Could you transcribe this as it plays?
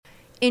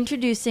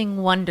Introducing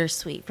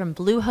Wondersuite from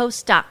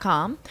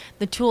Bluehost.com,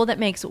 the tool that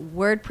makes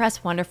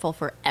WordPress wonderful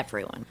for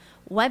everyone.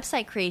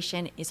 Website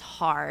creation is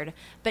hard,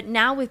 but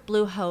now with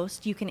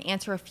Bluehost, you can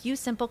answer a few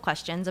simple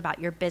questions about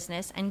your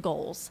business and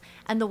goals,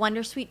 and the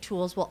Wondersuite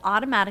tools will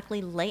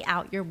automatically lay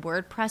out your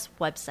WordPress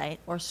website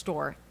or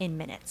store in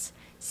minutes.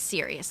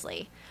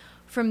 Seriously.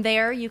 From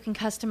there, you can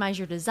customize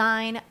your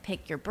design,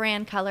 pick your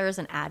brand colors,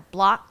 and add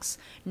blocks.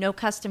 No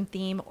custom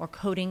theme or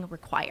coding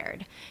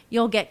required.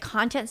 You'll get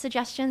content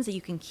suggestions that you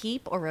can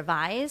keep or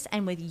revise,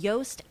 and with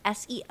Yoast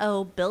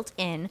SEO built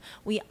in,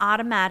 we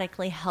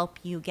automatically help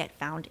you get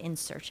found in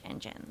search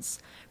engines.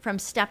 From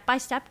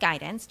step-by-step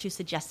guidance to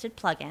suggested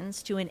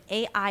plugins to an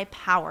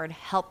AI-powered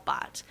help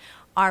bot,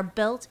 our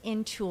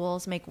built-in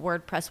tools make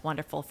WordPress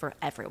wonderful for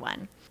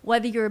everyone.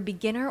 Whether you're a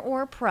beginner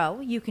or a pro,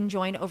 you can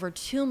join over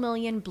 2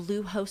 million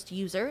Bluehost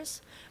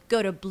users.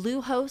 Go to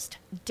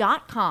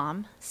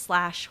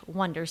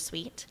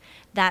bluehost.com/wondersuite.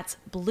 That's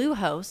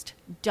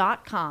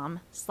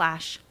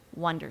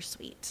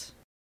bluehost.com/wondersuite.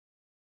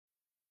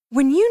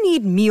 When you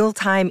need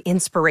mealtime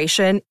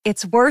inspiration,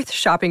 it's worth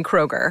shopping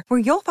Kroger, where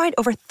you'll find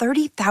over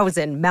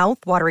 30,000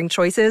 mouth-watering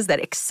choices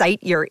that excite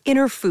your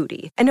inner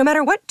foodie. And no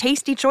matter what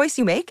tasty choice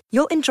you make,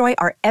 you'll enjoy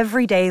our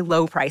everyday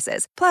low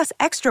prices, plus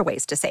extra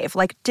ways to save,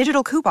 like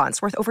digital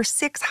coupons worth over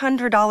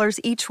 $600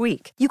 each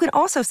week. You can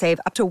also save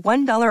up to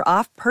 $1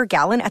 off per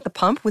gallon at the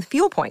pump with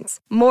fuel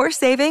points. More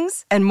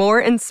savings and more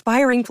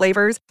inspiring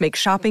flavors make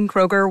shopping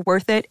Kroger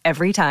worth it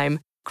every time.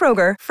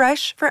 Kroger,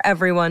 fresh for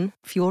everyone.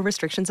 Fuel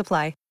restrictions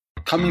apply.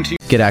 Coming to you.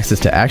 Get access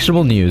to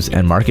actionable news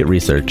and market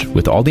research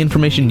with all the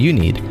information you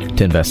need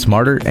to invest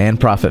smarter and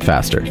profit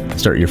faster.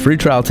 Start your free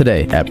trial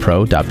today at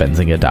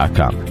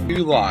pro.benzinga.com.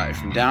 You live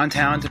from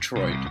downtown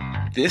Detroit.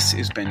 This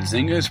is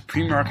Benzinga's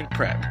Pre-Market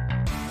Prep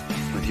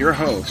with your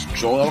host,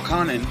 Joel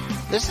Elconin.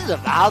 This is a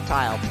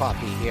volatile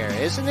puppy here,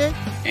 isn't it?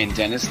 And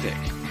Dennis Dick.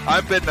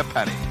 I'm bidding a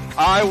penny.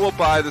 I will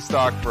buy the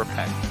stock for a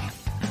penny.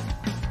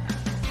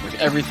 With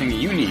everything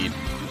you need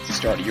to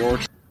start your...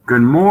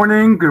 Good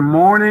morning.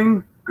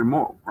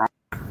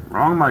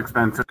 Wrong mic,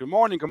 Spencer. Good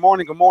morning,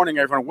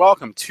 everyone.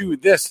 Welcome to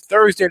this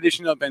Thursday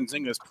edition of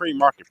Benzinga's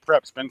Pre-Market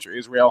Prep. Spencer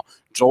Israel,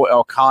 Joel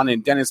Elconin,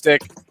 and Dennis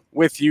Dick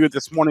with you.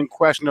 This morning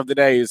question of the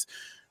day is,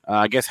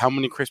 I guess, how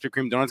many Krispy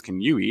Kreme donuts can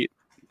you eat?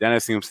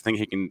 Dennis seems to think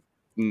he can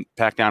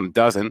pack down a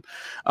dozen.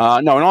 No,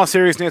 in all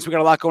seriousness, we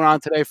got a lot going on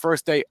today.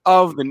 First day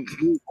of the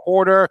new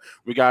quarter.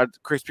 We got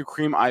Krispy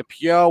Kreme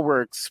IPO.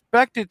 We're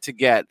expected to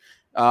get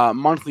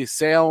monthly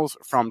sales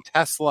from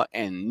Tesla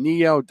and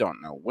NIO.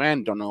 Don't know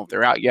when. Don't know if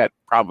they're out yet.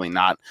 Probably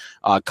not.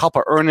 A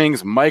couple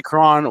earnings,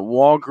 Micron,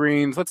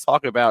 Walgreens. Let's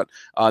talk about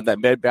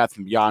that Bed Bath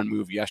 & Beyond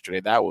move yesterday.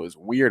 That was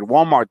weird.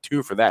 Walmart,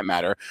 too, for that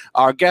matter.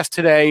 Our guest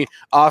today,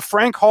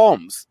 Frank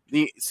Holmes,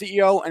 the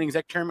CEO and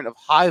exec chairman of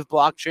Hive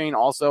Blockchain,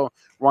 also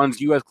runs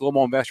U.S.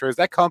 Global Investors.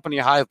 That company,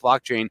 Hive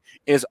Blockchain,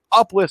 is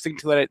uplisting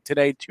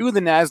today to the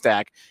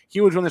NASDAQ.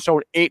 He was on the show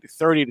at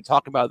 8:30 to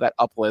talk about that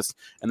uplist.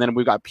 And then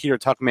we've got Peter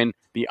Tuchman,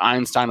 the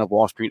Einstein of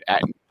Wall Street,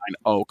 at 9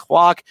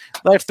 o'clock.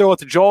 Let's throw it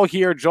to Joel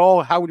here.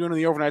 Joel, how are we doing in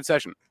the overnight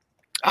session?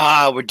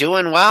 We're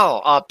doing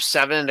well. Up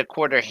 7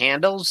 1/4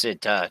 handles at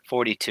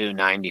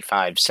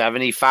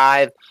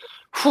 42.95.75.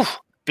 Whew.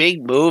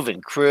 Big move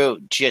in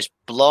crude, just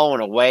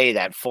blowing away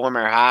that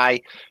former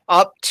high.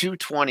 Up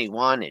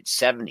 221 at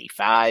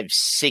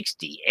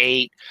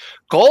 75.68.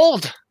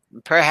 Gold,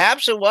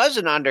 perhaps it was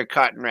an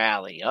undercut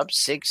rally. Up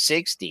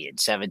 660 at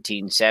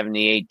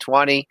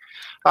 1778.20.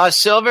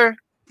 Silver,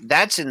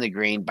 that's in the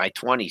green by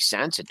 20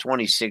 cents at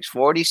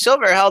 26.40.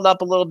 Silver held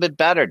up a little bit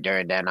better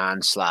during that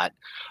onslaught.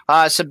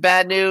 Some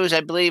bad news, I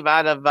believe,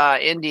 out of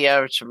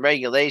India. Some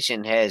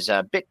regulation has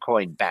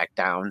Bitcoin back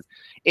down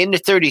into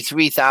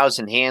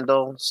 33,000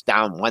 handles,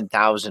 down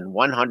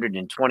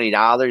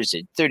 $1,120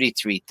 at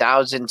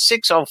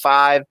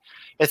 33,605.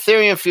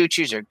 Ethereum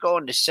futures are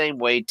going the same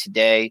way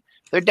today.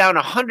 They're down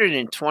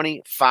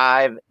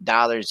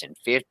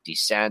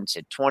 $125.50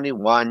 at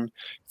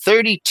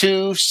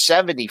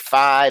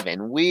 21.3275,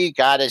 and we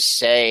gotta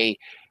say,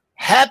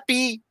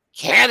 Happy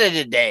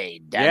Canada Day,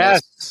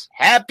 Dennis. Yes,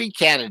 Happy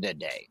Canada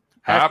Day.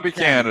 Happy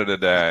Canada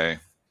Day.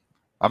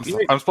 I'm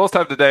supposed to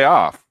have the day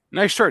off.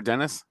 Nice shirt,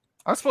 Dennis.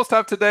 I'm supposed to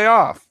have today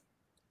off.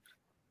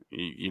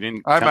 You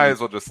didn't. I might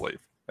as well just leave.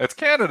 It's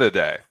Canada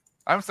Day.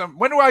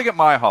 When do I get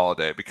my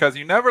holiday? Because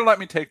you never let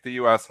me take the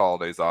U.S.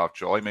 holidays off,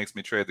 Joel. He makes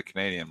me trade the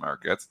Canadian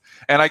markets,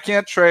 and I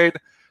can't trade.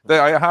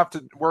 I have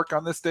to work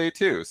on this day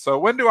too. So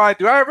when do I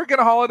ever get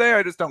a holiday?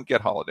 I just don't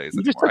get holidays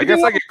anymore. I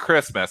guess I get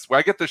Christmas.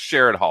 I get the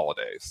shared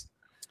holidays.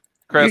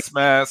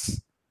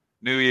 Christmas,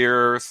 New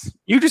Year's.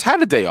 You just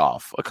had a day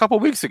off a couple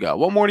weeks ago.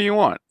 What more do you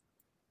want?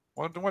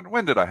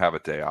 When did I have a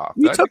day off?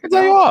 You took a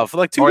day off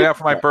like 2 weeks ago.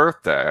 For my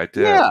birthday. I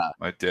did. Yeah.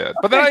 I did.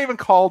 But then I even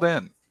called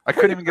in. I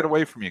couldn't even get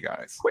away from you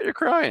guys. Quit your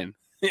crying.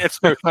 Yes,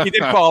 he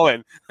did call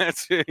in.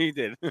 That's what he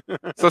did.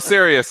 So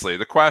seriously,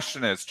 the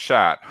question is,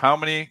 chat, how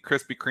many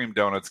Krispy Kreme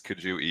donuts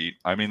could you eat?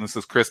 I mean, this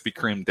is Krispy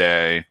Kreme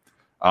Day,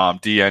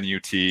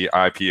 DNUT,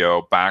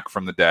 IPO, back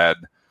from the dead.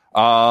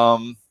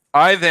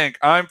 I think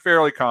I'm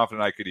fairly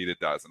confident I could eat a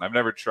dozen. I've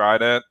never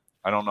tried it.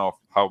 I don't know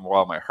how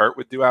well my heart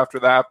would do after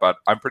that, but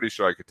I'm pretty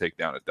sure I could take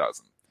down a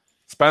dozen.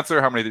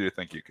 Spencer, how many do you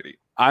think you could eat?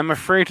 I'm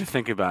afraid to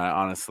think about it,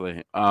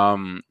 honestly.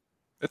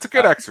 It's a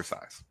good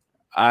exercise.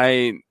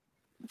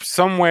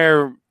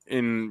 Somewhere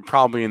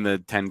probably in the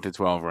 10 to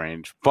 12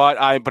 range, but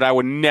I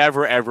would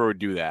never ever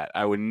do that.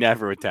 I would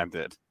never attempt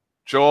it.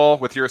 Joel,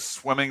 with your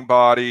swimming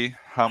body,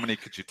 how many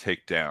could you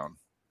take down?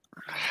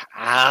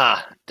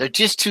 They're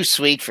just too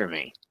sweet for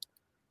me.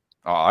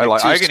 Oh,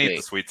 I can eat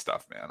the sweet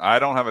stuff, man. I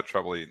don't have a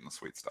trouble eating the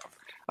sweet stuff.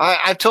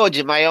 I've told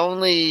you my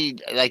only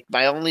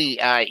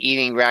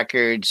eating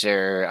records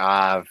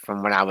are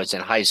from when I was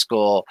in high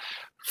school: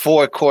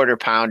 4 quarter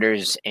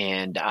pounders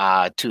and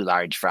 2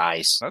 large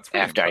fries. That's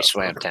after impressive.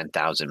 I swam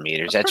 10,000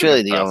 meters. That's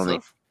really impressive. The only.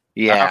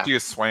 Yeah. After you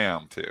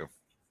swam too.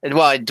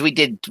 Well, we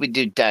did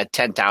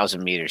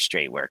 10,000 meters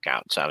straight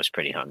workout, so I was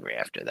pretty hungry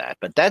after that.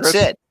 But that's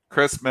it.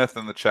 Chris Smith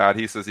in the chat,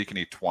 he says he can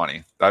eat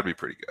 20. That'd be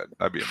pretty good.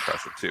 That'd be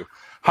impressive too.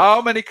 How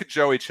many could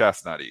Joey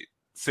Chestnut eat?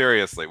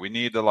 Seriously, we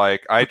need to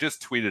I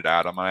just tweeted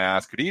at him. I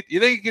asked, you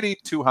think he could eat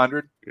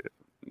 200?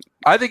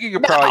 I think he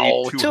could probably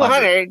eat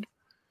 200.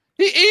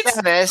 He eats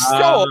Dennis.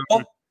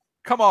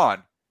 Come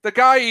on. The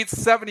guy eats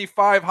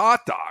 75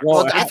 hot dogs.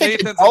 Well, I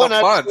think a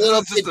donut's a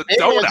little bit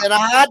bigger than a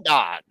hot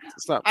dog.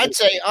 I'd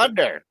say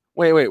under.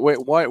 Wait.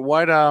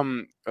 What?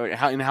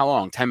 How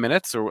long? 10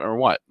 minutes or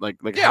what?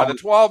 Yeah, the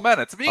 12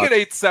 minutes. If he could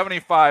eat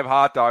 75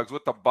 hot dogs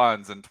with the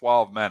buns in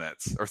 12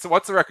 minutes, or so,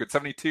 what's the record?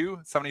 72,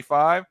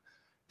 75?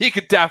 He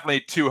could definitely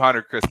eat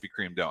 200 Krispy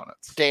Kreme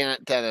donuts.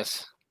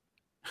 Dennis,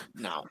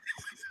 no.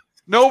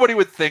 Nobody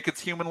would think it's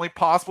humanly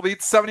possible to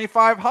eat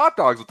 75 hot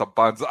dogs with the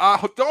buns. A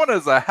donut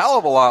is a hell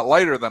of a lot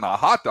lighter than a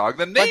hot dog.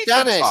 The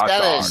Nathan's hot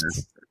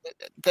dogs.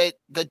 The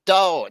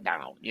dough.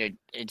 No,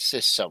 it's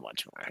just so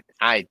much more.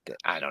 I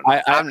don't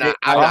know. I'm not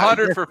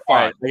 100 for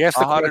fun. I guess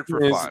 100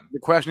 for fun. The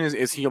question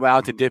is he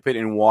allowed to dip it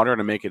in water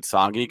to make it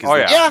soggy? Oh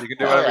yeah, you can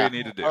do whatever you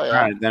need to do. All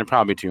right, then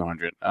probably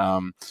 200.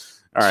 All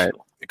right.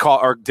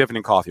 Or dipping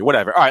in coffee,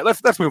 whatever. All right,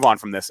 let's move on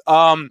from this.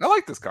 I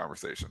like this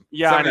conversation.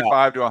 Yeah,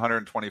 75 to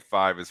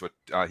 125 is what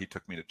he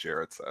took me to.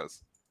 Jared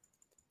says.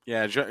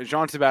 Yeah,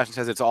 Jean Sebastian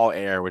says it's all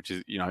air, which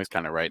is he's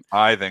kind of right.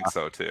 I think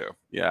so too.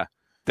 Yeah,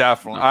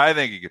 definitely. No. I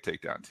think he could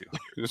take down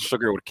 200.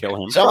 Sugar would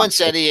kill him. Someone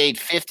said he ate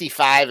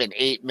 55 in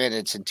 8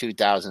 minutes in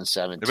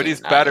 2017. But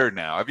he's better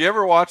now. Have you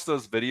ever watched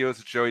those videos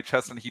of Joey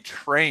Chestnut? He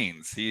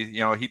trains. He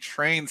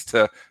trains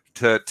to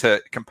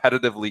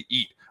competitively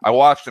eat. I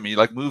watched him. He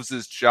moves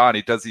his jaw and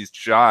he does these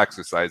jaw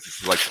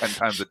exercises 10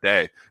 times a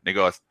day. And he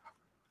goes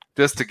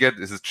just to get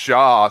his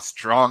jaw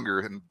stronger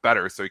and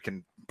better so he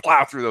can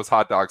plow through those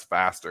hot dogs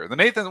faster.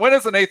 When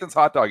is the Nathan's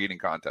hot dog eating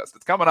contest?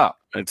 It's coming up.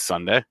 It's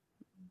Sunday.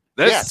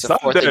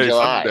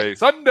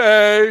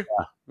 Sunday.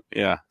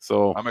 Yeah.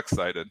 So I'm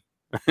excited.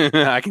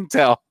 I can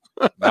tell.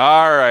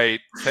 All right.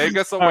 Take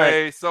us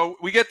away. Right. So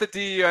we get the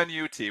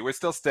DUNUT. We're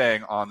still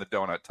staying on the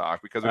donut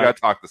talk because we got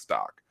to talk the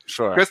stock.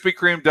 Sure. Krispy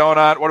Kreme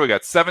donut. What do we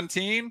got?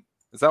 17?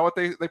 Is that what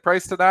they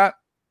priced to that?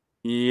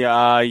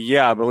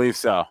 Yeah, I believe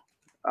so.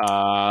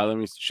 Let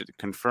me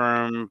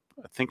confirm.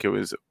 I think it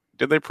was.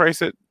 Did they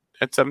price it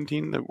at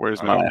 17?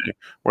 Where's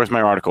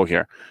my article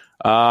here?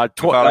 I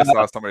thought I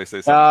saw somebody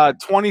say something.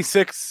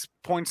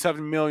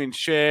 26.7 million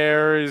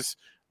shares.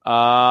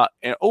 A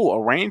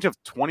range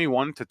of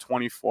 21 to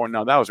 24.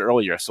 No, that was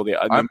earlier. So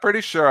I'm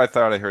pretty sure I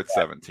thought I heard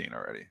 17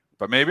 already,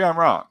 but maybe I'm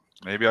wrong.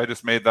 Maybe I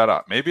just made that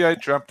up. Maybe I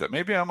dreamt it.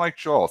 Maybe I'm like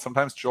Joel.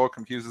 Sometimes Joel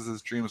confuses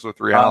his dreams with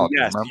reality.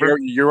 Yes,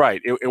 you're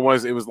right. It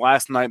was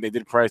last night. They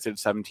did price it at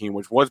 17,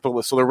 which was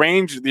below. So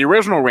the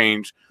original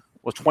range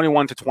was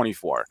 21 to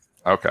 24.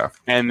 Okay.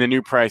 And the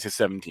new price is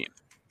 17.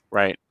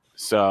 Right.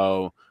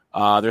 So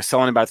they're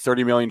selling about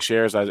 30 million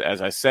shares,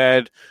 as I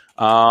said.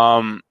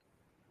 I'm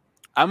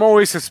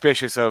always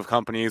suspicious of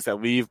companies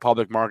that leave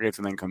public markets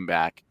and then come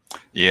back.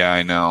 Yeah,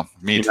 I know.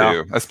 Me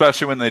too.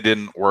 Especially when they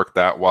didn't work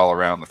that well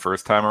around the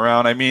first time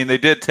around. I mean, they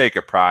did take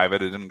it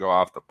private. It didn't go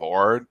off the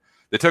board.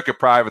 They took it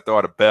private, though,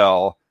 at a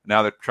bill.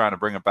 Now they're trying to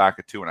bring it back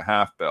at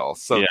 2.5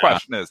 bills. So the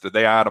question is, did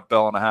they add $1.5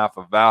 billion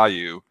of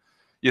value?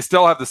 You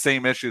still have the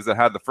same issues that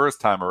had the first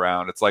time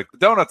around. It's like the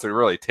donuts are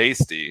really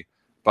tasty,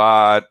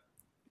 but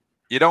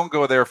you don't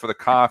go there for the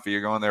coffee.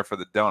 You're going there for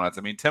the donuts.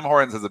 I mean, Tim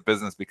Hortons has a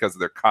business because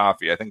of their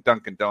coffee. I think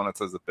Dunkin'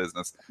 Donuts has a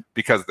business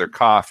because of their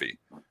coffee.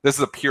 This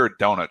is a pure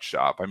donut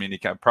shop. I mean, you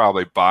can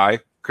probably buy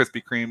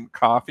Krispy Kreme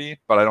coffee,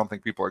 but I don't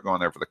think people are going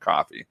there for the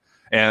coffee.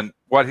 And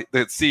what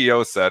the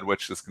CEO said,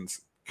 which is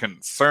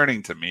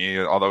concerning to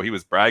me, although he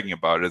was bragging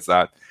about it, is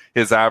that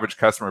his average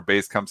customer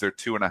base comes there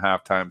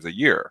 2.5 times a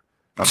year.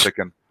 I'm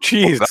thinking,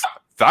 geez.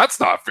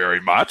 That's not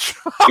very much.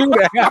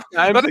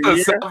 That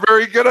doesn't sound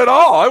very good at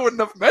all. I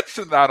wouldn't have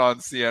mentioned that on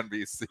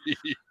CNBC.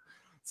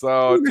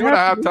 So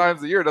 2.5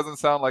 times a year doesn't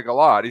sound like a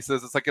lot. He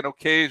says it's like an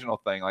occasional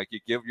thing. Like you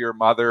give your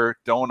mother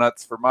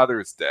donuts for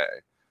Mother's Day.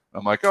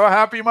 I'm like, oh,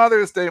 happy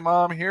Mother's Day,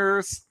 Mom.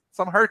 Here's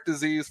some heart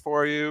disease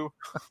for you.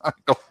 I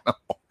don't know.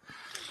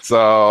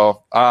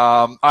 So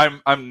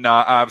I'm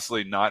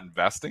absolutely not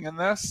investing in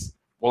this.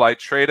 Will I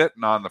trade it?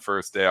 Not on the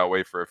first day. I'll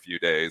wait for a few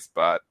days,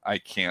 but I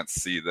can't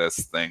see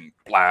this thing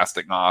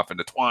blasting off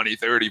into 20,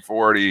 30,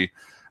 40.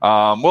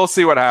 We'll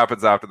see what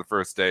happens after the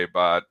first day,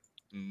 but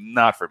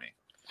not for me.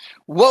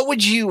 What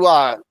would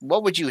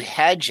you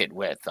hedge it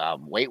with?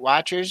 Weight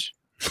Watchers?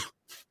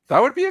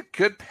 That would be a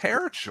good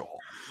pair, Joel.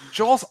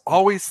 Joel's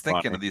always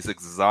thinking of these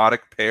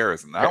exotic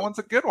pairs, and that one's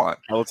a good one.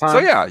 All the time. So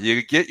yeah,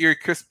 you get your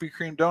Krispy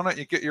Kreme donut,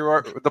 you get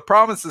your. The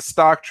problem is the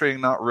stock trading,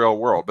 not real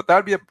world, but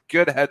that'd be a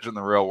good hedge in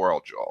the real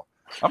world, Joel.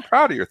 I'm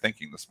proud of your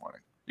thinking this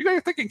morning. You got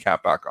your thinking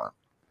cap back on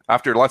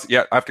after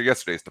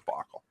yesterday's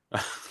debacle.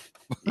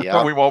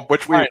 Yeah,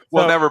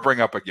 we'll never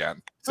bring up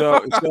again.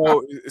 So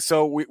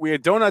we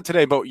had donut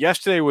today, but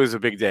yesterday was a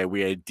big day.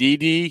 We had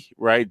DD,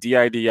 right?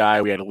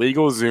 DIDI. We had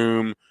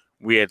LegalZoom.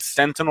 We had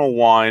Sentinel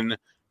One.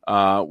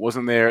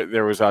 Wasn't there?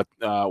 There was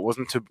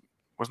wasn't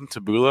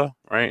Taboola,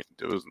 right?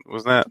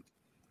 Wasn't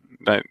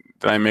that?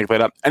 Did I make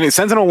that up? And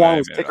Sentinel One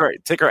was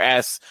ticker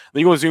S.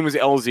 LegalZoom is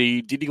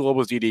LZ. DD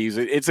Global is DDs.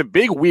 It's a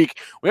big week.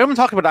 We haven't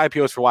talked about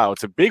IPOs for a while.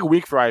 It's a big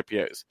week for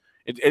IPOs.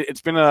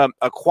 It's been a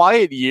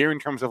quiet year in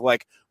terms of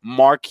like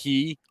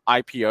marquee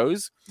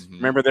IPOs. Mm-hmm.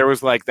 Remember, there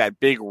was like that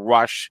big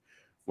rush,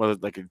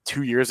 like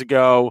 2 years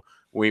ago.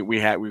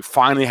 We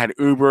finally had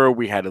Uber,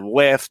 we had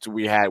Lyft,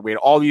 we had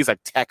all these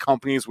like tech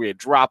companies. We had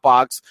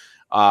Dropbox,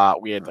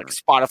 we had like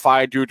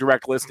Spotify do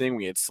direct listing,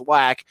 we had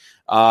Slack,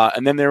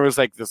 and then there was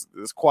like this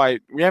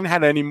quiet. We haven't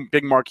had any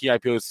big marquee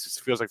IPOs.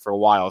 It feels like for a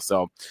while.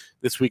 So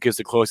this week is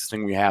the closest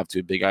thing we have to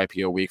a big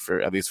IPO week for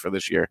at least for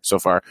this year so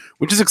far,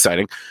 which is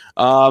exciting.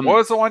 What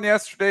was the one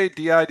yesterday?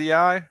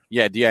 DIDI?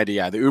 Yeah,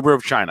 DIDI, the Uber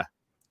of China.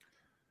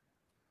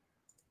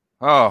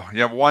 Oh,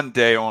 yeah, 1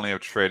 day only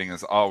of trading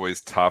is always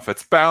tough.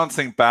 It's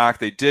bouncing back.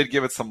 They did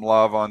give it some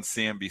love on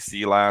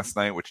CNBC last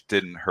night, which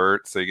didn't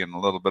hurt. So you're getting a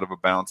little bit of a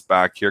bounce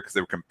back here because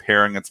they were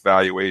comparing its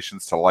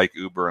valuations to like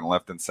Uber and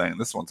Lyft and saying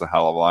this one's a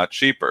hell of a lot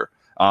cheaper.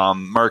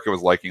 Market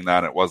was liking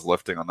that. It was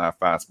lifting on that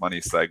fast money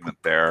segment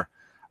there.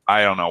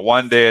 I don't know.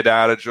 1 day of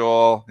data,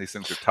 Joel. These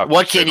things are tough.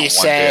 What can you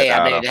say?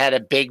 I mean, it had a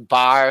big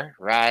bar,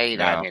 right?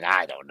 Yeah. I mean,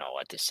 I don't know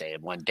what to say.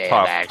 1 day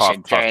of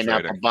action, tearing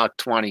up $1.26.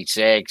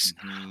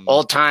 Mm-hmm.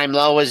 All-time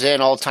low is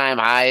in, all-time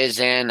high is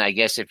in. I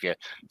guess if you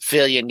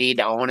feel you need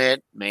to own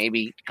it,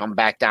 maybe come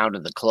back down to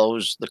the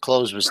close. The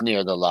close was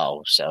near the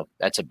low, so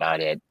that's about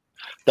it.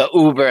 The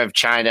Uber of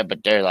China,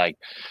 but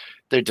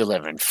they're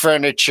delivering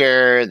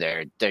furniture.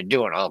 They're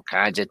doing all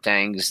kinds of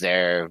things.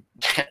 They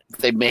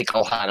make a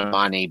lot of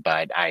money,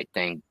 but I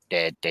think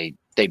that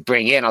they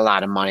bring in a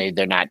lot of money.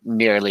 They're not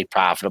nearly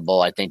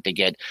profitable. I think they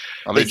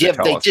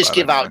just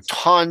give out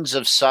tons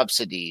of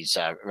subsidies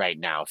right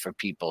now for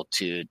people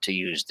to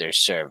use their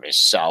service.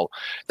 So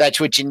that's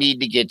what you need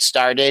to get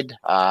started.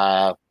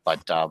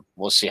 But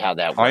we'll see how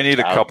that works. I need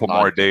a couple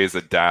more days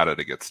of data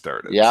to get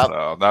started. Yep.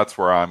 So that's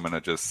where I'm going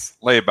to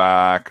just lay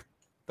back.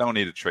 Don't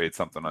need to trade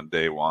something on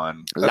day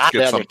one. Let's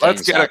get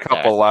a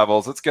couple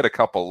levels. Let's get a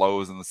couple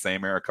lows in the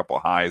same area, a couple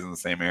highs in the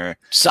same area.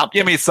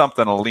 Give me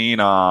something to lean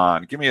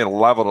on. Give me a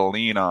level to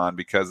lean on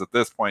because at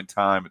this point in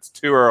time, it's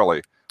too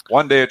early.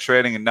 1 day of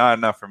trading and not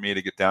enough for me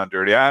to get down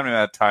dirty. I haven't even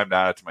had time to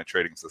add it to my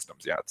trading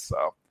systems yet.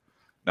 So,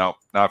 no,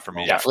 not for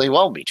me. Definitely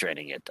won't be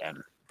trading it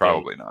then.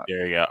 Probably not.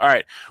 There you go. All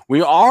right.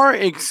 We are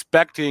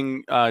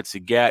expecting to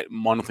get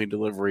monthly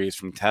deliveries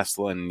from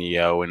Tesla and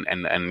NIO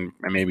and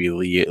maybe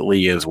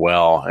Lee as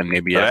well. And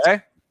maybe yeah,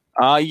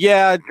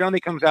 it generally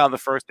comes out the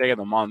first day of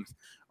the month,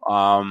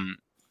 or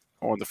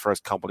the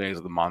first couple days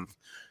of the month.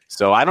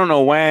 So I don't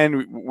know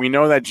when. We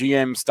know that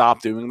GM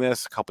stopped doing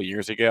this a couple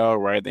years ago,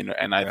 right?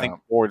 I think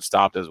Ford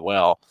stopped as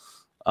well.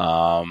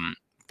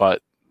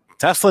 But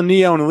Tesla,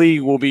 NIO, and Lee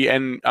will be,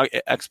 and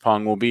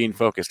Xpeng will be in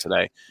focus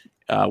today.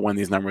 When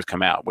these numbers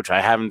come out, which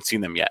I haven't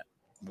seen them yet.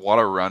 What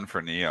a run for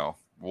NIO.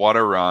 What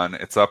a run.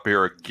 It's up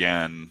here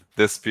again.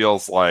 This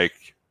feels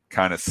like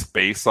kind of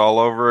space all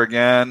over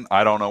again.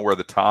 I don't know where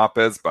the top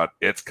is, but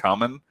it's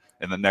coming.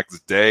 In the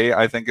next day,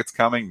 I think it's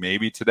coming.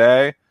 Maybe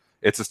today.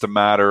 It's just a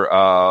matter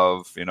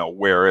of,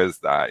 where is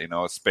that?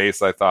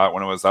 Space, I thought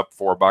when it was up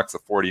 $4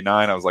 at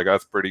 49, I was like,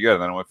 that's pretty good.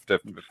 And then it went to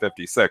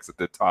 56. It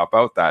did top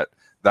out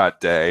that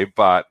day,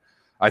 but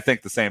I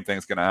think the same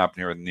thing's going to happen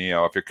here with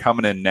NIO. If you're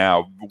coming in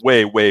now,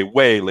 way, way,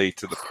 way late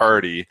to the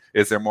party,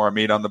 is there more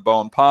meat on the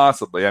bone?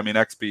 Possibly. I mean,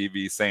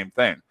 XPEV, same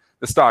thing.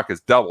 The stock has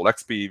doubled.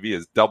 XPEV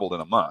has doubled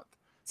in a month.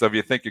 So if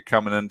you think you're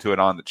coming into it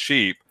on the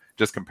cheap,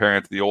 just comparing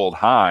it to the old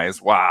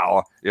highs,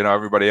 wow,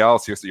 everybody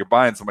else, you're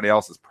buying somebody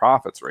else's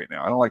profits right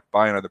now. I don't like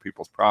buying other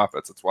people's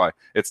profits. That's why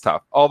it's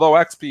tough. Although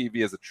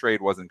XPEV as a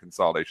trade was in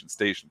consolidation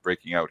station,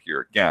 breaking out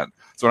here again.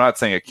 So I'm not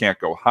saying it can't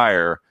go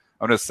higher.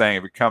 I'm just saying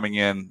if you're coming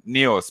in,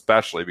 NIO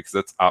especially, because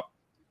it's up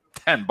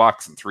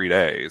 $10 in 3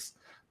 days,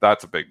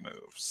 that's a big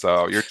move.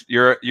 So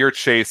you're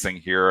chasing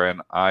here,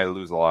 and I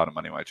lose a lot of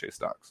money when I chase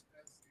stocks.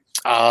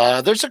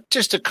 There's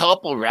just a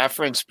couple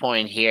reference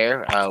point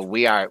here.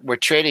 We're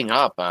trading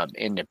up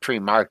in the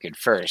pre-market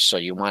first, so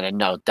you want to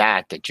note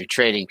that you're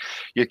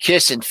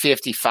kissing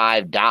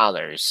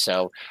 $55.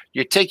 So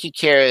you're taking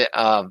care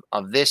of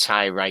this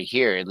high right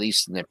here, at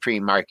least in the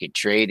pre-market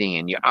trading,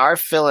 and you are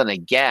filling a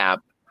gap.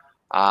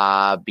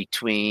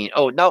 Between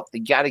you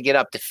got to get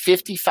up to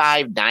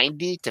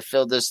 55.90 to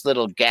fill this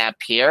little gap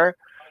here.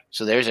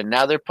 So there's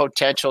another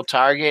potential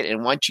target.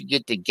 And once you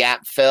get the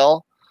gap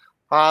fill,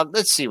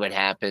 let's see what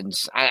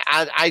happens.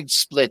 I'd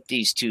split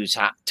these two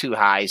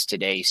highs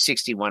today,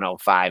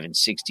 61.05 and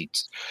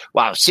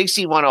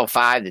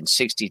 61.05 and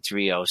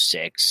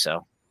 63.06.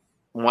 So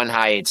one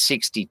high at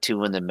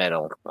 62 in the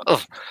middle.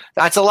 Ugh,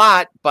 that's a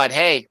lot, but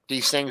hey,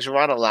 these things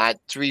run a lot.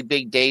 3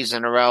 big days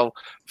in a row.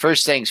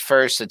 First things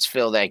first, let's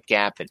fill that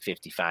gap at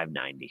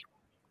 55.90.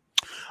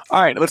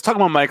 All right, let's talk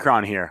about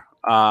Micron here.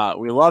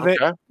 We love it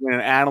when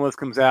an analyst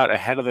comes out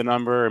ahead of the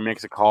number and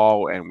makes a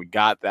call, and we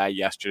got that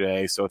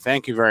yesterday. So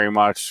thank you very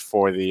much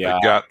for the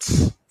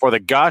guts. For the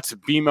guts,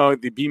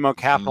 BMO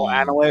Capital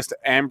analyst,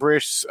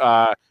 Ambrish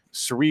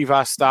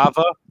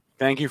Srivastava.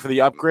 Thank you for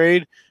the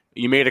upgrade.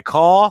 You made a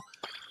call.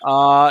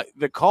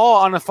 The call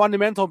on a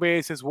fundamental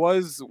basis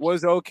was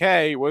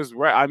okay. Was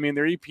right. I mean,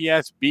 their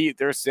EPS beat,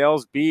 their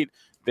sales beat.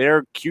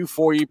 Their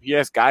Q4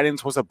 EPS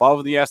guidance was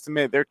above the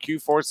estimate. Their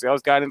Q4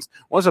 sales guidance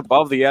was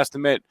above the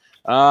estimate.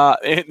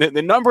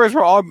 The numbers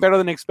were all better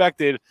than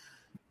expected,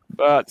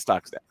 but the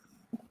stock's down.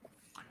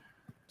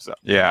 So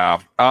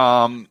yeah,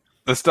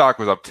 the stock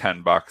was up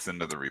 $10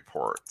 into the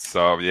report.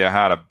 So you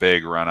had a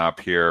big run up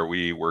here.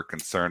 We were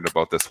concerned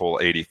about this whole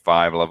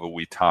 85 level.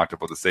 We talked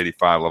about this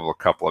 85 level a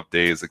couple of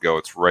days ago.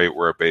 It's right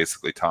where it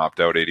basically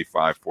topped out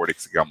 85.40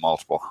 because it got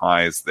multiple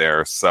highs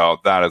there. So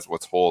that is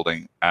what's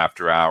holding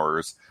after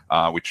hours.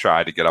 We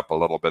tried to get up a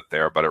little bit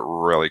there, but it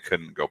really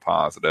couldn't go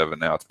positive,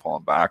 and now it's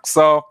pulling back.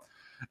 So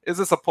is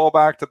this a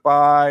pullback to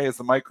buy? Is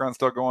the Micron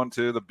still going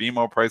to the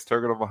BMO price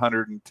target of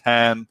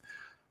 110?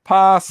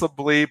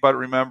 Possibly, but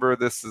remember,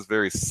 this is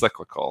very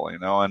cyclical,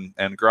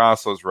 and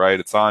Grosso's right.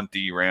 It's on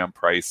DRAM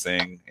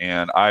pricing,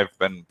 and I've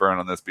been burned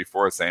on this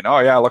before saying, oh,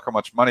 yeah, look how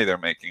much money they're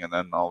making, and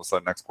then all of a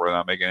sudden next quarter they're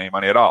not making any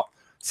money at all.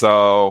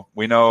 So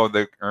we know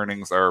the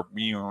earnings are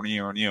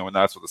and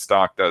that's what the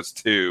stock does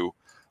too.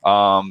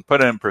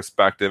 Put it in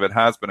perspective, it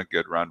has been a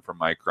good run for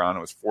Micron.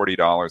 It was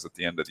 $40 at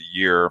the end of the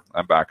year.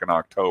 I'm back in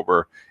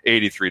October,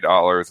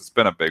 $83. It's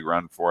been a big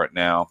run for it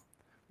now.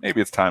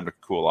 Maybe it's time to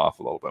cool off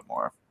a little bit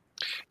more.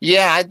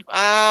 Yeah,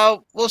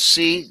 we'll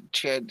see.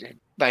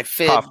 My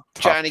fib, tough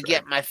trying to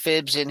get my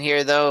fibs in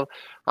here though.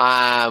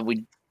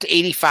 We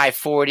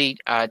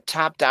 85.40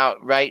 topped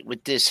out right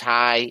with this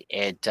high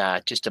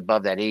at just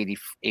above that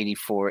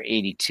 84,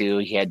 82.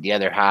 He had the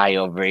other high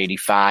over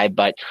 85,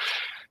 but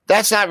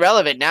that's not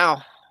relevant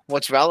now.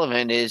 What's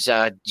relevant is,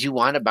 do you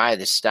want to buy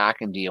the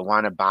stock, and do you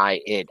want to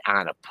buy it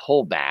on a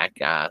pullback?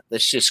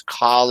 Let's just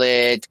call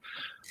it,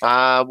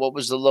 what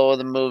was the low of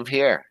the move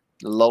here?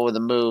 The low of the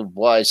move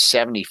was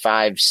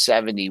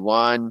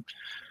 75.71.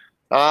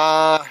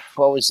 What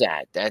was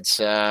that? That's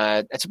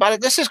about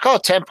it. This is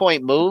called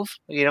 10-point move.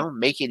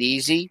 Make it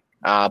easy.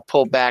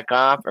 Pull back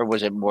off, or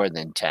was it more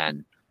than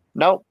 10?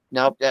 Nope.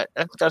 That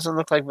doesn't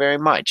look like very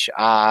much.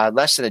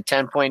 Less than a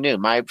 10-point move.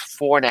 My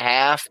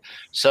 4.5.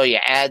 So you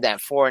add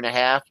that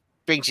 4.5,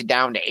 brings you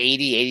down to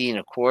 80 and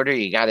a quarter.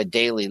 You got a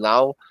daily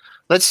low.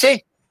 Let's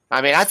see.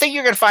 I mean, I think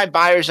you're going to find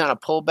buyers on a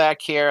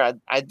pullback here.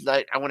 I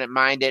wouldn't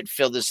mind it.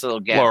 Fill this little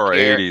gap lower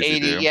here.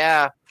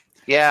 80s,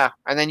 yeah,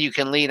 and then you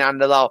can lean on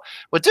the low.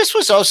 But this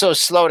was also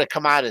slow to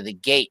come out of the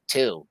gate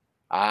too,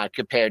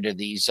 compared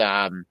to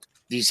some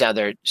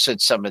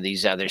of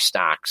these other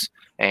stocks.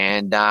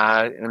 And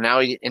now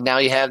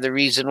you have the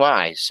reason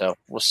why. So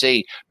we'll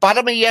see.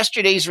 Bottom of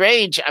yesterday's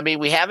range. I mean,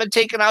 we haven't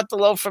taken out the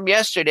low from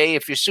yesterday.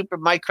 If you're super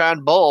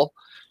Micron bull,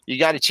 you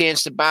got a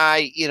chance to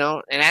buy,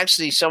 and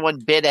actually someone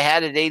bid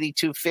ahead at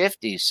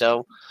 82.50.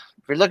 So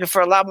if you're looking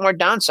for a lot more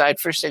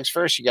downside, first things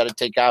first, you got to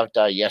take out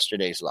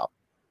yesterday's low.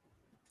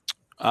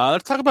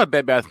 Let's talk about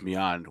Bed Bath &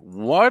 Beyond.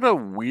 What a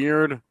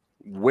weird,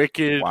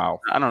 wicked.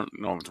 Wow. I don't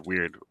know if it's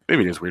weird.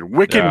 Maybe it is weird.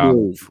 Wicked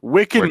move.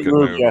 Wicked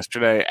move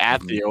yesterday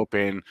at the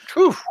open.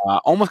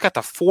 Almost got to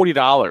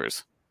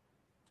 $40.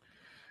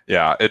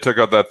 Yeah, it took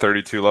out that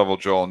 32 level,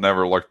 Joel,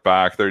 never looked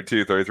back.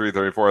 32, 33,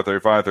 34,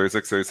 35,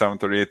 36, 37,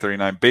 38,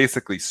 39,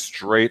 basically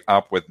straight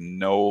up with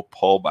no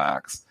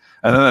pullbacks.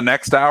 And then the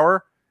next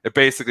hour, it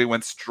basically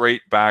went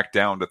straight back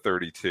down to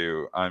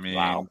 32. I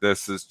mean,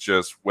 This is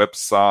just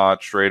whipsaw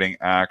trading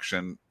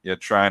action. You're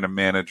trying to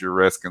manage your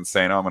risk and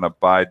saying, I'm going to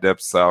buy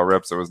dips, sell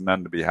rips. There was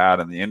none to be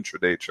had in the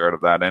intraday chart of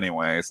that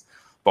anyways.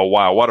 But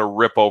wow, what a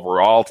rip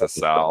overall to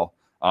sell.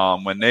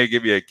 When they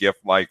give you a gift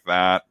like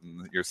that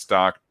and your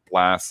stock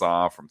blasts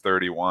off from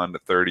 31 to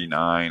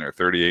 39 or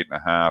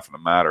 38.5 in a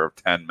matter of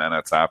 10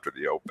 minutes after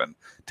the open,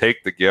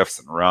 take the gifts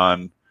and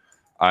run.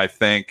 I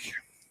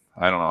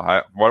don't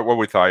know. What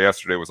we thought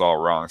yesterday was all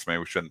wrong, so maybe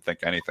we shouldn't think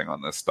anything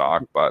on this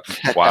stock. But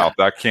wow,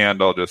 that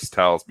candle just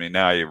tells me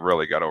now you've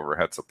really got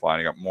overhead supply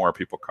and you got more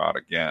people caught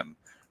again.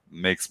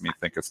 Makes me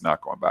think it's not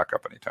going back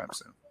up anytime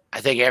soon.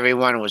 I think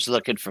everyone was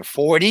looking for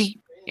 40.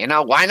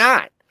 Why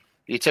not?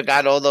 You took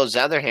out all those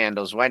other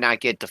handles. Why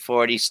not get to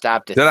 40?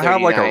 Stopped at 39. Did it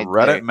have like a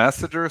Reddit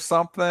message or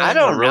something? I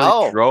don't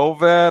know.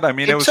 Drove it. I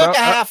mean, it was took a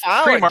half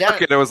hour.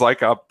 Pre-market. It was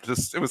like up.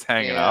 It was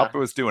hanging up. It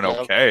was doing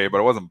okay, but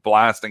it wasn't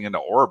blasting into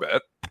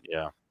orbit.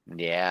 Yeah.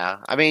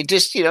 I mean,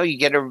 just, you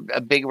get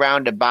a big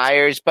round of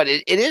buyers, but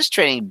it is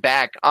trading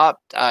back up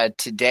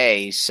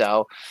today.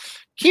 So,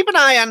 Keep an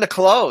eye on the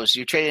close.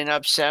 You're trading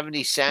up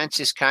 70 cents,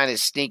 just kind of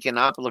sneaking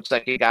up. It looks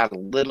like it got a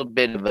little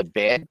bit of a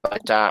bid,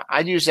 but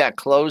I'd use that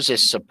close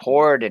as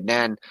support. And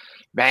then,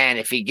 man,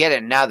 if you get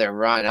another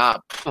run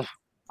up,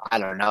 I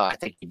don't know. I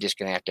think you're just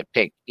going to have to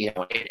pick, an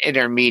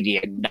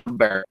intermediate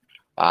number.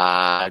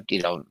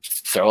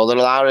 Throw a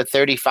little out at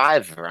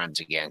 35 if it runs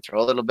again.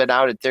 Throw a little bit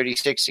out at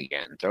 36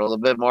 again. Throw a little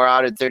bit more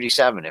out at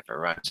 37 if it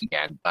runs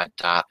again. But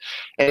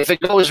if it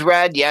goes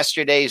red,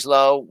 yesterday's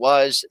low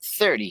was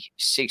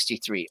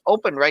 30.63.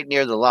 Open right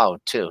near the low,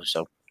 too.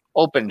 So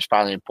open is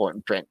probably an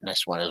important print in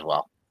this one as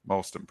well.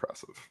 Most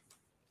impressive.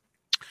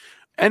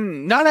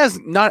 And not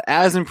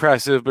as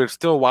impressive, but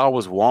still wild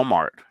was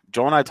Walmart.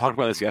 Joel and I talked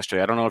about this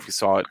yesterday. I don't know if you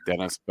saw it,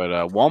 Dennis, but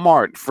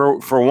Walmart, for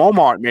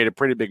Walmart, made a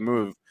pretty big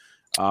move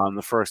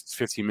the first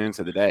 15 minutes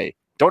of the day.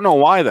 Don't know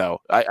why, though.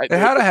 They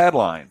had a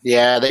headline.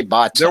 Yeah, they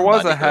bought There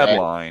was a somebody,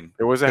 headline.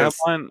 There was a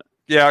headline?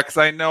 Yeah, because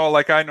I know,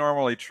 I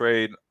normally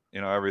trade,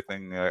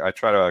 everything. I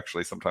try to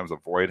actually sometimes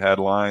avoid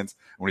headlines.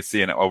 When we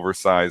see an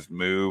oversized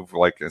move,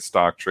 like a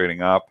stock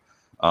trading up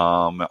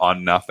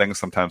on nothing,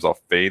 sometimes I'll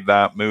fade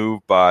that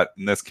move. But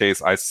in this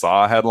case, I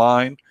saw a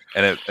headline,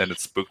 and it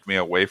spooked me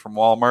away from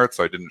Walmart,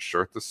 so I didn't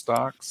short the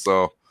stock.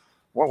 So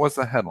what was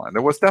the headline?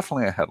 There was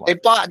definitely a headline.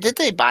 Did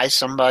they buy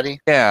somebody?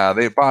 Yeah,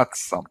 they bought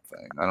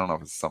something. I don't know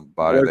if it's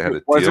somebody. They had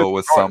a deal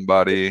with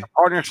somebody.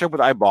 Partnership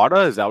with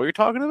Ibotta? Is that what you're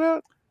talking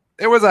about?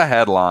 It was a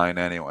headline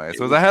anyway. So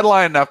it was a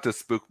headline enough to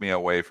spook me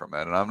away from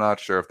it. And I'm not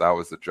sure if that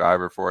was the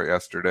driver for it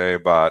yesterday,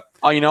 but...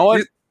 Oh, you know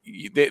what?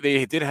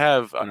 They did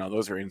have... Oh, no,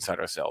 those are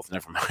insider sales.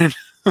 Never mind.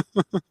 I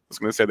was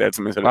going to say they had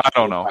some insider I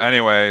don't know.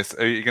 Anyways,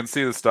 you can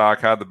see the stock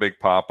had the big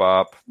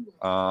pop-up.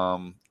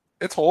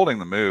 It's holding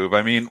the move.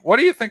 I mean, what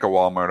do you think of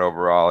Walmart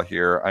overall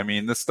here? I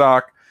mean, the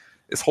stock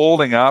is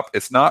holding up.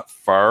 It's not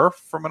far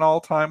from an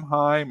all-time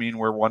high. I mean,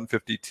 we're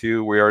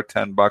 152. We are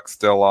 $10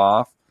 still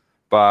off.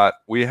 But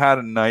we had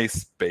a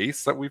nice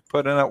base that we've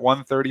put in at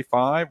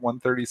 135,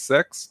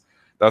 136.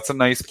 That's a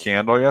nice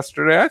candle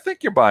yesterday. I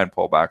think you're buying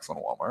pullbacks on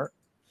Walmart.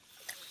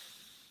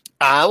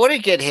 What did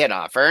it get hit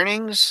off?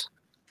 Earnings?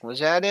 Was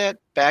that it?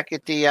 Back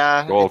at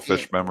the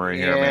goldfish memory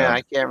here, man. Yeah,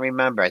 I can't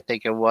remember. I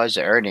think it was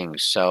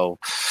earnings. So,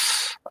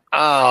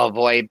 oh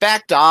boy,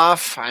 backed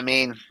off. I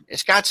mean,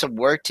 it's got some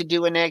work to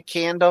do in that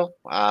candle.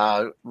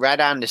 Right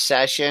on the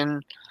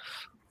session,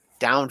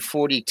 down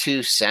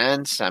 42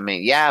 cents. I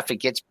mean, yeah, if it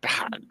gets,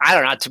 I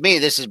don't know. To me,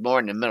 this is more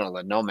in the middle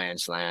of no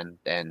man's land.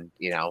 And,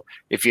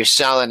 if you're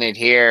selling it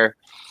here,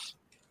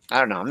 I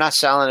don't know. I'm not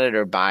selling it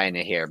or buying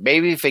it here.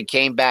 Maybe if it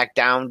came back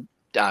down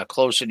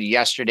closer to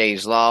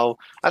yesterday's low.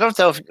 I don't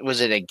know if was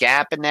it a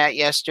gap in that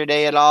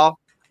yesterday at all.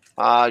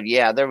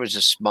 Yeah, there was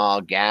a small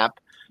gap.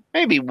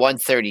 Maybe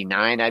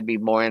 139. I'd be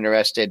more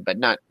interested, but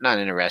not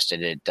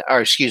interested at.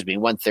 Or excuse me,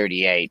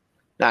 138.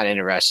 Not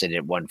interested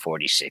at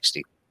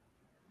 140.60.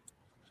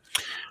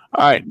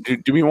 All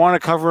right. Do we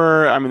want to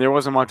cover? I mean, there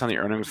wasn't much on the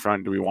earnings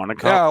front. Do we want to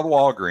cover? Yeah,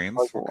 Walgreens.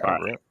 We'll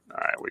cover it. All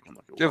right, we can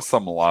look at give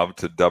some love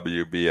to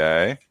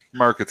WBA.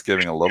 Market's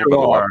giving a little bit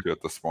of love to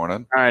it this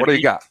morning. All right, what do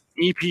you got?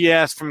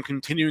 EPS from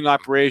continuing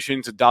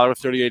operations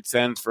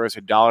 $1.38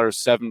 versus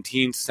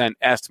 $1.17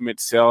 estimate.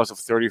 Sales of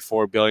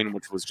 $34 billion,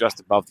 which was just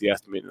above the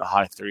estimate in the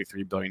high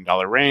 $33 billion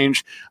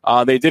range.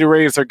 They did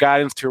raise their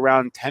guidance to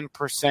around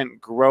 10%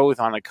 growth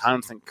on a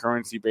constant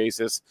currency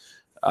basis.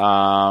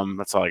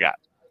 That's all I got.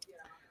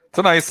 It's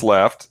a nice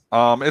lift.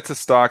 It's a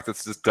stock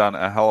that's just done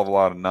a hell of a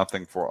lot of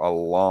nothing for a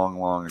long,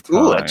 long time.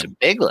 Ooh, it's a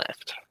big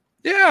lift.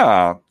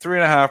 Yeah,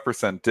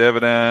 3.5%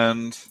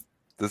 dividend.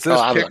 Does this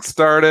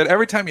kickstart it?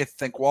 Every time you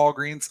think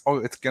Walgreens,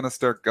 it's going to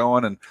start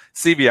going. And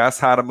CVS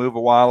had a move a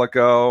while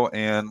ago,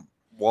 and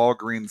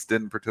Walgreens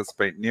didn't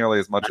participate nearly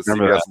as much as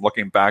CVS. I'm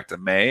looking back to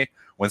May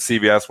when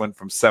CVS went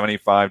from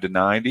 75 to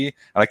 90. And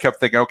I kept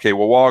thinking, okay,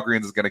 well,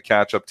 Walgreens is going to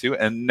catch up too,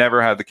 and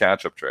never had the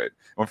catch-up trade. It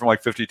went from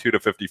like 52 to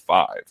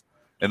 55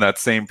 in that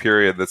same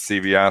period that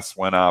CVS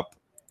went up,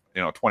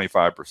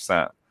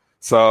 25%.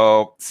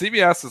 So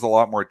CVS is a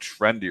lot more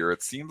trendier.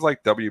 It seems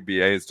like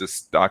WBA is just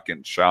stuck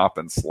in chop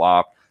and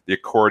slop. The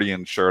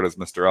accordion shirt, as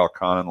Mr.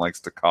 Elconin likes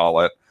to call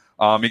it.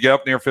 You get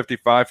up near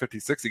 55,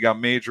 56, you got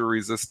major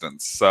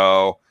resistance.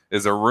 So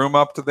is there room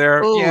up to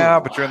there? Ooh. Yeah,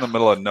 but you're in the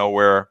middle of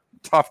nowhere.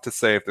 Tough to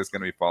say if there's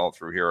going to be follow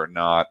through here or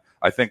not.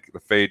 I think the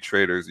fade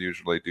traders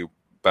usually do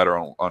better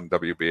on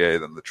WBA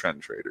than the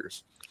trend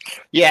traders.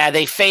 Yeah,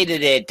 they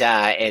faded it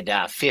at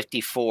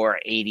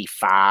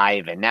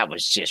 54.85, and that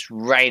was just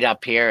right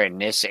up here in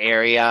this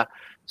area.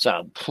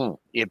 So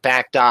you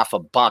backed off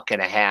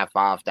 $1.50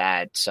 off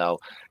that. So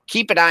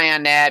keep an eye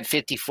on that.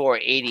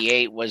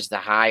 54.88 was the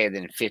higher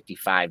than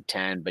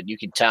 55.10, but you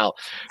can tell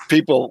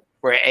people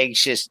were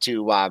anxious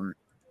to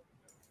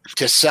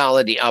sell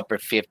in the upper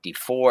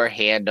 54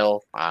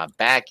 handle,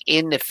 back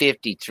in the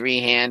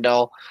 53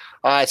 handle.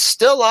 It's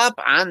still up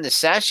on the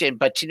session,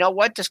 but you know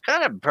what? This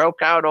kind of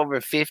broke out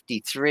over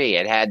 53.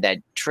 It had that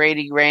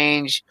trading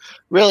range,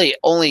 really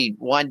only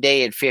one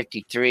day at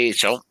 53.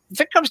 So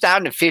if it comes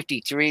down to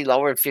 53,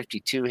 lower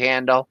 52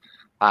 handle,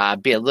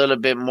 be a little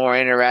bit more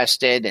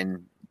interested.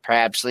 And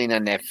perhaps lean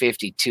on that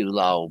 52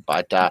 low.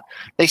 But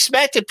they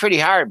smacked it pretty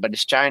hard, but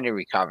it's trying to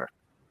recover.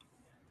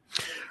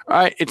 All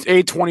right, it's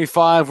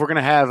 8:25. We're going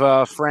to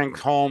have Frank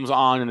Holmes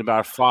on in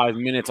about 5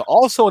 minutes.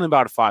 Also in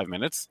about 5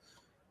 minutes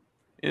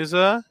is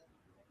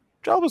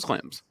jobless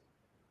claims.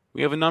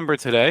 We have a number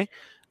today.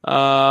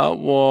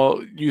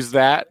 We'll use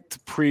that to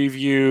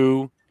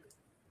preview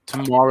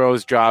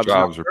tomorrow's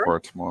jobs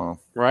report tomorrow.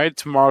 Right?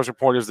 Tomorrow's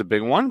report is the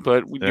big one,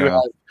 but we do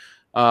have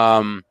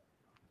an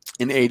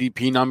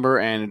ADP number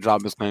and a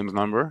jobless claims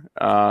number,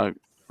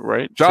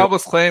 right?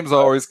 Jobless claims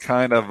always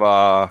kind of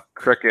a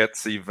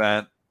crickets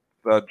event.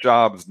 The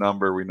jobs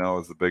number we know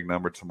is the big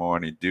number tomorrow,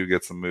 and you do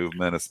get some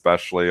movement,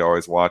 especially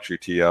always watch your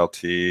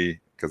TLT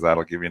because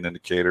that'll give you an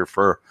indicator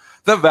for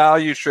the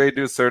value trade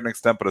to a certain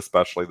extent, but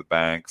especially the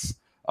banks.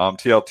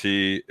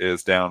 TLT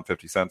is down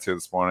 50 cents here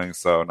this morning,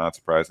 so not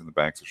surprising the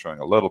banks are showing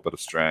a little bit of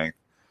strength.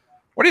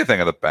 What do you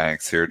think of the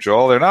banks here,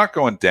 Joel? They're not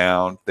going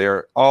down.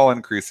 They're all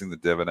increasing the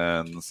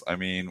dividends. I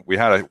mean, we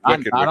had a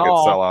wicked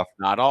sell-off.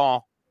 Not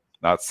all.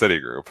 Not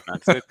Citigroup.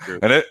 Not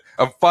Citigroup.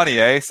 And funny,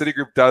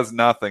 Citigroup does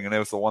nothing, and it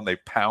was the one they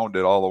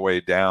pounded all the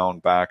way down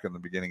back in the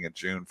beginning of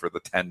June for the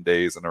 10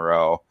 days in a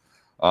row.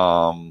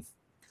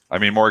 I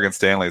mean, Morgan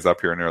Stanley's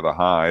up here near the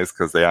highs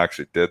because they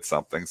actually did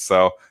something.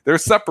 So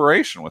there's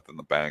separation within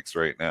the banks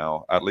right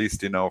now, at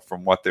least,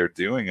 from what they're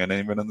doing and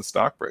even in the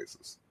stock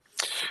prices.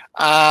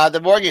 The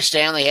Morgan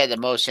Stanley had the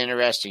most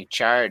interesting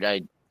chart.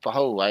 Did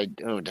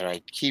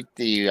I keep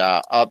the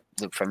up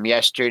from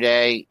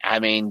yesterday? I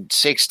mean,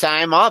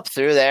 6-time up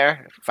through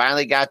there.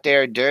 Finally got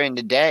there during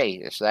the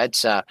day. So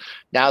that's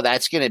now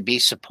that's going to be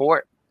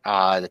support.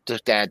 That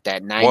took that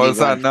 91. What was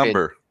that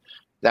number?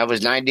 That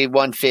was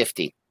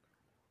 91.50.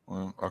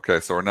 Okay,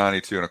 so we're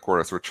 92 and a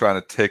quarter. So we're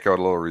trying to take out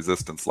a little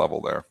resistance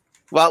level there.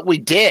 Well, we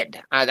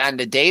did on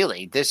the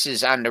daily. This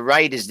is on the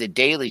right is the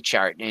daily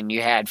chart, and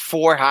you had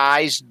 4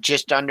 highs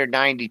just under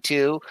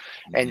 92,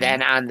 and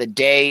then on the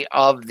day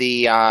of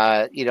the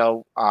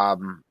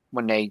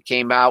when they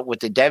came out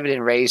with the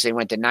dividend raise, they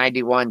went to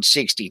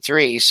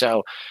 91.63.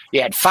 So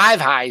you had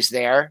 5 highs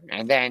there,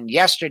 and then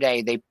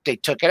yesterday they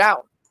took it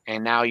out,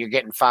 and now you're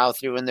getting follow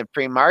through in the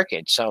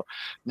pre-market. So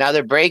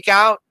another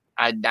breakout.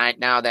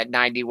 Now that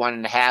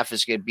 91.5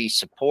 is going to be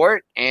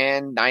support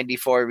and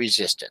 94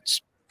 resistance.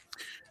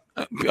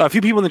 A few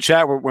people in the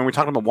chat when we were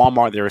talking about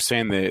Walmart, they were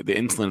saying the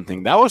insulin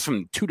thing. That was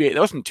from 2 days. That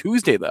was from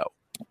Tuesday, though.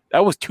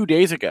 That was 2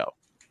 days ago.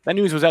 That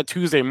news was out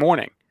Tuesday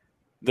morning.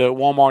 The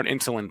Walmart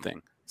insulin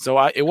thing. So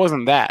it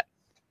wasn't that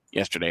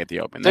yesterday at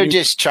the open. They're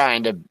just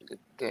trying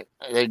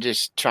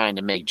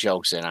to make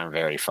jokes that aren't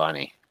very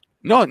funny.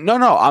 No.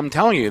 I'm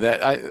telling you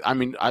that.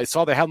 I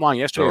saw the headline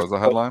yesterday. There was a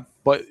headline,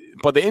 but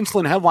the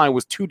insulin headline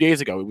was 2 days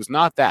ago. It was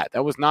not that.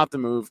 That was not the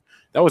move.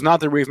 That was not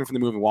the reason for the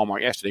move in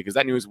Walmart yesterday because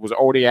that news was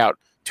already out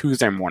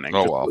Tuesday morning.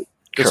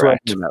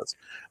 Correct.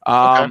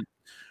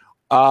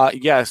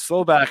 Yeah,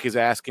 Slovak is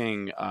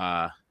asking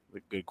a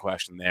good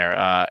question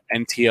there.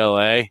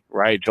 NTLA,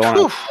 right?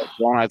 Joel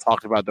and I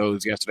talked about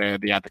those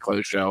yesterday at the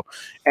close show.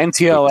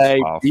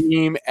 NTLA,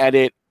 Beam,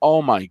 Edit.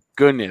 Oh my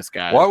goodness,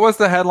 guys! What was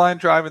the headline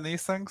driving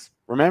these things?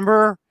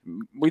 Remember,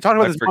 we talked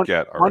about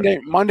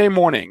this Monday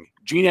morning.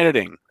 Gene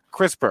editing,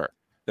 CRISPR.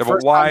 Yeah,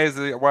 but why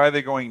are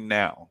they going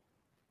now?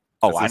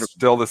 Is it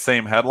still the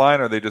same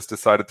headline, or they just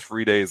decided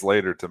 3 days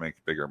later to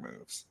make bigger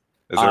moves?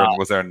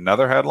 Was there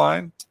another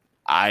headline?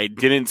 I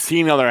didn't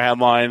see another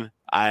headline.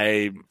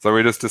 So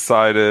we just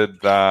decided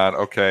that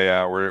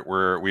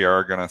we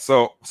are gonna.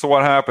 So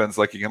what happens?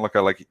 Like you can look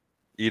at like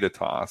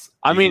Editas,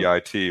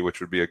 EDIT, which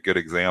would be a good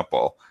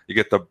example. You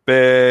get the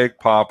big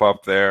pop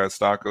up there.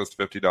 Stock goes to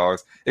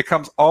 $50. It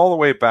comes all the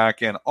way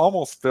back in,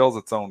 almost fills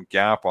its own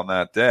gap on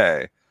that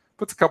day,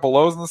 puts a couple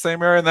lows in the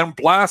same area, and then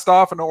blast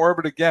off into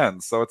orbit again.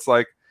 So it's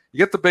like you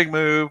get the big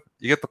move,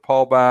 you get the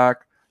pullback.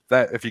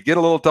 That if you get a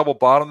little double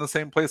bottom in the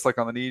same place, like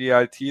on an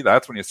EDIT,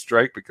 that's when you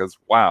strike because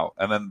wow,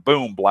 and then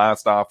boom,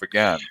 blast off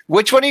again.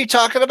 Which one are you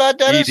talking about,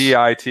 Dennis?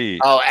 EDIT.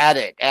 Oh,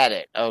 Edit.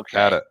 Okay.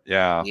 Edit.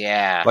 Yeah.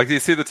 Yeah. Like, do you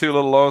see the 2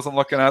 little lows I'm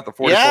looking at? The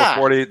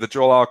 44.40, the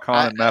Joel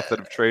Alconin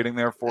method of trading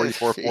there,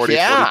 44.40,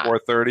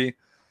 44.30.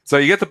 So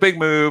you get the big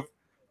move.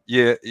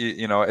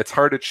 You know, it's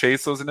hard to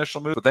chase those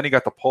initial moves, but then you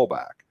got the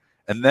pullback.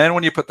 And then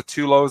when you put the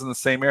 2 lows in the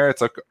same area,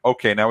 it's like,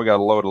 okay, now we got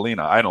a low to lean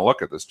on. I don't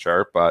look at this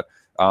chart, but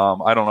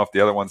I don't know if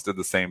the other ones did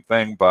the same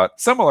thing, but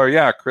similar.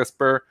 Yeah,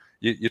 CRISPR,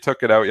 you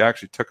took it out. You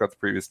actually took out the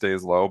previous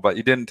day's low, but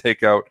you didn't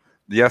take out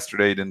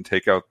yesterday. You didn't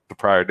take out the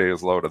prior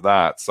day's low to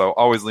that. So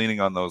always leaning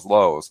on those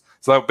lows.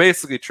 So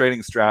basically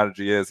trading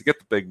strategy is you get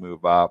the big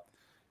move up,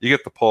 you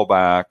get the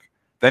pullback,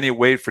 then you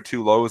wait for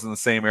 2 lows in the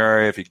same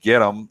area. If you get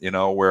them,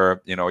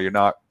 where, you're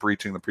not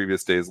breaching the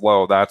previous day's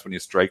low, that's when you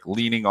strike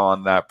leaning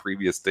on that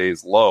previous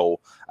day's low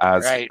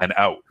as an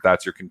out.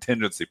 That's your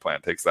contingency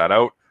plan. Takes that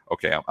out.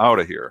 Okay, I'm out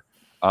of here.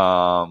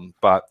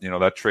 But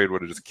that trade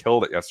would have just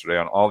killed it yesterday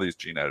on all these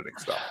gene editing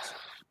stocks.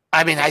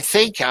 I mean, I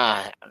think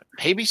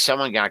maybe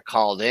someone got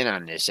called in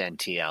on this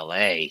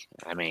NTLA.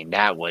 I mean,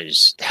 that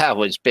was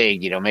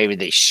big. Maybe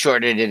they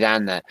shorted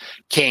it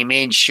came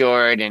in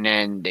short, and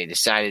then they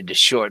decided to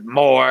short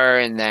more,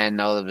 and then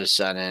all of a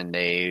sudden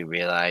they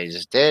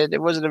realized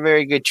it wasn't a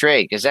very good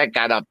trade because that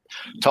got up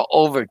to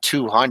over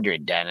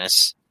 200,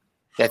 Dennis.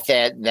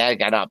 That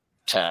got up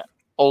to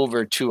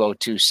over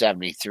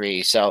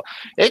 202.73. So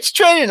it's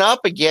trading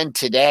up again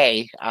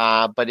today.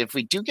 But if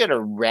we do get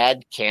a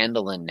red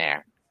candle in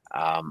there,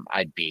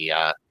 I'd be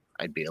a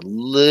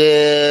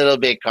little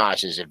bit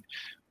cautious. If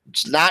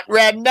it's not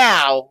red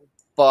now,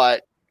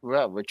 but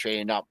we're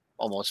trading up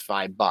almost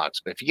 $5. But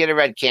if you get a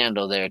red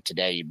candle there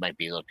today, you might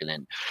be looking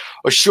in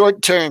a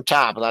short-term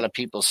top. A lot of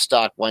people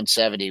stuck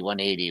 170,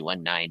 180,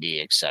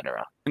 190,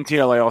 etc.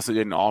 NTLA also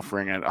did an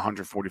offering at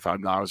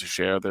 $145 a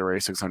share. They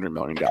raised $600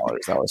 million.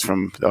 That was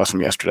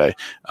from yesterday.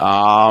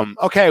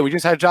 Okay, we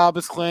just had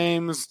jobless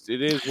claims.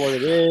 It is what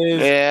it is.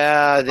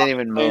 Yeah, it didn't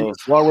even move.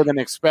 Lower than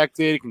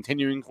expected.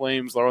 Continuing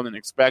claims lower than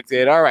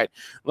expected. All right,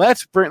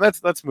 let's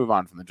move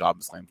on from the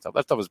jobless claim stuff.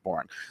 That stuff is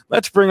boring.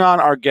 Let's bring on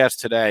our guest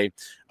today.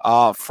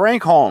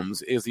 Frank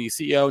Holmes is the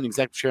CEO and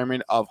executive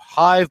chairman of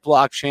Hive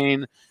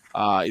Blockchain.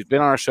 He's been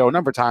on our show a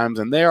number of times,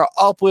 and they are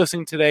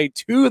uplisting today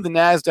to the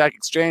NASDAQ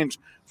exchange.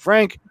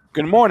 Frank,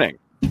 good morning.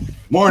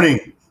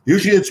 Morning.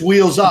 Usually it's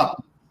Wheels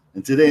Up,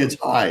 and today it's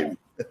Hive.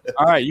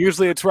 All right,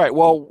 usually it's right.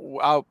 Well,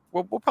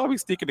 we'll probably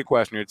sneak in a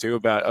question or two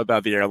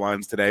about the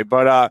airlines today.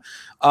 But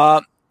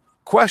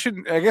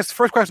question, I guess the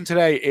first question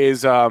today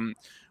is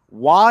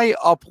why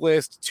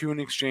uplist to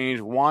an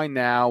exchange? Why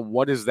now?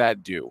 What does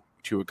that do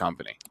to a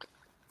company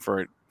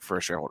for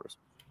shareholders?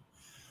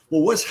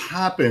 Well, what's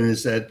happened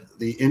is that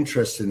the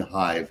interest in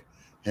Hive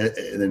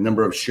and the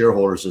number of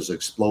shareholders has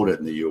exploded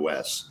in the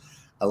U.S.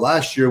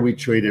 Last year, we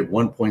traded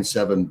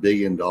 $1.7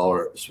 billion,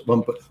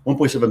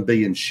 1.7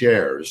 billion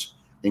shares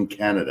in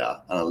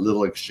Canada on a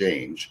little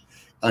exchange.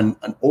 And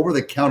over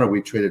the counter,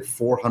 we traded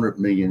 400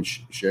 million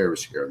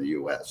shares here in the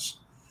U.S.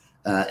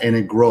 And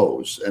it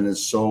grows. And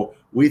so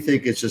we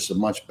think it's just a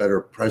much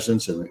better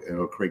presence and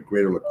it'll create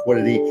greater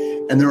liquidity.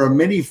 And there are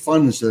many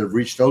funds that have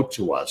reached out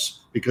to us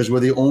because we're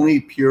the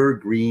only pure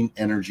green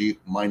energy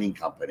mining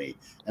company.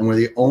 And we're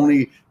the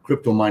only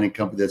crypto mining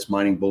company that's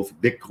mining both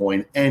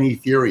Bitcoin and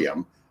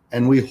Ethereum.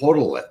 And we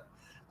hodl it.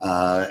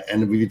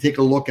 And if you take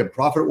a look at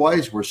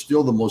profit-wise, we're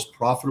still the most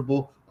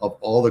profitable of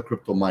all the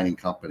crypto mining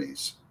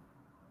companies.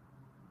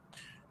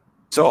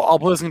 So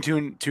uplisting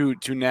to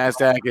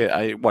NASDAQ,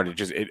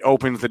 it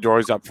opens the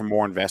doors up for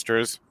more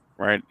investors,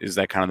 right? Is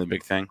that kind of the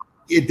big thing?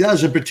 It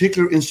does, in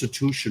particular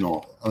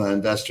institutional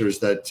investors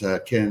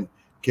that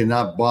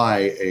cannot buy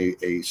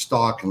a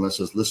stock unless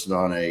it's listed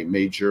on a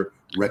major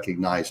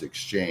recognized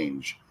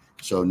exchange.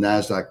 So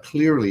NASDAQ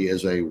clearly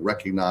is a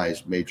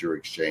recognized major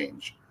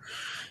exchange.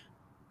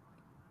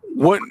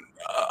 What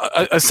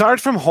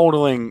aside from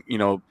holding,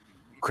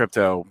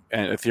 crypto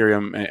and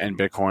Ethereum and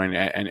Bitcoin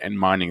and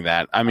mining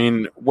that, I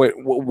mean,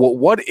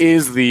 what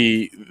is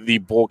the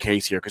bull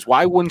case here? Because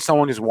why wouldn't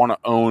someone just want to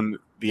own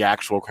the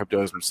actual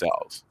cryptos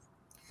themselves?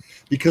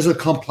 Because of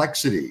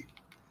complexity.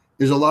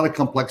 There's a lot of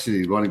complexity.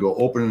 You want to go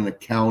open an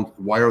account,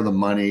 wire the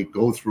money,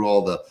 go through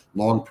all the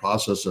long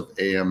process of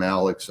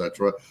AML,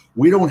 etc.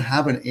 We don't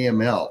have an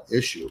AML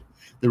issue.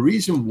 The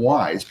reason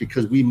why is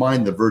because we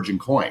mine the virgin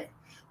coin.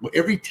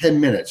 Every 10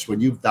 minutes,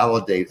 when you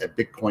validate a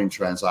Bitcoin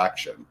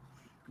transaction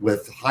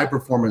with high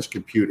performance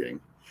computing,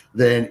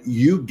 then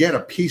you get a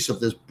piece of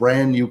this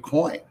brand new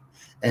coin.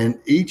 And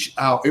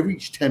every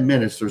 10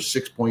 minutes, there's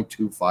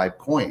 6.25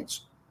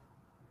 coins.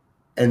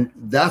 And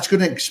that's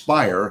going to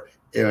expire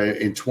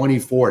in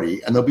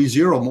 2040, and there'll be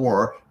zero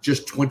more,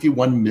 just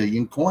 21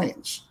 million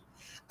coins.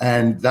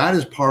 And that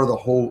is part of the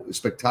whole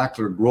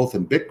spectacular growth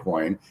in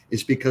Bitcoin,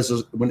 is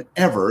because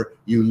whenever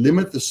you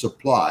limit the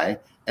supply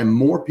and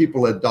more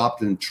people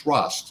adopt and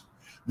trust,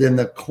 then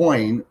the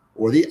coin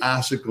or the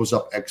asset goes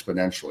up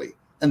exponentially.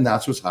 And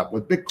that's what's happened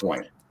with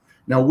Bitcoin.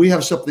 Now we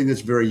have something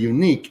that's very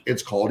unique.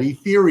 It's called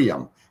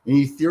Ethereum. And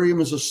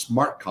Ethereum is a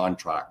smart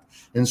contract.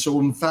 And so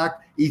in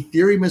fact,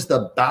 Ethereum is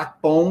the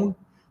backbone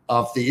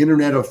of the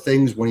Internet of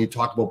Things when you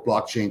talk about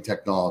blockchain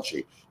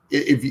technology.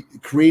 If you,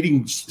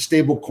 creating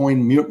stable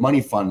coin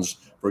money funds,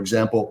 for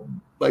example,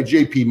 by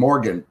JP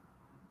Morgan,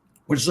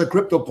 which is a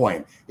crypto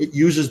coin, it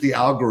uses the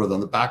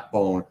algorithm, the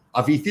backbone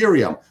of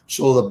Ethereum.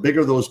 So the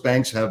bigger those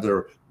banks have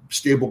their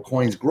stable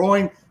coins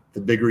growing,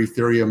 the bigger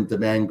Ethereum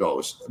demand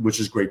goes, which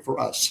is great for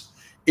us.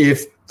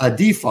 If a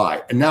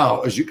DeFi, and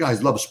now as you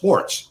guys love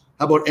sports,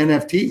 how about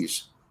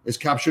NFTs? It's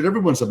captured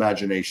everyone's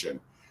imagination.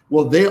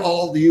 Well, they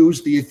all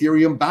use the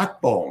Ethereum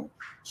backbone.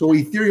 So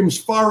Ethereum's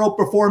far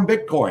outperformed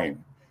Bitcoin.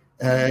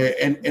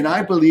 And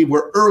I believe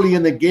we're early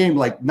in the game,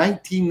 like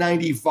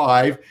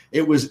 1995,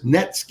 it was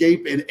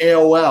Netscape and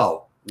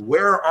AOL.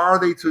 Where are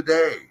they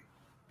today?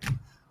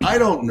 I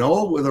don't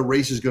know where the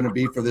race is going to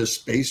be for this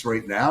space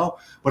right now,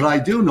 but I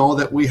do know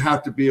that we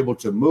have to be able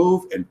to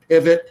move and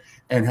pivot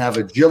and have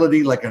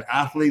agility like an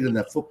athlete in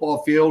the football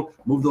field,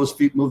 move those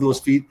feet.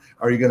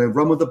 Are you going to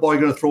run with the ball?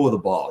 You're going to throw with the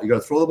ball. You're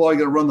going to throw the ball. You're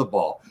going to run the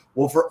ball.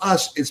 Well, for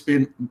us, it's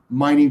been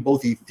mining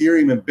both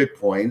Ethereum and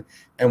Bitcoin,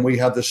 and we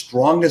have the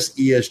strongest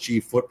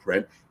ESG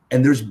footprint.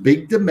 And there's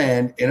big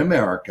demand in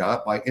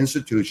America by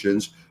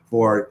institutions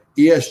for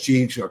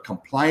ESG or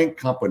compliant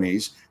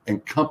companies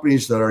and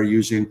companies that are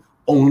using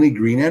only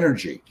green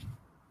energy.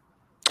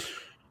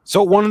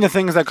 So one of the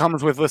things that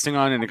comes with listing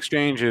on an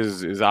exchange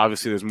is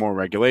obviously there's more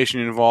regulation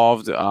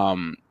involved.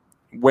 When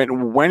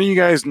are you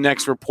guys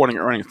next reporting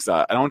earnings?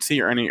 I don't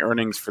see any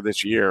earnings for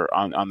this year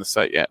on the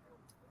site yet.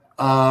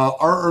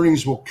 Our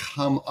earnings will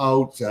come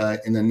out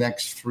in the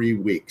next 3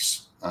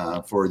 weeks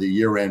for the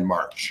year-end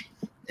March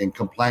in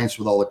compliance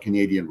with all the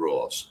Canadian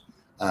rules.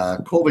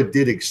 COVID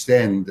did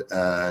extend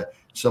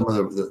some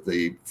of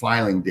the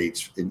filing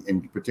dates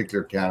in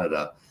particular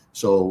Canada.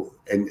 So,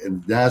 and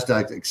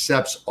NASDAQ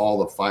accepts all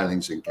the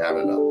filings in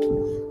Canada.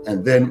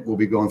 And then we'll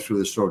be going through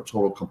this sort of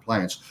total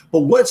compliance.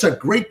 But what's a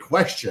great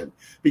question,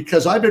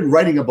 because I've been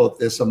writing about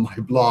this on my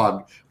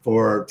blog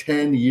for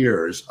 10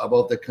 years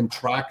about the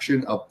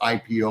contraction of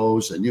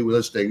IPOs and new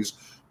listings.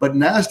 But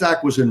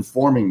NASDAQ was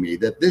informing me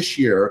that this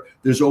year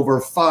there's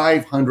over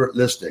 500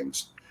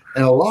 listings.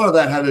 And a lot of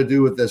that had to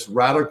do with this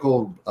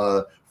radical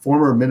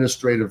former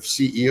administrative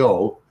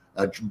CEO,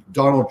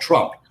 Donald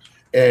Trump.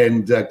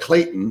 And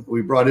Clayton,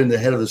 we brought in the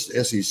head of the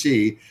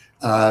SEC.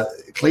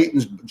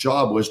 Clayton's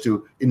job was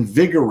to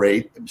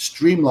invigorate,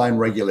 streamline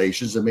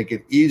regulations and make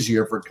it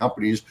easier for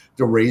companies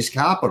to raise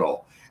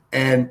capital.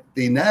 And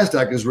the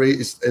NASDAQ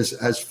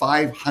has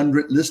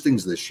 500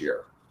 listings this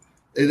year.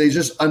 They're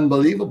just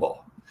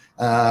unbelievable.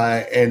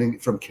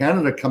 And from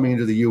Canada coming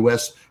into the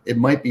U.S., it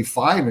might be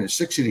 5 and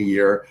 6 in a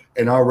year,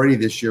 and already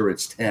this year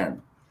it's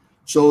 10.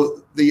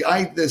 So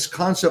this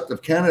concept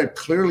of Canada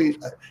clearly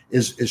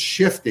is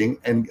shifting,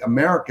 and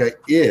America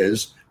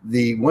is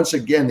once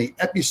again the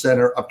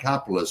epicenter of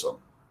capitalism.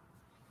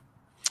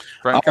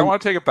 Frank, I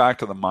want to take it back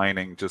to the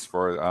mining just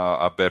for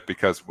a bit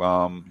because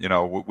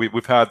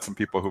we've had some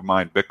people who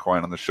mine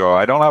Bitcoin on the show.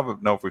 I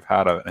don't know if we've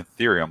had an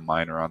Ethereum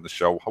miner on the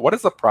show. What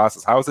is the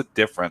process? How is it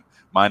different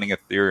mining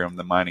Ethereum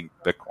than mining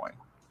Bitcoin?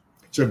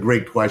 It's a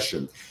great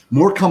question.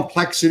 More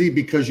complexity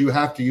because you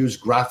have to use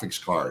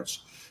graphics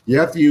cards. You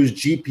have to use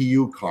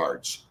GPU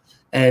cards,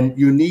 and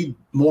you need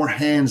more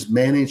hands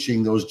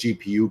managing those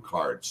GPU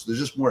cards. They're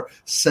just more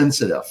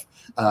sensitive.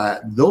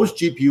 Those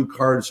GPU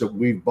cards that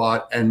we've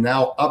bought and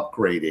now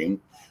upgrading,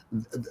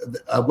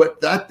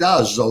 what that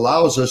does is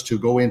allows us to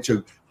go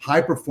into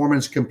high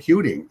performance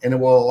computing, and it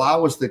will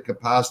allow us the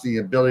capacity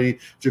and ability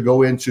to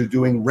go into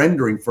doing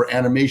rendering for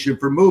animation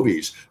for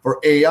movies,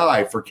 for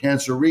AI, for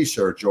cancer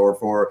research, or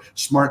for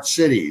smart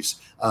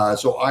cities.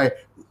 So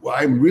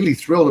I'm really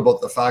thrilled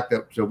about the fact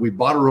that we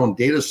bought our own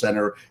data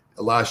center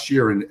last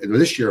year and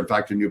this year, in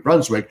fact, in New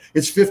Brunswick.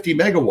 It's 50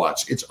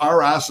 megawatts. It's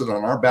our asset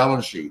on our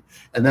balance sheet.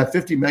 And that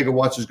 50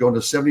 megawatts is going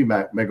to 70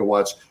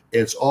 megawatts.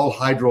 It's all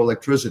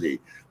hydroelectricity.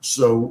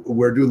 So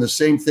we're doing the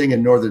same thing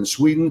in northern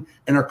Sweden.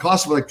 And our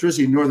cost of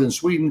electricity in northern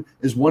Sweden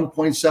is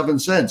 1.7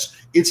 cents.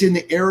 It's in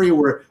the area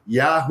where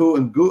Yahoo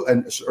and Google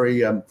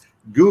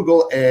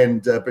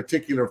and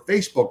particular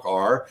Facebook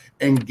are,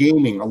 and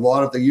gaming. A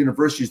lot of the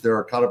universities there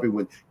are caught up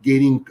with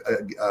gaining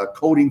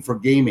coding for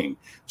gaming.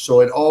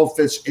 So it all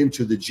fits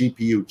into the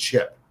GPU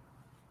chip.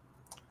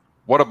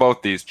 What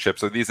about these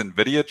chips? Are these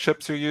NVIDIA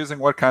chips you're using?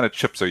 What kind of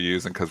chips are you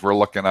using? Because we're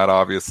looking at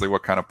obviously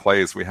what kind of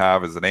plays we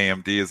have. Is it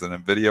AMD? Is it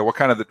NVIDIA? What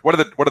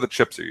are the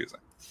chips you're using?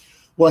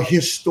 Well,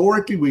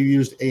 historically we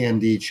used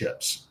AMD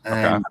chips,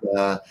 and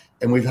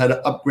we've had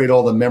to upgrade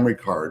all the memory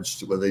cards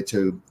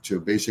to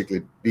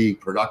basically be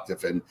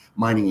productive in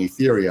mining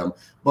Ethereum.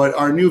 But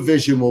our new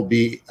vision will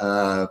be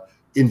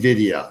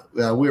NVIDIA.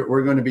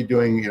 We're going to be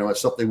doing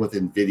something with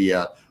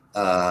NVIDIA,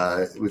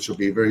 which will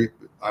be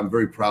I'm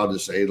very proud to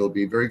say it'll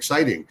be very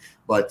exciting.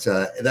 But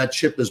that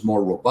chip is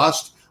more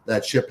robust.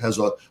 That chip has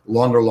a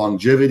longer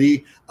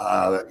longevity.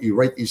 You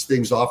write these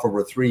things off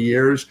over 3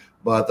 years,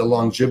 but the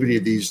longevity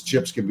of these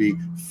chips can be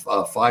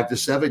 5 to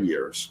 7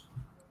 years.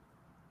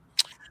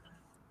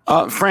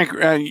 Frank,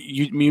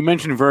 you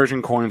mentioned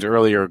Virgin coins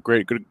earlier.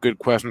 Good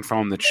question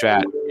from the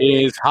chat.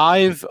 Is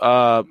Hive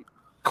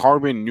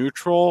carbon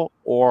neutral,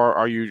 or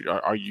are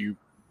you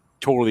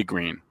totally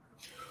green?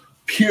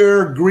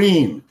 Pure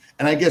green.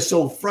 And I get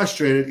so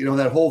frustrated,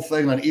 that whole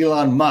thing on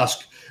Elon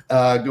Musk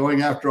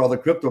going after all the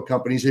crypto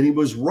companies. And he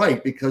was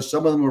right, because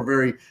some of them were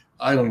very,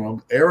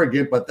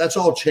 arrogant, but that's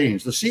all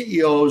changed. The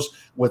CEOs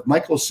with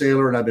Michael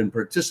Saylor, and I've been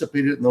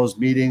participating in those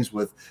meetings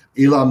with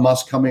Elon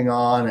Musk coming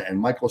on and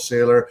Michael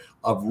Saylor,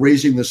 of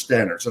raising the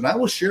standards. And I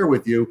will share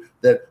with you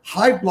that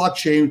Hive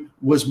blockchain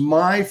was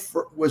my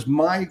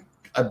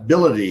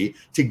ability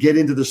to get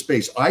into the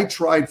space. I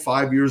tried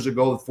 4 years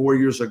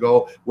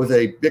ago with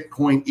a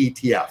Bitcoin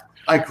ETF.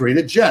 I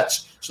created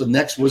JETS. So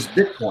next was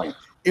Bitcoin.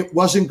 It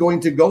wasn't going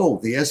to go.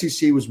 The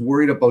SEC was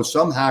worried about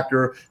some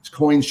hacker's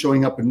coins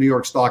showing up in New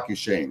York Stock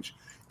Exchange.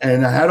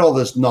 And I had all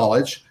this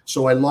knowledge.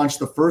 So I launched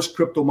the first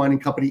crypto mining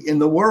company in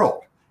the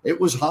world.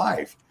 It was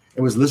Hive.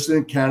 It was listed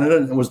in Canada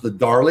and it was the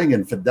darling,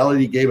 and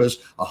Fidelity gave us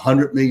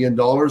 $100 million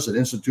and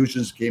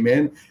institutions came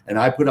in, and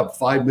I put up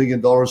 $5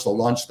 million to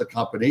launch the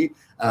company.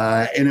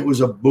 And it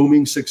was a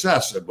booming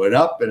success. It went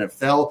up and it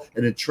fell,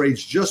 and it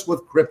trades just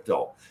with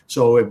crypto.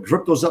 So if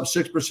crypto's up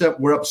 6%,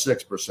 we're up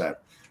 6%.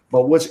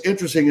 But what's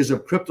interesting is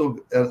if crypto,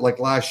 like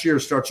last year,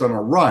 starts on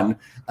a run,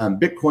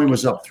 Bitcoin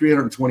was up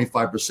 325%,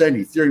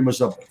 Ethereum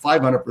was up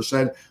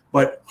 500%,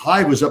 but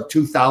Hive was up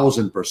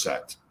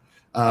 2,000%.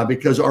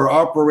 Because our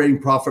operating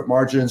profit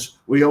margins,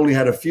 we only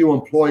had a few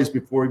employees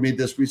before we made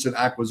this recent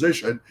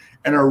acquisition,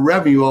 and our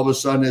revenue all of a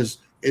sudden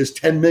is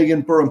 10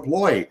 million per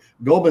employee.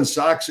 Goldman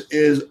Sachs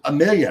is $1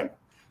 million.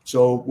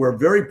 So we're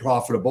very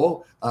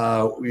profitable.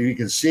 You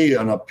can see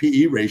on a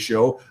PE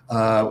ratio,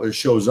 it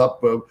shows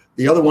up.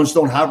 The other ones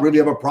don't really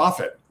have a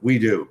profit. We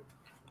do.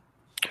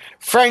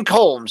 Frank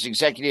Holmes,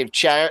 executive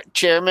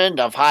chairman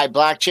of Hive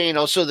Blockchain,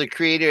 also the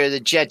creator of the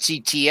Jets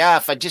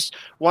ETF. I just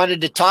wanted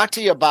to talk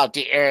to you about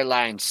the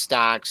airline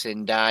stocks,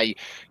 and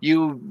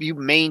you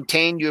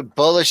maintain your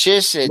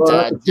bullishness.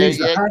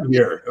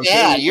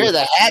 You're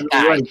the head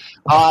guy.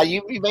 Right.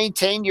 You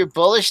maintain your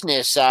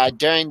bullishness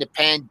during the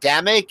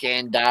pandemic,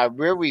 and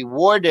we're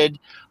rewarded.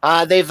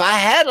 They've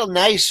had a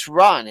nice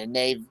run,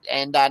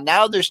 and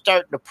now they're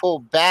starting to pull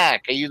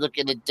back. Are you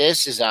looking at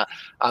this as a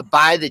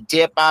buy the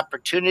dip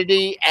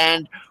opportunity? And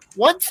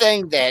one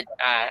thing that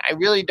I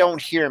really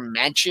don't hear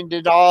mentioned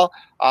at all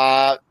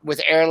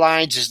with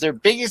airlines is their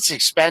biggest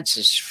expense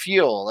is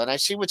fuel. And I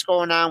see what's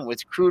going on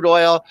with crude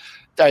oil.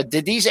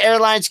 Did these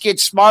airlines get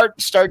smart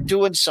and start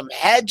doing some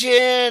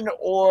hedging,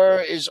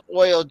 or is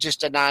oil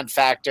just a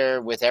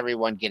non-factor with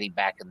everyone getting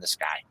back in the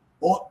sky?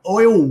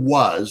 Oil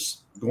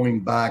was,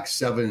 going back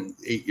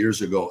 7-8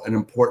 years ago, an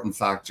important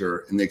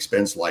factor in the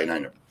expense line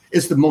item.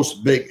 It's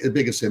the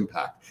biggest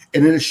impact.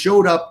 And it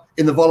showed up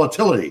in the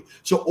volatility.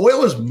 So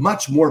oil is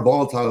much more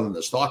volatile than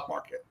the stock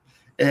market.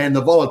 And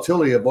the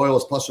volatility of oil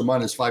is plus or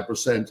minus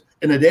 5%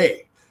 in a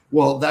day.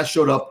 Well, that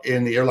showed up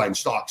in the airline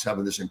stocks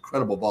having this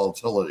incredible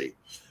volatility.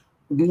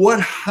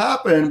 What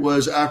happened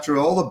was, after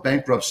all the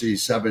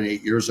bankruptcies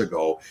 7-8 years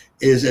ago,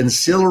 is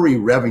ancillary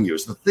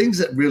revenues, the things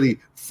that really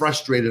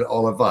frustrated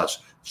all of us.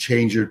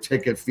 Change your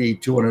ticket fee,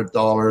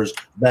 $200,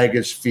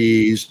 baggage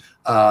fees,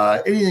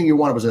 anything you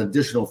want was an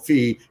additional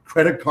fee.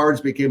 Credit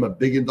cards became $1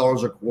 billion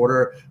a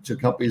quarter to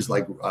companies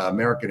like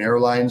American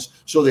Airlines.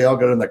 So they all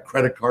got in the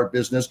credit card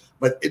business,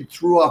 but it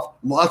threw off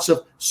lots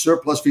of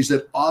surplus fees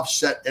that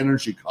offset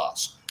energy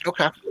costs.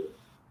 Okay.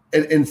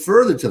 And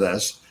further to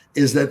this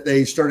is that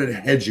they started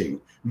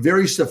hedging,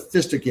 very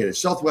sophisticated.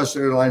 Southwest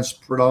Airlines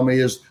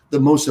predominantly is the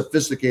most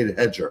sophisticated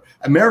hedger.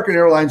 American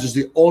Airlines is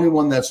the only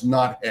one that's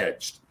not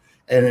hedged.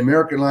 And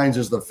American Airlines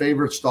is the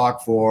favorite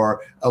stock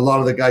for a lot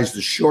of the guys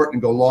to short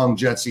and go long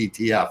Jets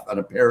ETF on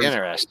a pair.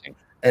 Interesting.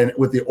 And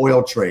with the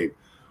oil trade.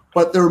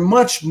 But they're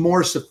much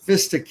more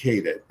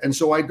sophisticated. And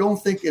so I don't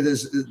think it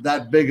is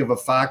that big of a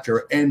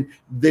factor. And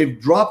they've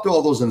dropped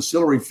all those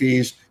ancillary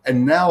fees.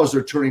 And now as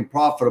they're turning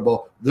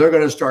profitable, they're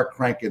going to start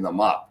cranking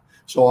them up.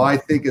 So I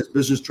think as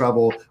business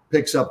travel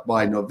picks up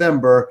by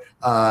November,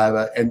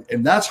 and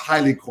that's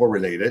highly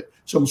correlated.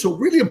 So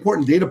really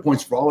important data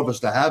points for all of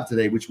us to have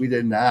today, which we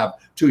didn't have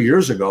 2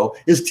 years ago,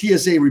 is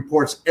TSA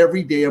reports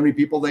every day how many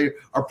people they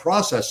are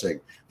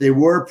processing. They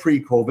were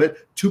pre-COVID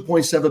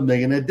 2.7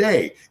 million a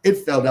day.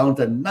 It fell down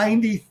to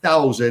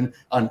 90,000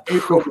 on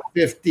April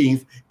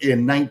 15th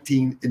in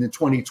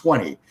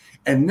 2020.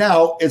 And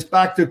now it's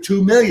back to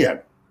 2 million.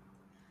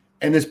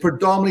 And it's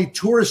predominantly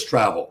tourist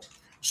travel.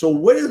 So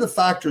what are the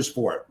factors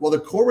for it? Well, the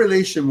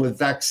correlation with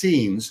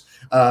vaccines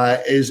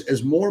is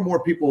as more and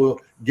more people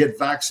get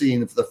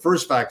vaccine for the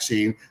first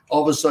vaccine,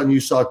 all of a sudden you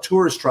saw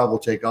tourist travel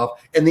take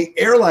off, and the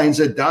airlines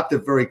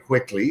adapted very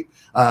quickly.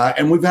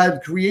 And we've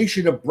had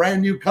creation of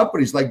brand new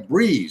companies like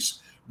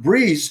Breeze.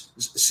 Breeze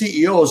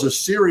CEO is a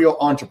serial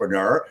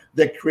entrepreneur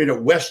that created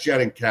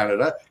WestJet in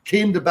Canada,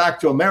 came back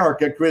to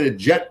America, created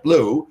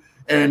JetBlue,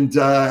 and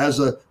has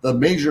the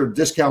major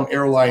discount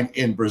airline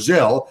in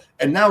Brazil.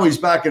 And now he's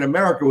back in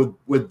America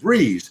with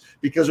Breeze,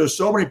 because there's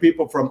so many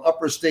people from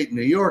upper state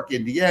New York,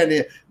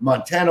 Indiana,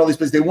 Montana, all these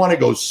places, they want to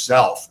go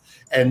south.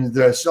 And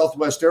the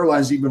Southwest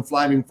Airlines even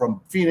flying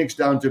from Phoenix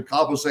down to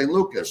Cabo San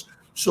Lucas.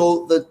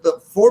 So the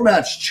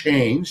format's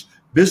changed.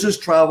 Business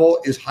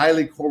travel is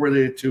highly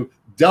correlated to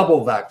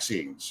double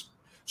vaccines.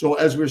 So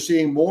as we're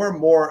seeing more and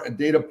more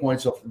data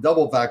points of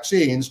double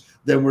vaccines,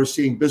 then we're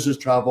seeing business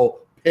travel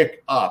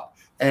pick up.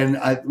 And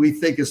we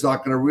think it's not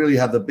going to really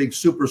have the big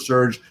super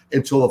surge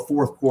until the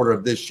fourth quarter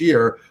of this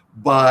year,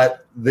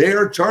 but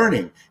they're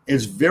turning.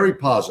 It's very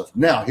positive.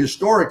 Now,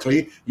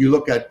 historically, you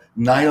look at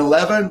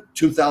 9/11,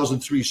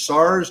 2003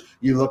 SARS,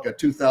 you look at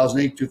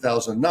 2008,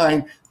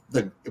 2009,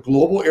 the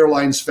global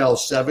airlines fell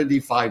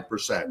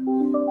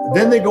 75%.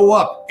 Then they go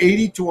up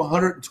 80 to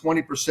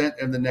 120%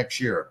 in the next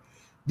year.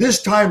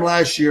 This time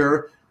last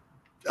year,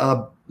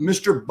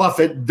 Mr.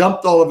 Buffett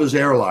dumped all of his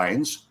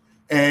airlines,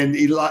 and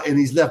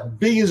he's left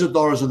billions of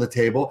dollars on the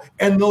table.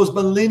 And those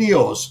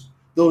millennials,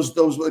 those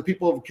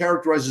people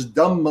characterized as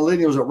dumb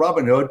millennials at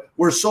Robinhood,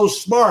 were so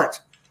smart.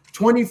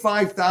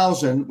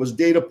 25,000 was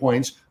data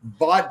points,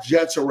 bought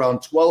jets around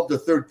 $12 to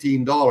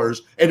 $13,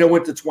 and it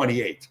went to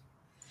 28.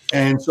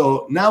 And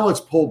so now it's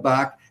pulled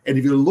back. And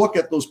if you look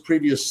at those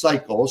previous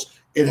cycles,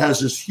 it has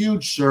this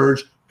huge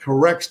surge,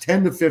 corrects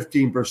 10 to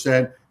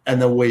 15%,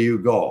 and away you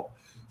go.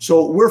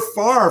 So we're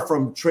far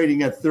from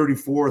trading at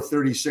 $34,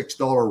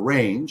 $36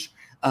 range.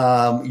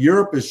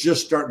 Europe is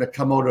just starting to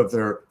come out of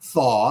their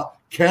thaw.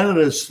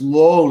 Canada is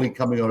slowly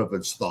coming out of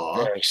its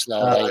thaw. Very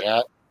slowly,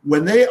 yeah.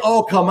 When they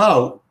all come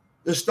out,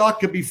 the stock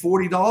could be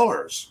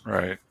 $40.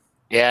 Right.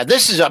 Yeah,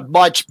 this is a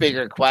much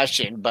bigger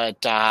question,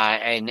 but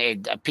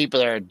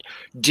people are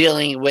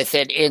dealing with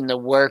it in the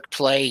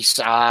workplace.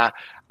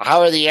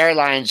 How are the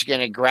airlines going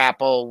to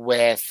grapple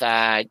with,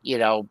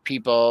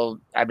 people?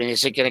 I mean,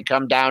 is it going to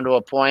come down to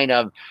a point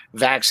of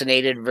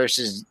vaccinated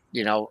versus,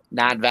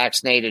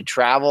 non-vaccinated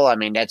travel? I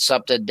mean, that's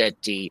something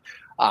that the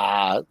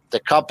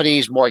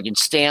companies, Morgan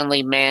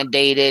Stanley,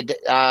 mandated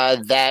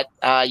that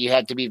you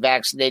had to be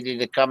vaccinated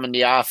to come in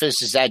the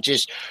office. Is that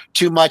just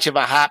too much of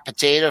a hot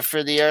potato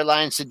for the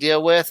airlines to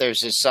deal with, or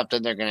is this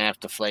something they're going to have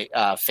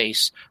to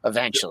face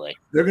eventually?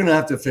 They're going to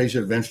have to face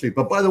it eventually.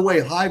 But by the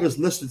way, Hive is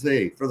listed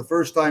today for the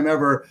first time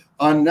ever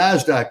on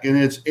NASDAQ, and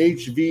it's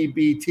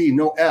HVBT,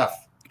 no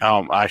F.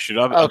 I should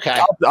have.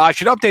 Okay. I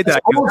should update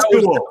that. Old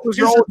school. It's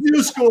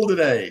new school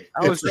today.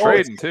 I was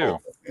trading too.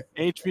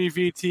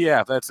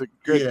 HVVTF. That's a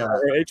good.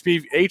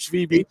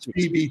 HVBT.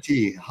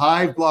 HVBT,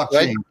 Hive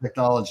blockchain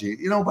technology.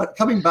 But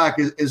coming back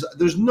is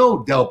there's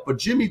no doubt. But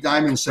Jimmy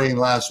Dimon saying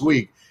last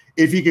week,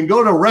 if you can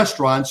go to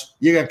restaurants,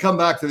 you can come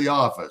back to the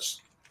office.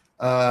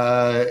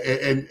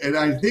 And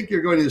I think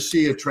you're going to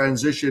see a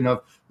transition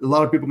of a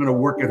lot of people going to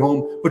work at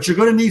home, but you're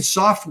going to need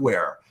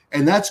software.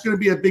 And that's going to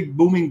be a big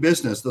booming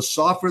business, the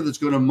software that's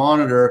going to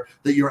monitor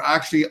that you're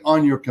actually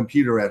on your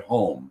computer at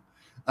home.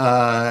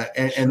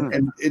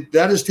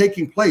 That is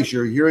taking place.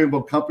 You're hearing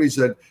about companies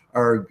that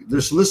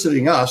they're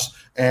soliciting us,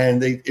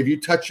 and if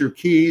you touch your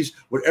keys,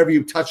 whatever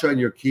you touch on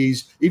your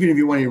keys, even if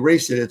you want to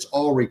erase it, it's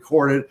all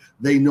recorded.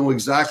 They know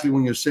exactly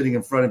when you're sitting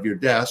in front of your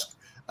desk,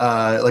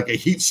 like a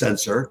heat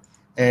sensor.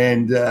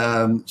 And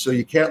so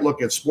you can't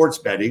look at sports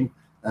betting.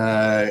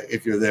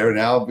 If you're there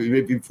now,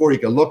 before you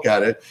can look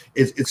at it,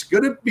 it's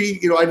going to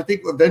be, I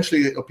think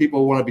eventually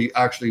people want to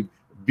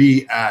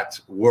be at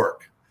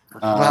work.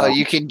 Well,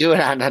 you can do it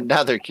on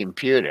another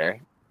computer.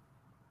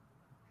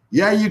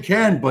 Yeah, you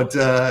can, but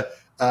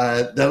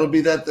that'll be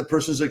the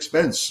person's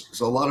expense.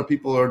 So a lot of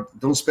people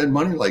don't spend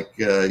money like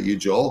you,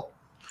 Joel.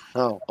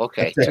 Oh,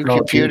 okay. Two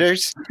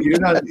computers. You're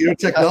a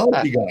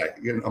technology guy,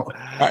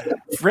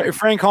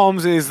 Frank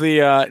Holmes is the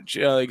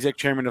exec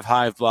chairman of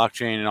Hive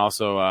Blockchain and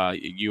also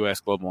U.S.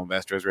 Global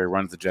Investors, where he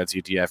runs the Jets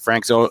ETF.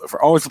 Frank, so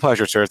always a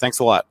pleasure, sir. Thanks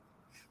a lot.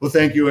 Well,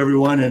 thank you,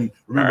 everyone, and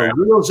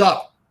remember, wheels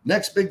up.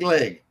 Next big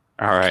leg.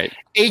 All right.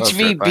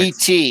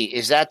 HVBT,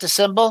 is that the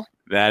symbol?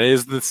 That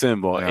is the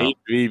symbol. Yeah.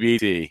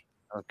 HVBT.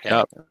 Okay.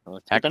 Yep. We'll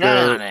keep an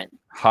eye on it.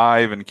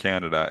 Hive in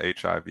Canada,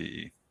 HIVE. I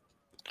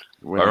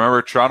Well,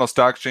 remember Toronto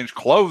Stock Exchange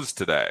closed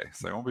today,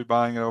 so they won't be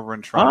buying it over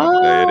in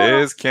Toronto today. It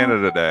is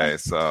Canada Day,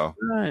 so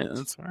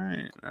that's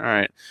right. All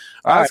right.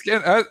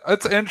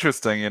 It's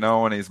interesting,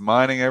 when he's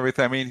mining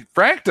everything. I mean,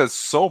 Frank does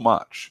so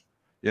much.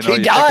 He you does,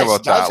 think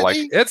about that, doesn't like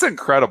he? it's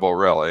incredible,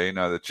 really.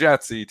 The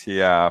Jets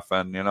ETF,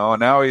 and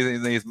now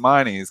he's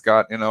mining. He's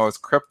got his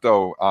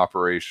crypto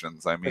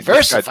operations. I mean,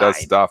 this guy does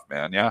stuff,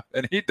 man. Yeah,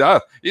 and he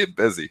does. He's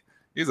busy.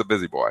 He's a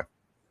busy boy.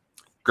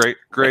 Great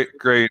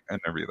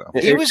interview though.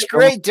 He was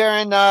great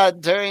during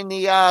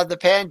the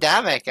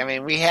pandemic. I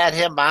mean, we had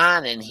him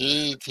on, and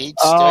he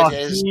stood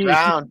his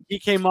ground. He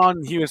came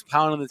on. He was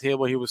pounding the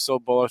table. He was so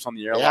bullish on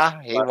the airline. Yeah,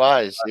 he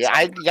was. Yeah,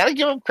 I got to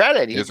give him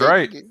credit. He's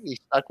right. He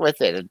stuck with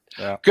it. And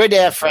good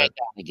to have Frank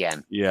on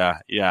again. Yeah.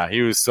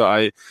 He was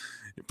so.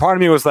 Part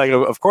of me was like,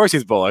 of course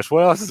he's bullish.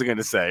 What else is he going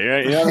to say?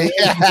 Right? You know what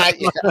I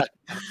mean?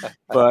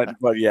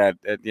 But yeah,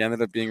 it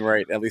ended up being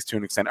right, at least to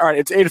an extent. All right,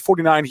 it's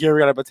 8:49 here. We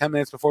got about 10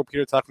 minutes before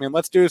Peter Tuckman.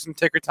 Let's do some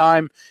ticker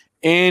time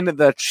in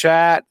the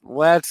chat.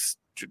 Let's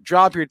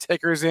drop your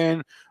tickers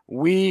in.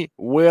 We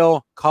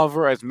will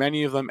cover as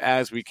many of them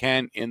as we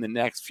can in the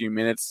next few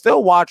minutes.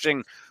 Still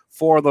watching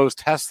for those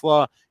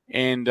Tesla,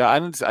 and I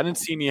didn't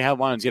see any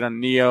headlines yet on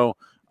NEO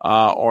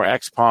or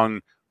XPeng.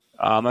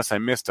 Unless I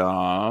missed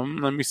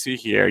them. Let me see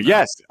here.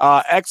 Yes,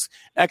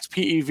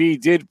 XPEV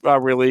did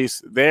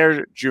release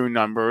their June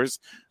numbers.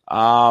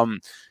 About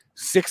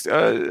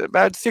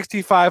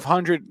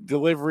 6,500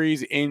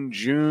 deliveries in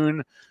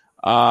June.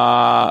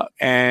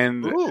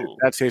 And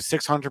that's a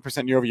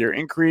 600% year-over-year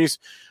increase.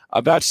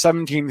 About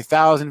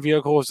 17,000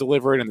 vehicles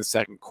delivered in the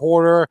second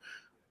quarter,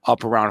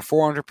 up around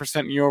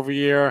 400%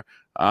 year-over-year.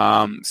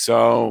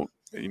 So,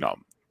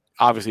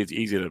 obviously it's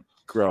easy to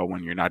grow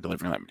when you're not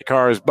delivering that many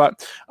cars.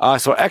 But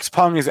so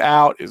XPeng is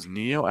out. Is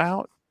NEO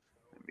out?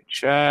 Let me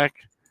check.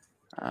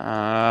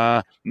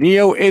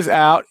 NEO is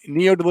out.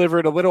 NEO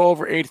delivered a little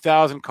over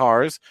 8,000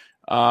 cars.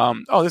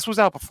 This was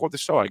out before the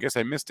show. I guess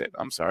I missed it.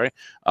 I'm sorry.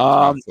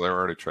 So they were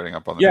already trading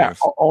up on the news.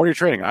 Already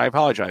trading. I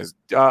apologize.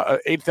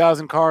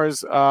 8,000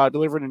 cars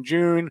delivered in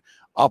June,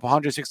 up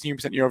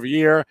 116% year over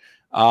year.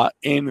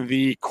 In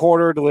the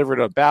quarter, delivered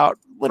about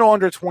a little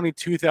under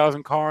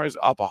 22,000 cars,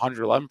 up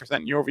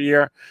 111% year over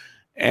year.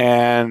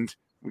 And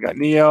we got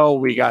Neo,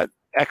 we got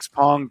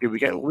Xpeng. Did we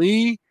get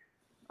Lee?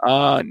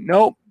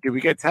 Nope. Did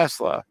we get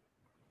Tesla?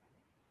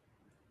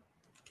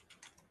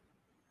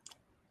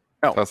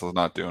 No. Tesla's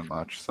not doing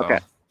much. So. Okay.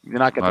 You're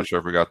not I'm not sure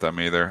if we got them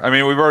either. I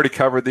mean, we've already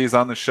covered these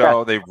on the show.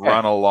 Yeah. They've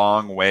run a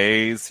long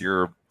ways.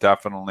 You're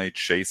definitely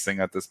chasing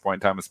at this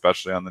point in time,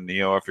 especially on the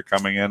Neo if you're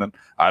coming in. And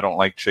I don't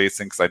like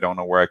chasing because I don't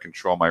know where I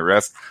control my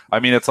risk. I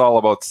mean, it's all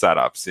about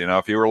setups. You know,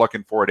 if you were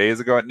looking 4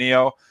 days ago at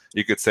Neo,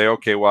 you could say,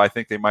 okay, well, I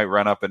think they might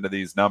run up into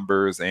these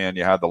numbers, and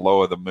you had the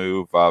low of the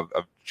move of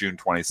June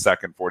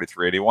 22nd,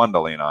 43.81 to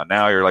lean on.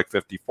 Now you're like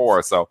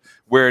 54. So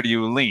where do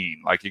you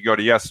lean? Like you go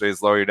to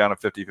yesterday's low, you're down to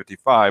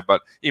 50.55.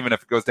 But even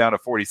if it goes down to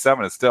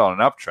 47, it's still an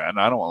uptrend.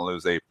 I don't want to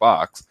lose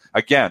 $8.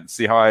 Again,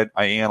 see how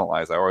I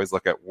analyze. I always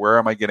look at where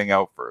am I getting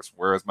out first?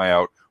 Where is my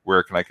out?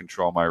 Where can I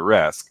control my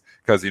risk?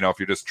 Because, you know, if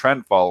you're just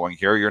trend following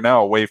here, you're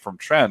now away from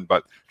trend,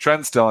 but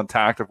trend's still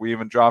intact if we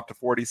even drop to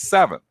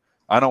 47.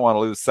 I don't want to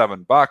lose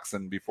 $7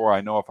 and before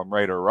I know if I'm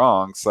right or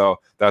wrong. So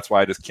that's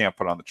why I just can't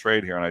put on the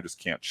trade here and I just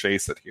can't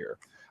chase it here.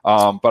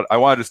 But I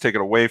want to just take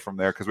it away from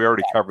there because we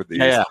already covered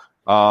these. Yeah.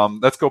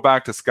 Let's go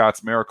back to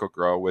Scott's Miracle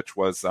Grow, which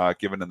was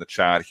given in the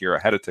chat here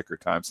ahead of ticker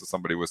time. So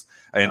somebody was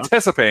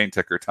anticipating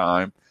ticker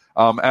time.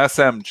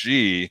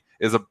 SMG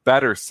is a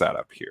better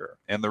setup here.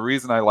 And the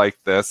reason I like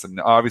this,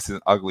 and obviously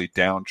an ugly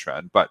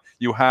downtrend, but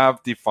you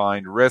have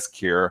defined risk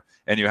here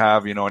and you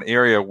have, you know, an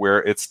area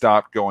where it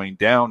stopped going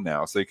down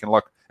now. So you can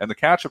look. And the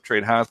catch-up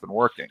trade has been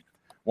working.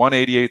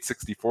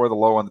 188.64, the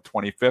low on the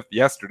 25th.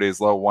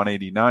 Yesterday's low,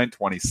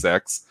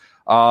 189.26.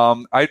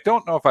 I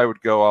don't know if I would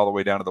go all the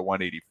way down to the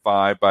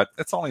 185, but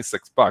it's only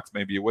 $6.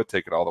 Maybe you would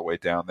take it all the way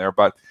down there.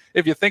 But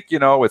if you think, you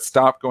know, it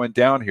stopped going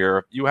down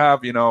here, you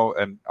have, you know,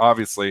 and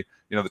obviously,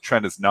 you know, the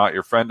trend is not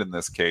your friend in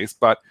this case.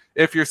 But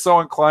if you're so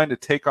inclined to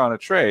take on a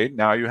trade,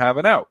 now you have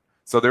an out.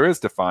 So there is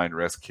defined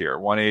risk here.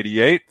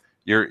 188.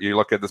 You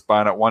look at this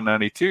buying at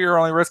 192, you're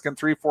only risking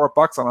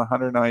 $3-4 on a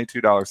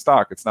 $192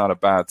 stock. It's not a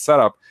bad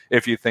setup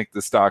if you think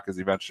the stock is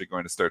eventually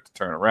going to start to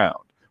turn around.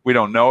 We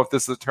don't know if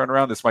this is a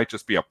turnaround. This might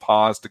just be a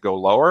pause to go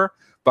lower,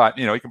 but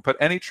you know, you can put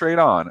any trade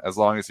on as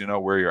long as you know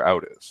where your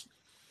out is.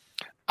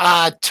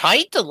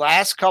 Tight the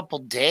last couple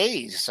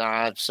days.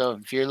 So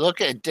if you're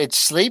looking at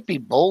sleepy,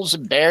 bulls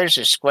and bears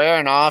are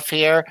squaring off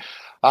here.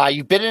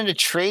 You've been in a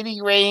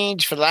trading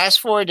range for the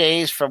last 4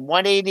 days from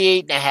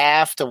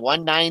 188.5 to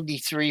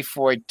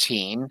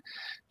 193.14.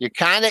 You're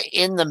kind of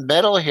in the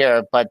middle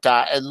here, but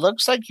it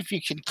looks like if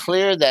you can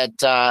clear that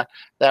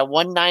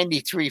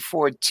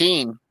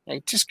 193.14,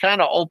 it just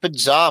kind of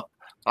opens up.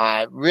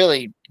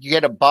 Really, you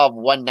get above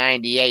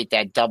 198,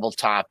 that double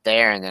top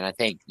there, and then I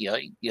think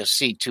you'll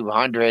see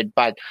 200.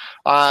 But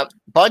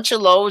bunch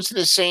of lows in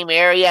the same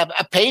area.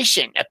 A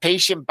patient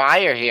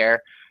buyer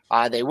here.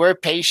 They were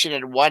patient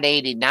at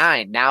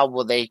 189. Now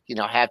will they,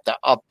 have to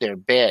up their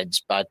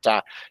bids? But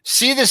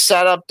see the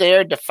setup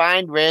there,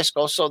 defined risk.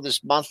 Also,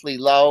 this monthly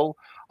low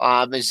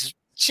is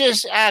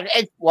just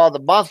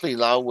the monthly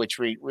low, which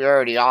we're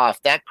already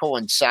off. That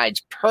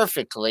coincides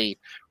perfectly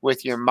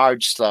with your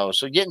March low.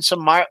 So getting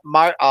some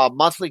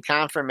monthly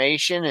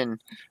confirmation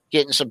and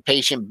getting some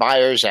patient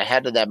buyers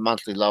ahead of that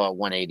monthly low at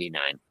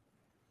 189.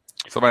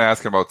 Somebody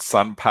asking about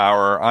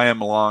SunPower. I am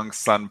long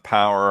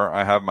SunPower.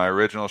 I have my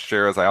original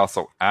shares. I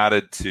also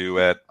added to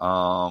it.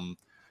 Long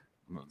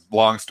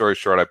story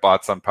short, I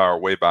bought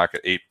SunPower way back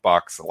at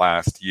 $8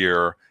 last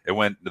year. It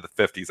went into the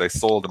 50s. I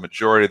sold a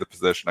majority of the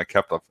position. I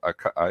kept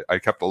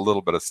a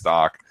little bit of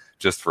stock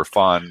just for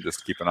fun, just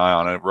to keep an eye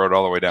on it. It rode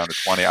all the way down to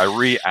 20. I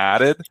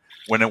re-added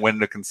when it went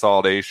into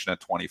consolidation at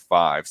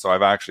 25. So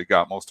I've actually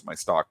got most of my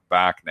stock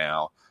back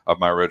now of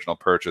my original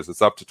purchase.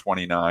 It's up to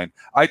 29.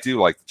 I do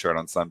like the chart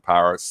on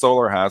SunPower.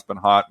 Solar has been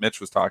hot.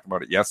 Mitch was talking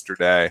about it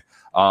yesterday.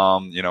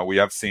 We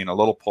have seen a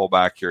little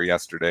pullback here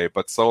yesterday,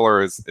 but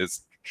solar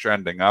is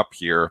trending up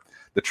here.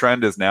 The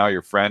trend is now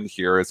your friend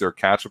here. Is there a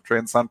catch-up trade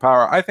in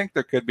SunPower? I think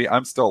there could be.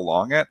 I'm still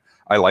long it.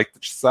 I like the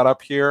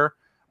setup here.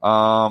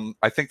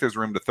 I think there's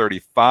room to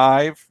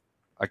 35.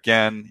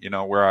 Again,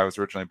 where I was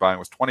originally buying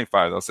was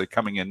 25. They'll say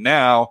coming in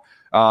now,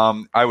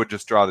 I would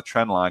just draw the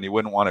trend line. You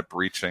wouldn't want it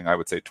breaching, I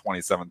would say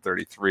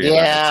 27.33, and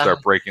then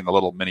start breaking the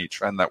little mini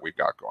trend that we've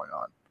got going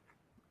on.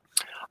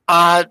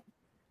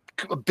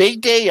 A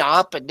big day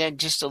up and then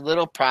just a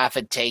little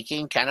profit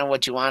taking. Kind of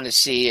what you want to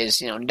see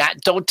is,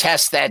 don't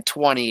test that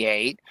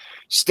 28.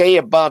 Stay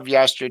above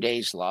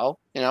yesterday's low,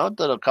 a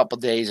little couple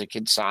days of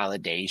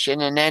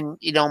consolidation, and then,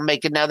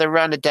 make another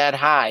run at that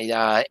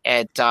high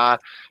at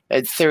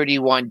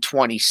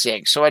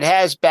 31.26. So it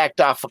has backed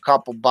off a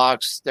couple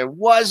bucks. There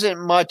wasn't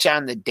much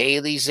on the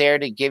dailies there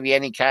to give you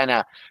any kind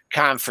of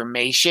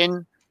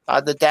confirmation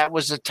that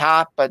was the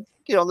top, but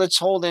let's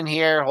hold in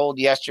here, hold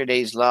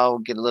yesterday's low,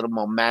 get a little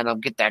momentum,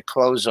 get that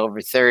close over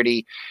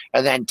 30,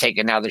 and then take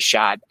another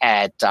shot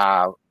at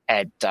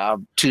at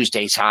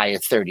Tuesday's high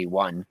of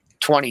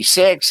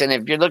 31.26. And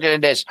if you're looking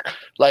at this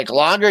like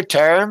longer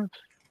term,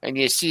 and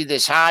you see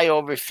this high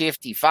over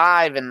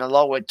 55 and the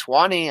low at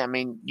 20, I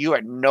mean, you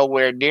are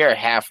nowhere near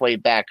halfway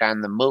back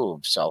on the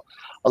move. So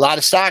a lot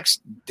of stocks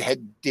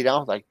had,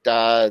 like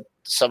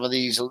some of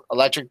these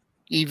electric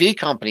EV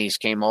companies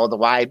came all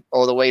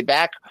the way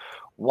back.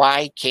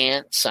 Why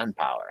can't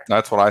SunPower?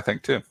 That's what I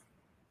think too.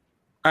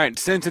 All right,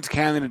 since it's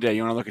Canada Day,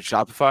 you want to look at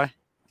Shopify?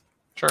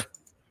 Sure.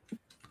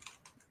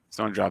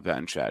 Someone drop that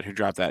in chat. Who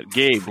dropped that?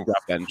 Gabe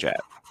dropped that in chat.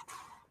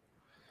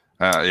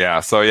 Yeah,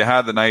 so you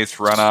had the nice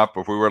run up.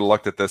 If we would have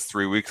looked at this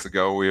 3 weeks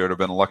ago, we would have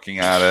been looking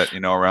at it,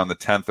 around the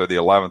 10th or the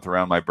 11th,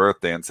 around my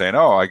birthday, and saying,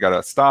 "Oh, I got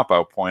a stop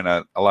out point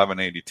at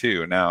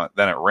 1182."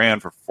 Then it ran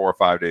for 4 or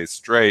 5 days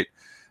straight.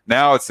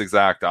 Now it's the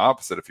exact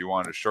opposite. If you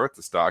wanted to short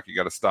the stock, you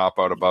got to stop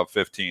out above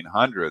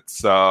 1500.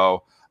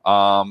 So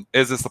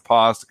is this a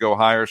pause to go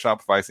higher?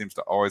 Shopify seems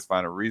to always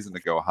find a reason to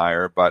go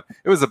higher, but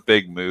it was a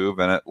big move,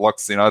 and it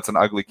looks, it's an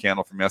ugly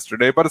candle from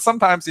yesterday. But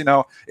sometimes,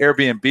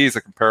 Airbnb is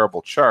a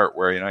comparable chart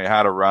where, you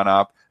had a run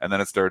up and then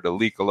it started to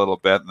leak a little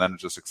bit and then it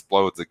just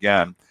explodes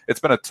again. It's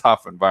been a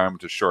tough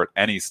environment to short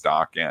any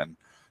stock in.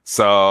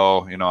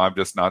 So, I'm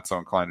just not so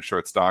inclined to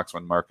short stocks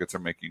when markets are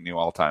making new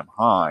all-time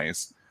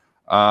highs.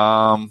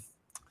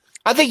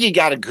 I think you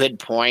got a good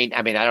point.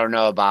 I mean, I don't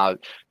know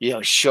about,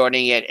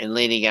 shorting it and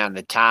leaning on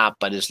the top,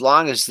 but as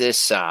long as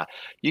this,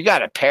 you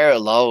got a pair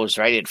of lows,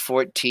 right, at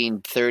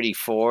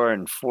 1434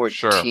 and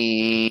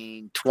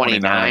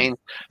 1429.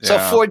 So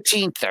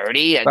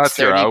 1430 and that's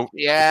 30. Your out.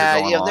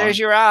 Yeah, there's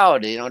your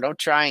out. Don't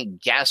try and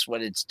guess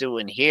what it's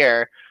doing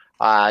here.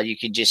 You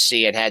can just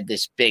see it had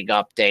this big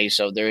up day,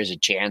 so there is a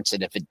chance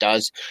that if it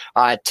does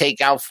take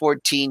out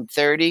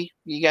 1430,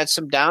 you got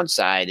some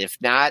downside. If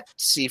not,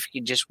 see if you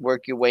can just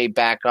work your way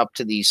back up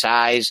to these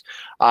highs.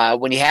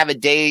 When you have a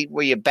day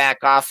where you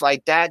back off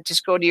like that,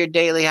 just go to your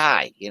daily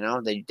high.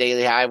 The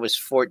daily high was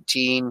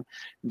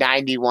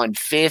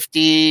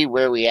 1491.50.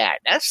 Where are we at?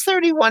 That's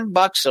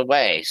 $31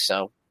 away,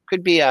 so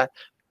could be a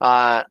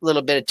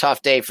little bit of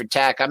tough day for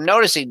tech. I'm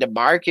noticing the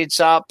market's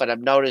up, but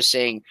I'm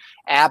noticing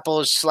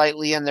Apple's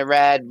slightly in the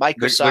red.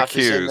 Microsoft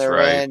is in the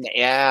red.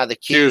 Yeah, the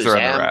Qs are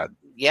in the red.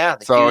 Yeah.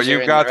 So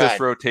you've got this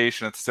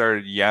rotation that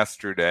started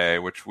yesterday,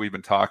 which we've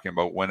been talking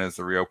about. When is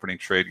the reopening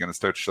trade going to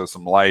start to show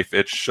some life?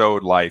 It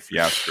showed life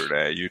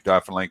yesterday. You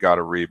definitely got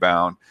a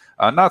rebound.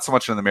 Not so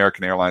much in the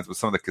American Airlines, but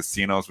some of the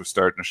casinos were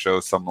starting to show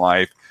some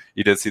life.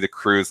 You did see the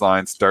cruise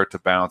lines start to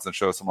bounce and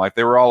show some life.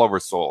 They were all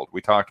oversold.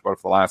 We talked about it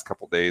for the last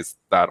couple of days,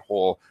 that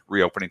whole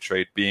reopening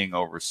trade being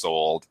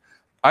oversold.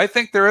 I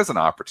think there is an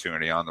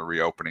opportunity on the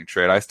reopening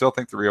trade. I still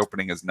think the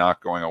reopening is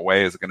not going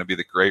away. Is it going to be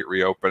the great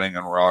reopening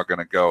and we're all going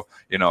to go,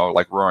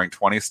 like Roaring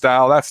 20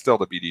 style? That's still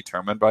to be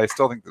determined, but I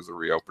still think there's a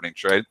reopening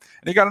trade.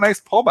 And you got a nice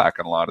pullback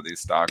in a lot of these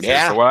stocks. Yeah.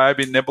 Here. So would I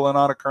be nibbling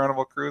on a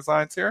Carnival Cruise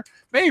Lines here?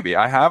 Maybe.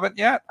 I haven't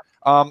yet.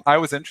 I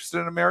was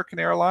interested in American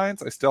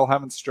Airlines. I still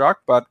haven't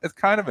struck, but it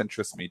kind of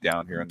interests me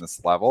down here in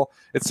this level.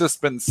 It's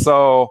just been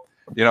so...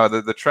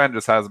 the trend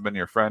just hasn't been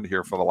your friend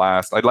here for the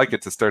last. I'd like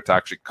it to start to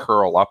actually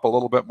curl up a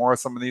little bit more,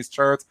 some of these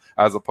charts,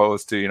 as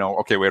opposed to,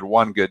 okay, we had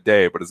one good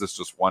day, but is this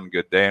just one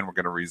good day and we're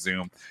going to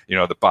resume,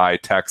 the buy,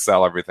 tech,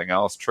 sell, everything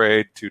else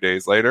trade 2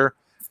 days later?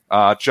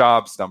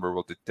 Jobs number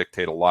will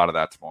dictate a lot of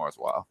that tomorrow as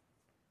well.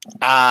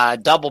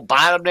 Double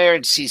bottom there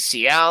in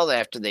CCL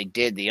after they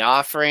did the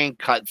offering,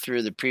 cut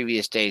through the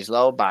previous day's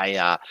low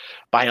by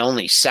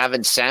only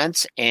 7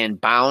 cents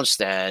and bounced.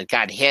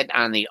 Got hit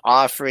on the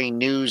offering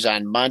news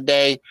on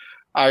Monday.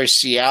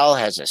 RCL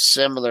has a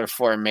similar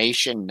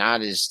formation, that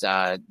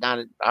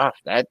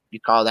you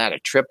call that a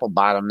triple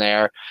bottom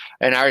there.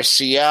 And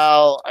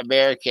RCL,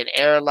 American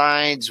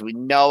Airlines, we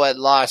know it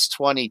lost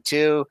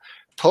 22,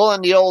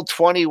 pulling the old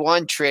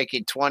 21 trick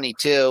at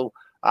 22.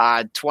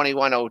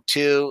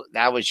 2102,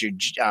 that was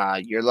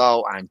your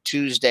low on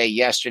Tuesday.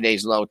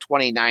 Yesterday's low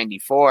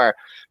 2094.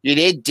 You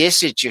did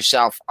distance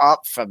yourself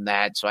up from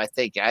that, so I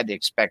think I'd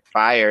expect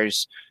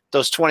buyers,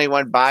 those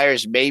 21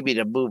 buyers, maybe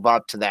to move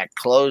up to that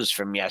close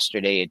from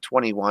yesterday at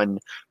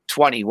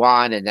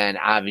 2121, and then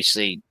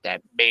obviously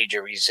that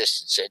major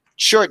resistance at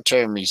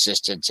short-term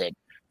resistance at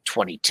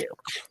 22.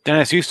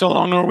 Dennis, you still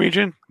long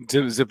Norwegian?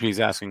 Zippy's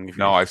asking if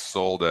No, I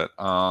sold it.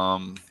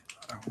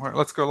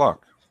 Let's go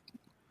look.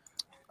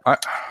 I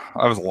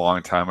was a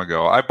long time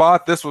ago.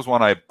 This was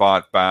when I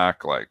bought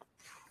back, I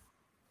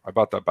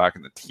bought that back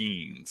in the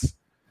teens.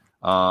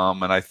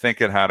 And I think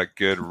it had a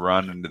good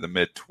run into the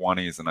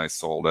mid-20s and I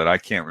sold it. I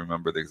can't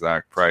remember the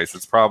exact price.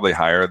 It's probably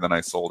higher than I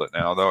sold it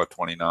now, though, at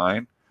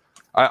 29.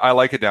 I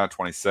like it down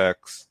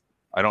 26.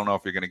 I don't know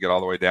if you're going to get all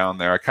the way down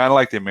there. I kind of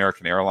like the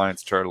American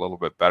Airlines chart a little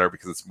bit better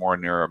because it's more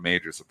near a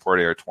major support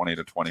area, 20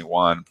 to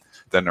 21,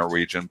 than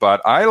Norwegian.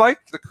 But I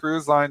like the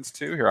cruise lines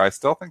too here. I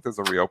still think there's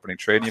a reopening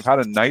trade, and you've had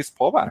a nice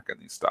pullback in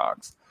these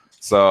stocks.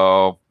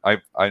 So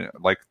I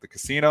like the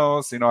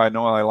casinos. I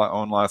know I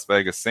own Las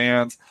Vegas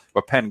Sands,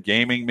 but Penn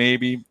Gaming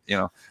maybe.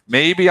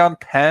 Maybe on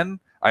Penn.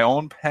 I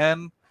own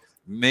Penn.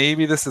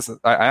 Maybe this is.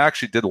 I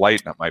actually did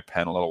lighten up my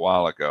Penn a little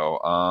while ago.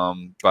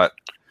 But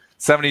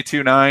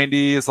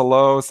 72.90 is a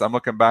low. So I'm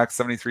looking back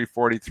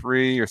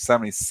 73.43 or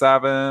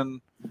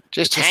 77.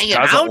 Just It hanging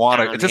doesn't out want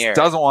to. down It just here.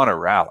 doesn't want to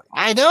rally.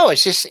 I know.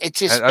 It's just.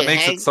 That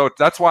makes it so.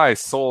 That's why I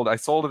sold. I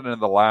sold it in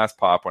the last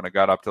pop when it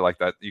got up to like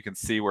that. You can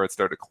see where it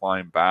started to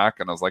climb back,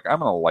 and I was like, I'm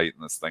gonna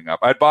lighten this thing up.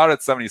 I bought it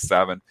at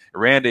 77. It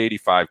ran to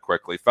 85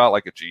 quickly. Felt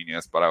like a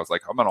genius, but I was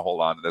like, I'm gonna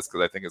hold on to this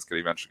because I think it's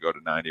gonna eventually go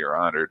to 90 or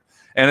 100.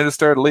 And it just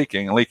started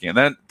leaking, and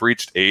then it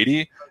breached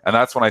 80, and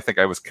that's when I think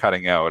I was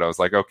cutting out. I was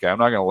like, okay, I'm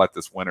not gonna let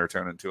this winner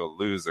turn into a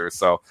loser.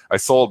 So I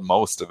sold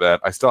most of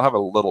it. I still have a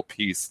little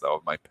piece though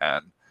of my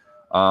pen.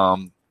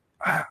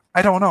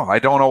 I don't know. I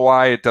don't know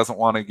why it doesn't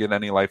want to get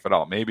any life at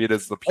all. Maybe it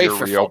is the pure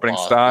reopening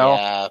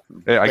style.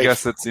 Yeah. I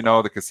guess it's,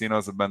 the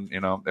casinos have been,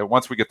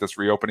 once we get this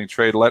reopening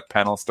trade, let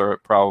Penn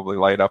start probably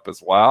light up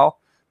as well.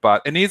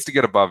 But it needs to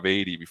get above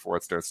 80 before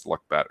it starts to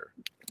look better.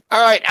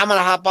 All right, I'm going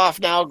to hop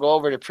off now, go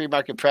over to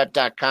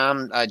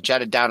premarketprep.com,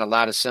 jotted down a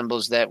lot of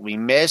symbols that we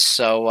missed.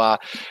 So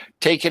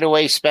take it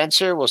away,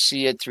 Spencer. We'll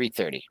see you at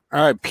 3:30.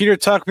 All right, Peter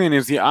Tuchman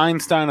is the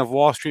Einstein of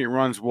Wall Street,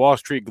 runs Wall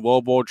Street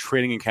Global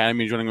Trading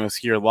Academy, joining us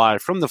here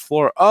live from the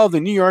floor of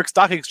the New York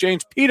Stock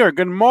Exchange. Peter,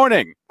 good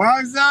morning.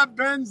 What's up,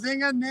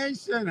 Benzinga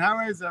Nation? How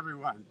is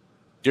everyone?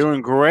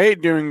 Doing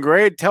great.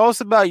 Tell us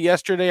about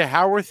yesterday.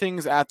 How were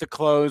things at the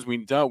close?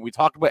 We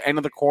talked about end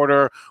of the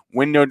quarter,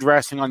 window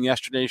dressing on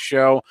yesterday's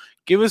show.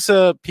 Give us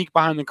a peek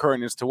behind the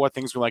curtain as to what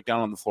things were like down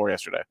on the floor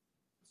yesterday.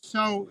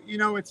 So,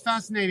 it's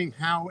fascinating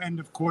how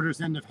end of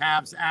quarters, end of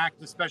halves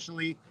act,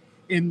 especially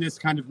in this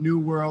kind of new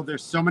world.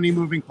 There's so many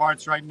moving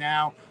parts right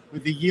now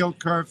with the yield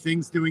curve,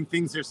 things doing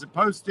things they're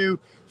supposed to,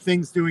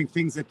 things doing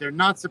things that they're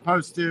not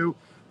supposed to.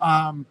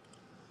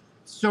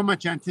 So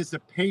much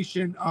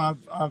anticipation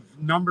of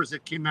numbers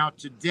that came out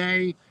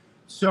today.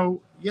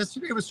 So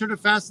yesterday was sort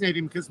of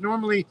fascinating because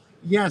normally,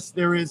 yes,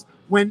 there is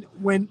when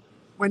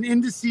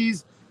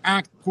indices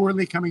act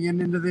poorly coming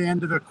into the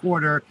end of the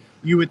quarter,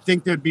 you would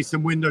think there'd be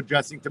some window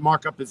dressing to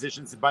mark up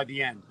positions by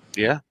the end.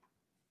 Yeah.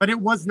 But it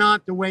was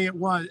not the way it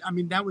was. I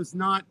mean, that was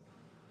not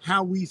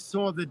how we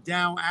saw the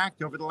Dow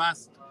act over the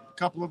last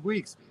couple of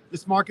weeks.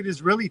 This market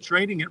is really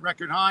trading at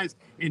record highs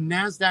in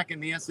NASDAQ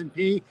and the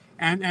S&P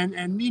and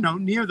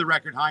near the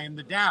record high in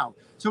the Dow.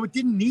 So it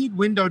didn't need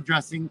window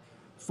dressing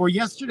for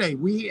yesterday.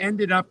 We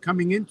ended up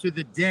coming into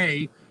the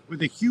day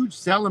with a huge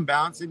sell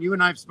imbalance. And you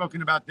and I have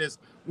spoken about this.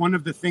 One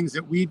of the things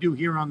that we do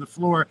here on the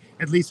floor,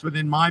 at least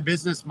within my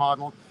business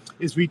model,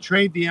 is we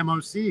trade the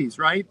MOCs,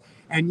 right?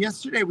 And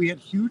yesterday we had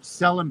huge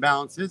sell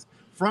imbalances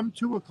from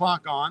 2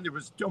 o'clock on. There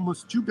was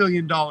almost $2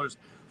 billion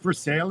for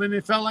sale. And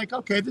it felt like,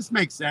 okay, this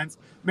makes sense.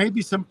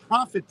 Maybe some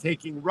profit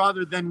taking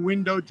rather than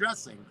window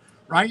dressing,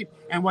 right?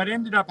 And what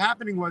ended up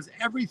happening was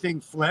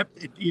everything flipped.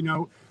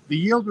 The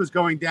yield was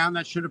going down.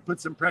 That should have put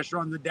some pressure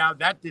on the Dow.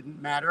 That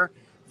didn't matter.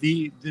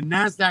 The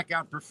NASDAQ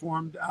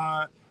outperformed.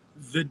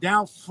 The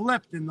Dow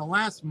flipped in the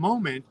last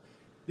moment.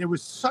 There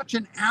was such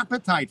an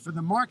appetite for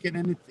the market,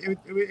 and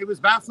it was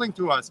baffling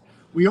to us.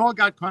 We all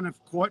got kind of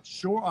caught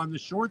short on the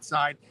short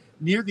side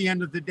near the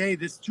end of the day.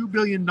 This $2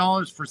 billion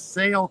for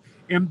sale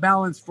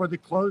imbalance for the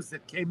close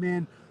that came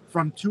in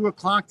from 2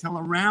 o'clock till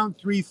around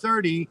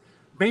 3:30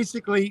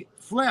 basically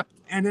flipped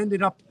and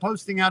ended up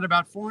posting out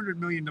about 400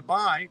 million to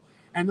buy,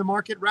 and the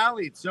market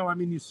rallied. So, I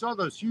mean, you saw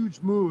those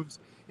huge moves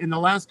in the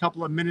last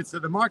couple of minutes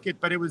of the market,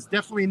 but it was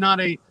definitely not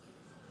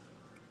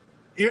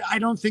I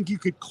don't think you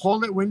could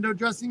call it window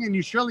dressing, and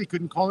you surely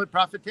couldn't call it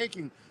profit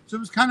taking. So it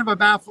was kind of a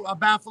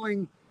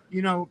baffling,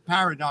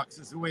 paradox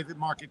is the way the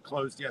market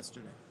closed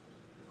yesterday.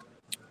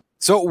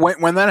 So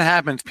when that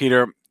happens,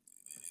 Peter,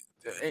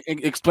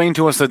 explain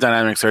to us the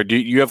dynamics there. Do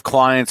you have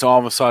clients all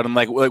of a sudden,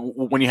 like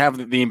when you have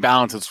the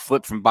imbalances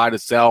flip from buy to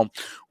sell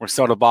or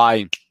sell to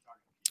buy,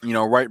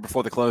 right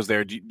before the close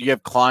there, do you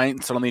have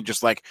clients suddenly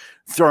just like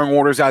throwing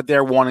orders out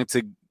there wanting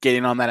to get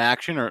in on that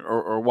action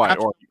or what?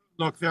 Or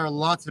look, there are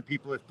lots of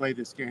people that play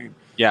this game.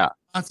 Yeah.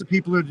 Lots of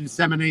people who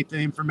disseminate the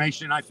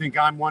information. I think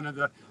I'm one of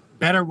the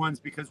better ones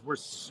because we're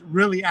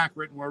really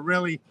accurate and we're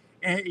really,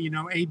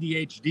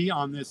 ADHD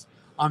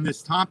on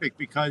this topic,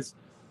 because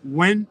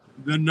when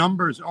the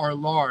numbers are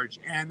large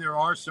and there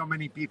are so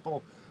many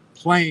people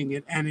playing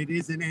it, and it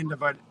is an end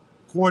of a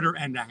quarter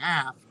and a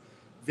half,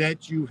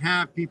 that you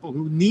have people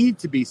who need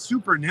to be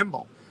super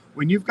nimble.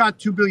 When you've got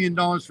 $2 billion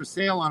for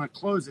sale on a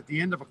close at the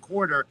end of a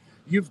quarter,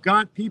 you've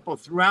got people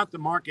throughout the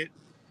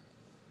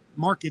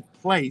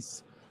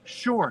marketplace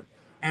short.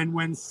 And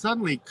when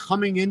suddenly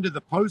coming into the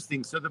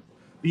posting, so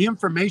the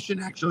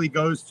information actually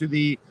goes to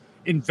the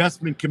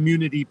investment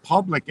community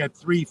public at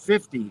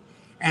 350.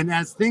 And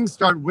as things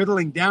start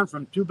whittling down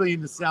from 2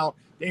 billion to sell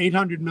to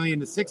 800 million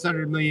to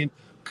 600 million,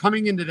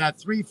 coming into that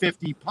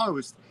 350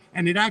 post,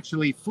 and it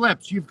actually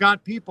flips, you've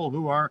got people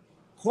who are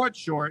caught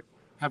short,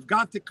 have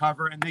got to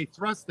cover, and they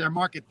thrust their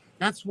market.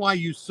 That's why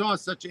you saw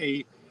such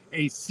a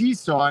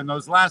seesaw in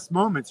those last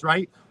moments,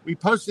 right? We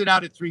posted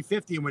out at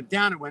 350 and went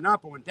down, it went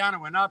up, and went down,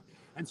 and went up.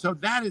 And so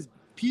that is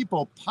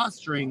people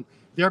posturing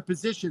their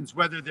positions,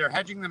 whether they're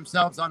hedging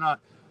themselves on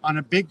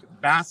a big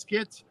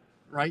basket,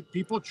 right?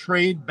 People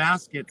trade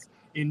baskets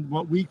in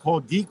what we call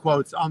D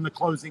quotes on the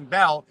closing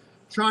bell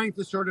trying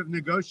to sort of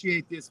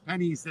negotiate these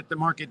pennies that the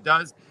market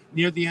does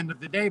near the end of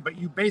the day. But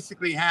you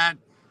basically had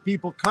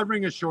people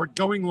covering a short,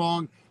 going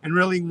long, and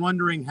really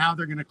wondering how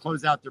they're going to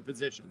close out their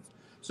positions.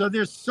 So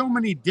there's so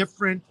many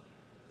different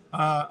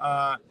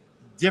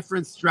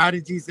different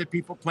strategies that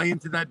people play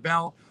into that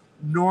bell.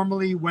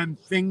 Normally, when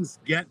things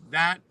get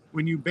that,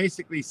 when you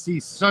basically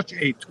see such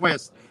a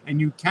twist and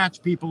you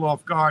catch people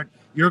off guard,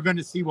 you're going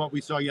to see what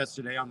we saw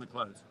yesterday on the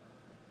close.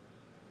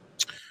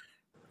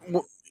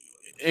 Well,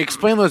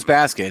 explain those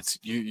baskets.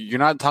 You're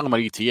not talking about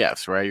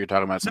ETFs, right? You're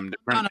talking about some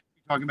different. I'm not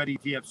talking about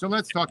ETFs. So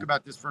let's talk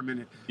about this for a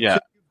minute. Yeah.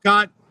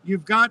 So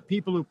you've got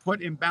people who put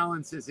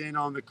imbalances in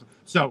on the.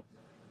 So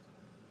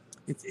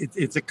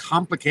it's a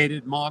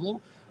complicated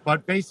model,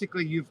 but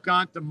basically you've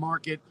got the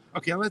market.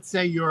 Okay, let's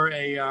say you're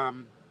a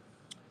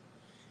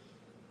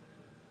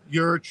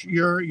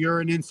you're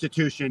an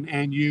institution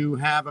and you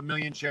have 1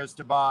 million shares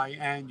to buy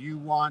and you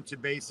want to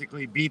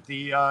basically beat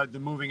the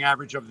moving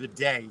average of the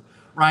day,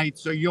 right?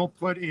 So you'll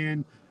put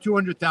in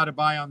 200,000 to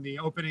buy on the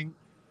opening.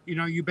 You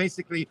know, you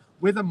basically,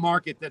 with a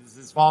market that is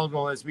as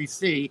volatile as we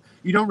see,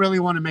 you don't really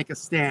want to make a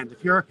stand.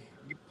 If you're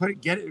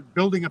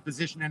building a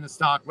position in a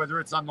stock, whether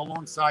it's on the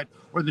long side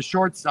or the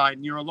short side,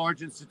 and you're a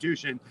large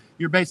institution,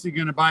 you're basically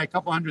going to buy a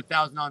couple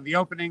 100,000 on the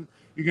opening.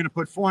 You're going to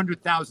put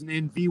 400,000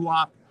 in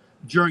VWAP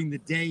during the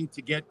day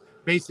to get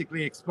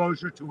basically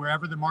exposure to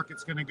wherever the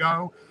market's going to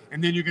go.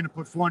 And then you're going to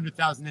put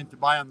 400,000 in to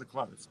buy on the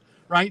close,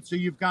 right? So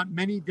you've got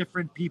many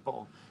different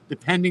people,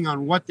 depending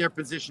on what their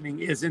positioning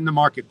is in the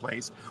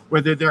marketplace,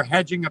 whether they're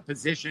hedging a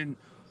position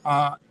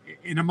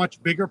in a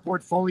much bigger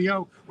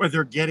portfolio, whether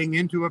they're getting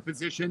into a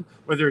position,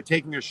 whether they're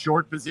taking a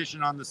short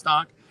position on the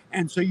stock.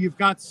 And so you've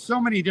got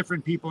so many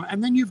different people.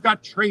 And then you've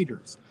got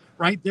traders,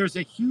 right? There's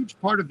a huge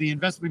part of the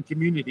investment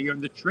community or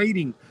the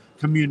trading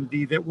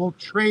community that will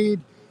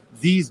trade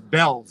these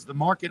bells, the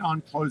market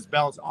on close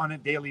bells, on a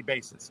daily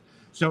basis.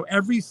 So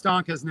every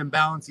stock has an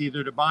imbalance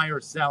either to buy or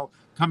sell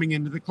coming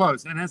into the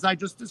close. And as I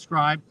just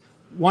described,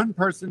 one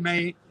person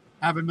may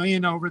have 1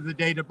 million over the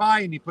day to buy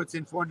and he puts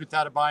in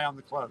 400,000 to buy on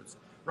the close,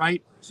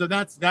 right? So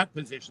that's that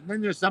position. Then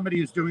there's somebody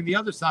who's doing the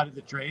other side of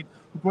the trade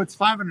who puts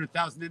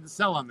 500,000 in to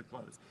sell on the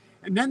close.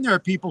 And then there are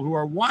people who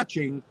are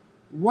watching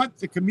what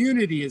the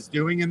community is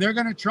doing, and they're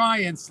going to try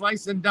and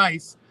slice and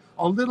dice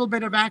a little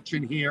bit of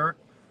action here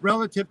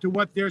relative to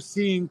what they're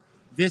seeing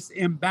this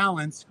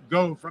imbalance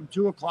go from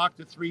 2 o'clock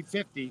to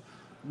 3:50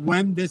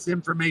 when this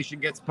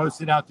information gets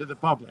posted out to the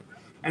public.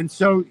 And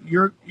so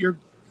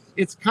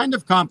it's kind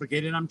of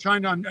complicated. I'm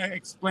trying to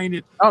explain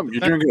it. Oh, you're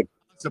doing good.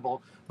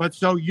 Possible. But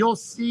so you'll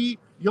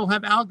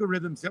have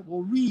algorithms that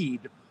will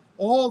read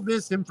all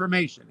this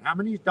information. How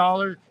many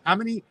dollars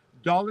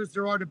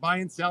there are to buy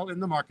and sell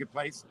in the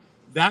marketplace.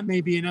 That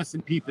may be an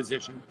S&P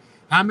position.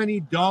 How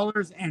many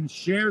dollars and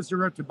shares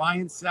there are to buy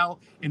and sell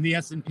in the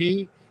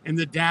S&P, in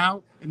the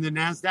Dow, in the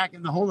NASDAQ,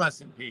 in the whole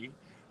S&P,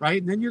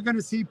 right? And then you're going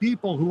to see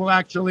people who will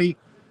actually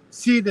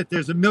see that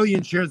there's 1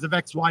 million shares of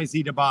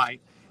XYZ to buy,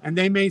 and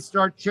they may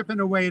start chipping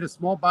away at a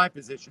small buy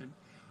position,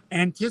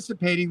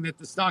 anticipating that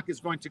the stock is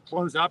going to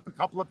close up a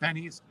couple of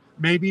pennies,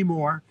 maybe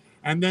more,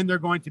 and then they're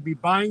going to be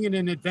buying it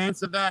in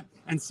advance of that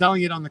and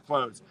selling it on the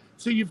close.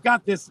 So you've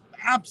got this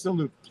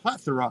absolute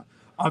plethora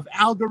of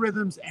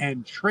algorithms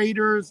and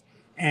traders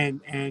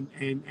and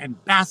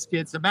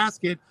baskets. A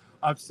basket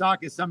of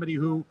stock is somebody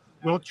who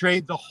will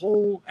trade the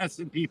whole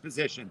S&P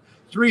position,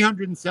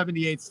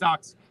 378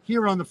 stocks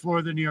here on the floor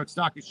of the New York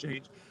Stock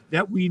Exchange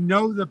that we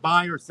know the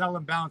buy or sell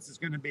imbalance is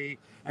going to be.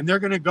 And they're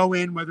going to go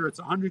in, whether it's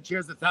 100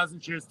 shares,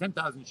 1,000 shares,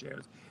 10,000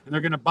 shares, and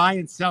they're going to buy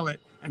and sell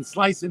it and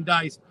slice and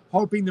dice,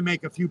 hoping to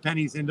make a few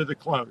pennies into the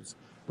close,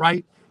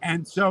 right?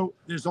 And so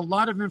there's a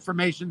lot of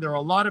information. There are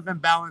a lot of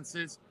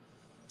imbalances.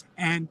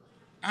 And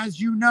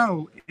as you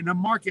know, in a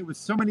market with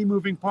so many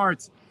moving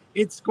parts,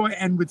 it's going,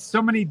 and with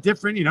so many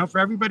different, for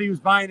everybody who's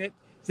buying it,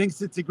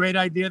 thinks it's a great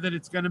idea that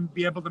it's going to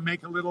be able to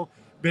make a little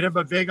bit of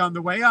a vig on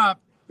the way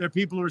up. There are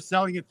people who are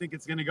selling it, think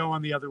it's going to go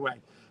on the other way.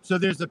 So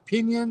there's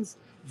opinions,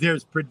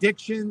 there's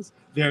predictions,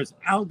 there's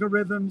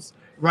algorithms,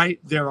 right?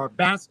 There are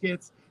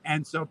baskets.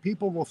 And so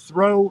people will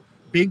throw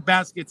big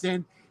baskets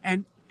in.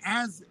 And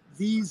as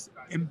these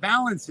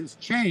imbalances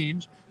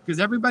change, because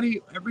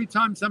every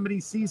time somebody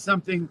sees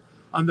something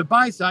on the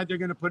buy side, they're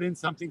going to put in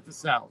something to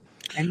sell.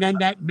 And then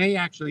that may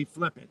actually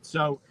flip it.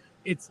 So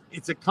it's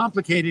a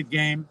complicated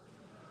game,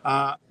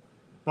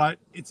 but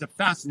it's a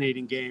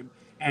fascinating game.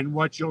 And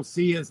what you'll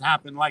see is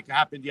happened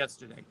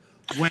yesterday.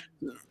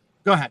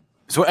 Go ahead.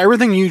 So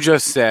everything you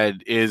just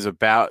said is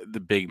about the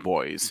big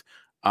boys,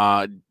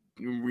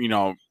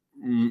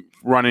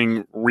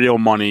 running real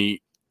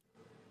money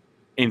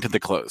into the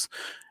close.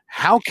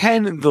 How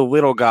can the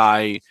little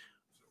guy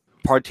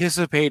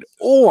participate,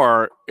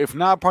 or if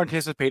not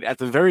participate, at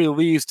the very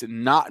least,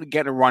 not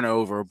get run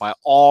over by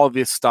all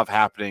this stuff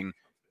happening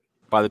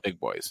by the big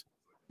boys?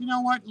 You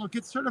know what? Look,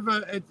 it's sort of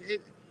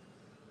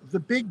the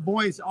big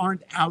boys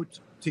aren't out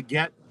to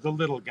get the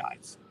little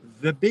guys.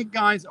 The big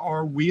guys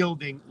are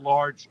wielding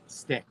large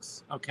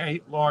sticks,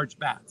 okay? Large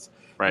bats.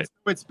 Right.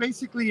 So it's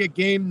basically a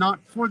game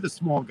not for the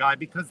small guy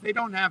because they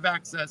don't have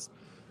access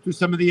to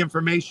some of the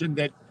information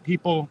that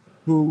people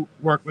who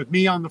work with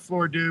me on the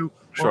floor do,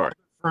 or Sure. other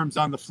firms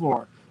on the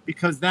floor,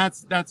 because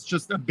that's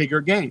just a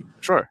bigger game.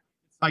 Sure.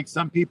 Like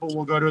some people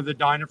will go to the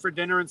diner for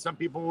dinner and some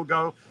people will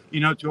go,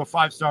 to a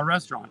 5-star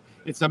restaurant.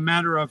 It's a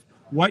matter of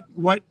what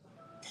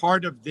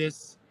part of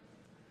this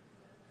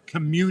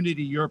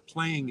community you're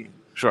playing in.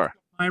 Sure.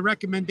 My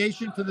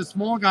recommendation to the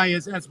small guy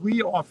is, as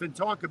we often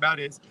talk about,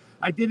 is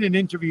I did an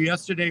interview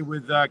yesterday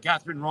with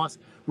Catherine Ross,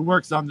 who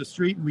works on the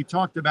street, and we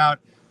talked about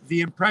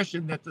the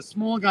impression that the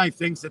small guy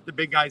thinks that the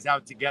big guy's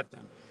out to get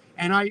them.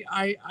 And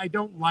I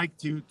don't like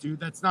to,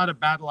 that's not a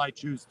battle I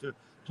choose to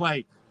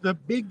play. The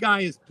big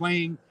guy is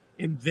playing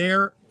in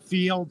their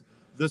field.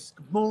 The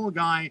small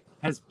guy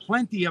has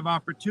plenty of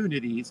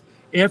opportunities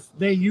if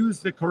they use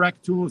the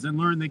correct tools and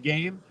learn the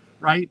game,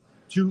 right?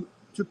 To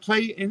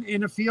play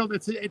in a field.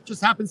 It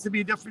just happens to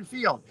be a different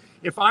field.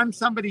 If I'm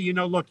somebody,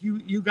 look,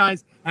 you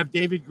guys have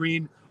David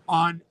Green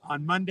on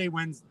Monday,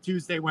 Wednesday,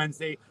 Tuesday,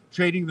 Wednesday,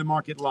 trading the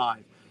market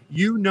live.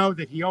 You know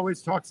that he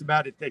always talks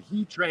about it, that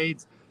he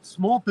trades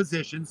small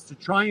positions to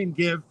try and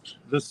give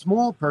the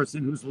small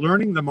person who's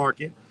learning the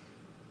market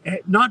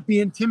not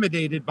be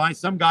intimidated by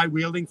some guy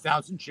wielding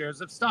 1,000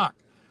 shares of stock,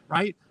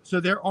 right? So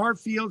there are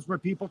fields where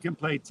people can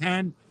play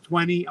 10,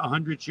 20,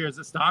 100 shares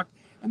of stock.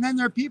 And then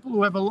there are people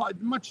who have a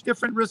much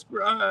different risk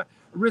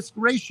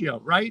ratio,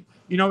 right?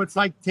 It's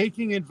like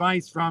taking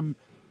advice from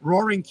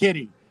Roaring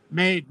Kitty,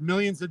 made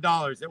millions of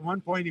dollars. At one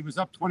point, he was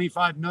up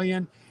 25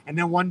 million. And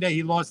then one day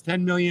he lost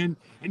 10 million.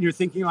 And you're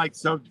thinking like,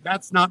 so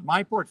that's not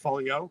my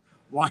portfolio.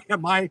 Why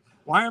am I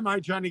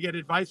trying to get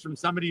advice from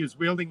somebody who's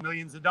wielding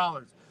millions of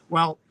dollars?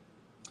 Well,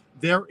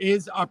 there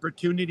is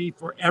opportunity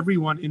for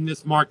everyone in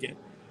this market,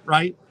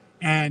 right?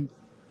 And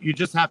you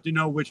just have to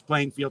know which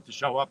playing field to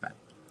show up at.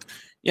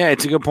 Yeah,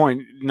 it's a good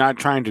point. Not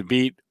trying to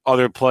beat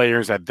other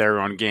players at their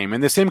own game.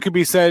 And the same could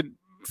be said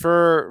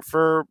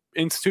for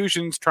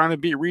institutions trying to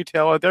beat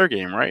retail at their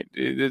game, right?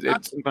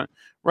 It's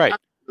right.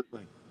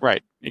 Absolutely.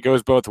 Right. It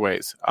goes both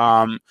ways.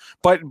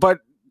 But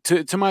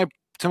to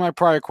my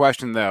prior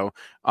question though,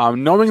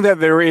 knowing that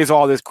there is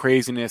all this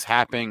craziness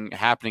happening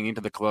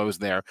into the close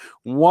there,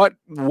 what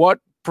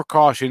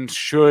precautions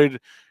should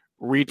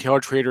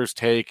retail traders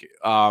take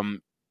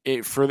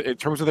in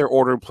terms of their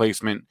order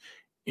placement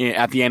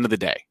at the end of the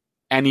day,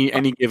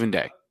 any given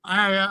day?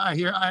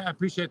 I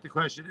appreciate the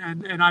question,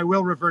 and I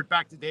will revert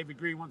back to David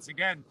Green once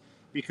again,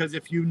 because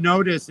if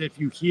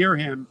you hear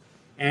him,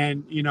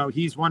 and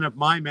he's one of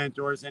my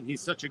mentors, and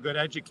he's such a good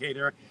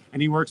educator,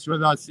 and he works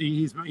with us.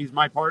 He's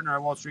my partner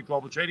at Wall Street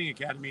Global Trading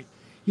Academy.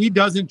 He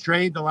doesn't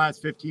trade the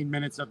last 15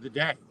 minutes of the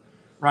day,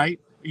 right?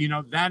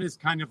 That is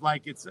kind of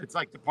like it's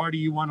like the party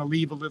you want to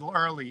leave a little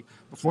early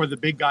before the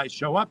big guys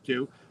show up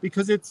to,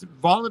 because it's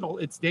volatile,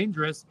 it's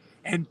dangerous,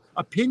 and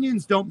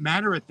opinions don't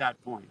matter at that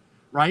point,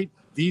 right?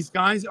 These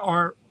guys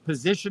are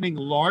positioning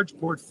large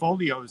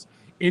portfolios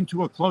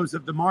into a close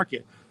of the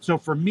market. So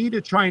for me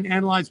to try and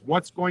analyze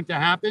what's going to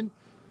happen,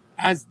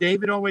 as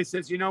David always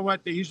says, you know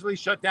what? They usually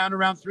shut down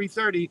around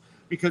 3:30,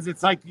 because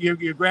it's like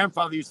your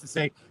grandfather used to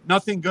say,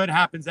 nothing good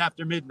happens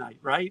after midnight,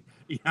 right?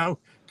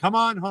 Come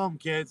on home,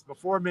 kids,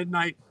 before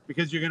midnight,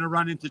 because you're going to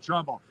run into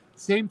trouble.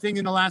 Same thing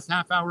in the last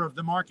half hour of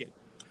the market.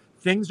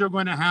 Things are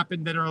going to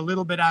happen that are a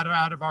little bit out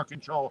of our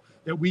control,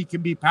 that we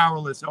can be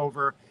powerless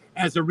over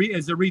as a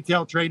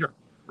retail trader,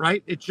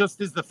 right? It just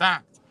is the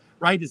fact,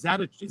 right? Is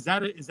that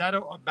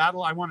a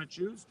battle I want to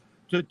choose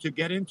to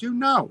get into?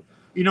 No.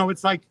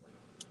 It's like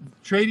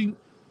trading.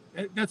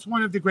 That's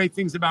one of the great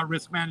things about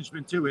risk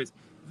management too, is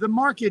the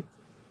market.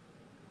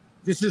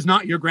 This is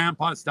not your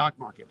grandpa's stock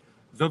market.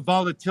 The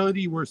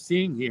volatility we're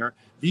seeing here,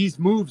 these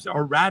moves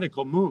are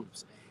radical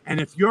moves. And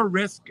if your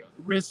risk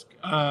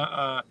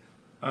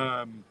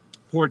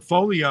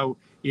portfolio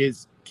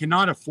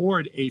cannot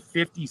afford a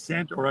 50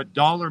 cent or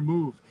 $1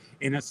 move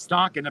in a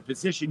stock in a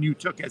position you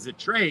took as a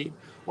trade,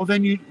 well,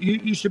 then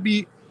you should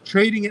be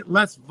trading at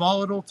less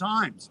volatile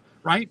times,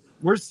 right?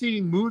 We're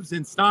seeing moves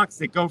in stocks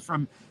that go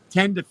from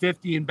 10 to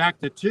 50 and back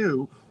to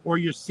 2, or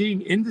you're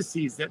seeing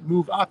indices that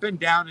move up and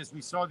down, as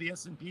we saw the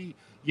S&P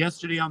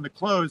yesterday on the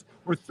close,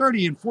 were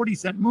 30 and 40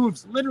 cent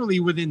moves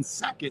literally within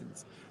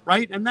seconds,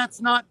 right? And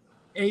that's not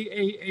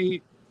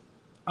a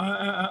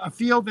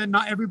field that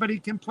not everybody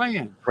can play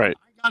in. Right.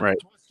 I got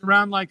tossed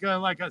around like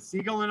a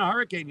seagull in a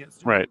hurricane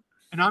yesterday. Right.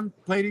 And I'm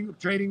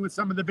trading with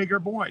some of the bigger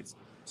boys.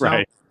 So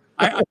Right.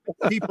 I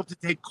want people to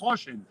take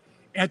caution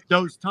at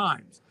those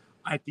times.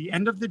 At the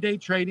end of the day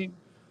trading,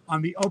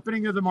 on the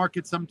opening of the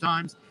market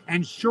sometimes,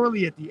 and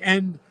surely at the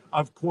end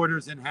of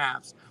quarters and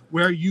halves,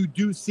 where you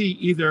do see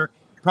either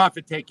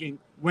profit taking,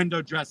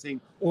 window dressing,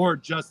 or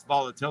just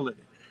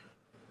volatility.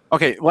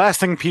 Okay, last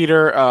thing,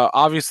 Peter.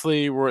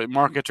 Obviously,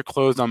 markets are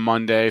closed on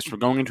Monday, so we're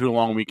going into a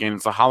long weekend.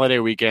 It's a holiday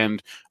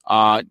weekend.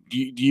 Do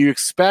you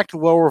expect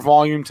lower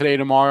volume today,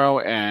 tomorrow?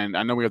 And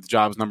I know we have the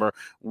jobs number.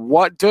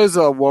 What does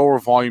a lower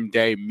volume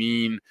day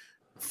mean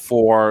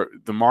for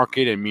the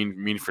market and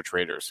mean for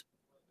traders?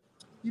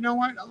 You know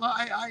what?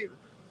 I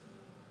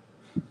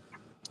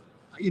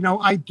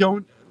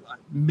don't.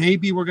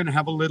 Maybe we're going to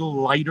have a little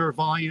lighter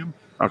volume.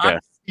 Okay.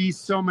 see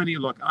so many.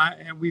 Look,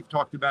 and we've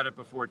talked about it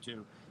before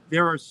too.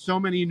 There are so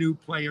many new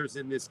players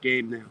in this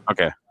game now.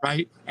 Okay.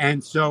 Right,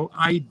 and so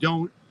I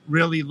don't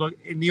really look.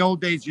 In the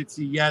old days, you'd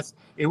see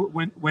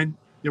when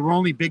there were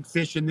only big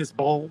fish in this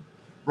bowl.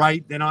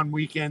 Right, then on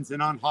weekends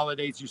and on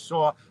holidays, you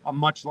saw a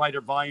much lighter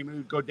volume. It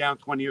would go down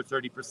 20 or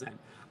 30%.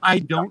 I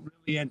don't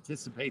really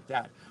anticipate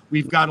that.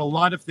 We've got a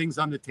lot of things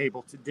on the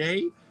table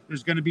today.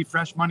 There's going to be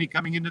fresh money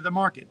coming into the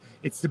market.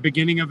 It's the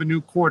beginning of a new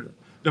quarter.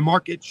 The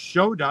market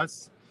showed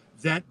us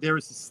that there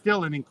is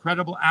still an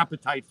incredible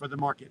appetite for the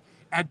market.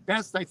 At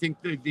best, I think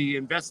the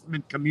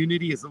investment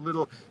community is a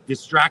little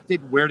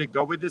distracted where to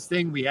go with this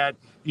thing. We had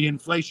the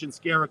inflation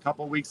scare a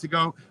couple of weeks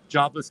ago.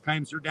 Jobless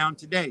claims are down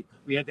today.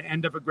 We had the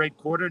end of a great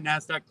quarter.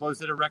 NASDAQ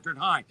closed at a record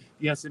high.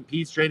 The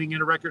S&P is trading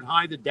at a record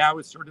high. The Dow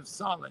is sort of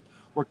solid.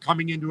 We're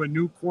coming into a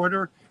new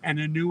quarter and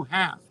a new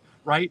half,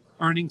 right?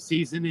 Earnings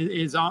season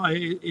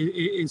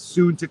is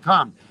soon to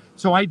come.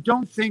 So I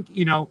don't think,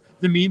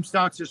 the meme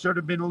stocks have sort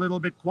of been a little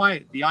bit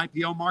quiet. The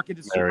IPO market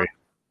is super,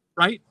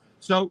 right?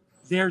 So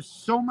there's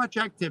so much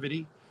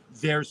activity.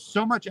 There's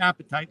so much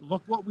appetite.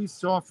 Look what we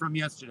saw from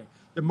yesterday.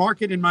 The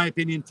market, in my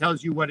opinion,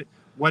 tells you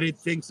what it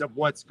thinks of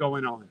what's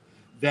going on.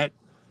 That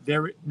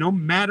no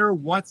matter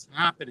what's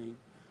happening,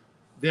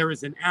 there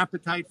is an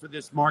appetite for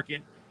this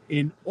market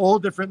in all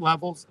different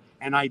levels.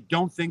 And I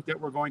don't think that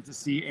we're going to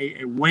see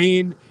a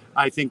wane.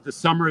 I think the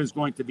summer is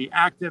going to be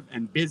active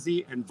and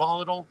busy and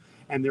volatile.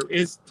 And there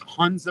is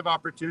tons of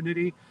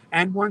opportunity.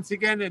 And once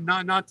again, and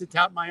not to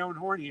tout my own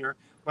horn here,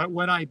 but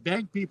what I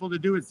beg people to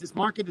do is this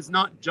market is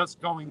not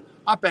just going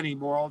up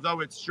anymore,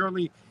 although it's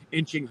surely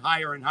inching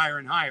higher and higher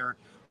and higher.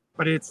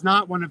 But it's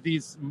not one of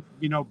these,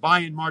 buy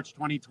in March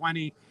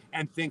 2020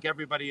 and think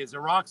everybody is a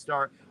rock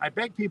star. I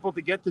beg people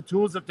to get the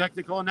tools of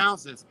technical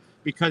analysis,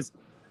 because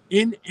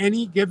in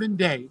any given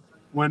day,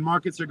 when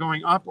markets are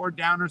going up or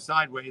down or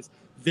sideways,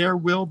 there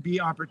will be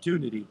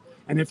opportunity.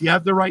 And if you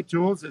have the right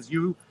tools, as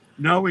you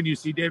know, and you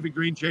see David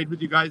Green trade with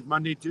you guys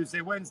Monday,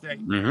 Tuesday, Wednesday,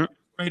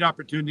 great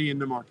opportunity in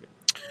the market.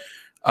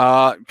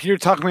 Peter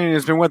Tuchman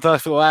has been with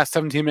us for the last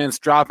 17 minutes,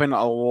 dropping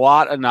a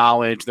lot of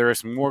knowledge. There are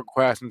some more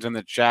questions in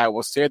the chat.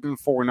 We'll save them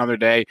for another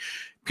day.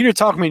 Peter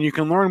Tuchman, you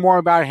can learn more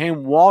about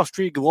him, Wall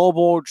Street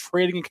Global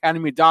Trading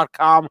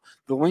Academy.com.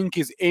 The link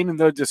is in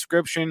the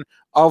description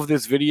of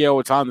this video.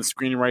 It's on the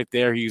screen right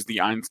there. He's the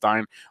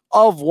Einstein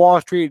of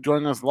Wall Street,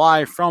 joining us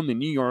live from the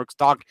New York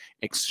Stock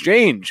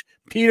Exchange.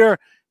 Peter,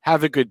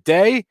 have a good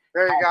day.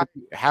 There you go.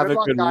 Have a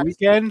good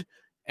weekend,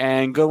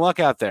 and good luck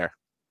out there.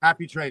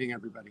 Happy trading,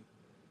 everybody.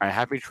 All right,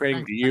 happy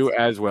trading to you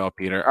as well,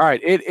 Peter. All right,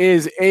 it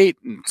is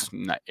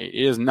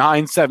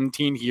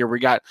 9:17 here. We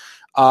got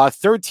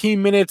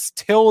 13 minutes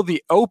till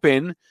the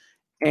open,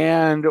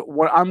 and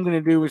what I'm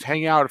going to do is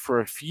hang out for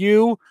a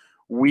few.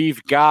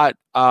 We've got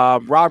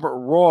Robert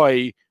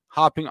Roy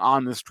hopping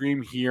on the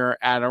stream here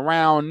at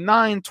around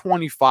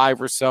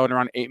 9:25 or so, in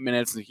around 8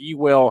 minutes, and he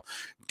will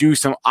do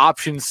some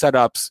option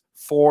setups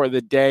for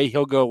the day.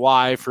 He'll go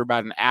live for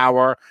about an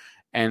hour,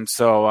 and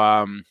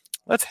so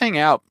let's hang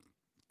out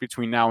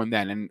between now and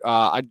then. And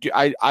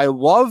I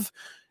love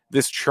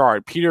this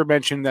chart. Peter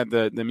mentioned that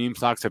the meme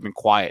stocks have been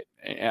quiet.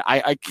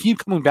 I keep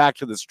coming back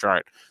to this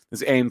chart,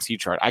 this AMC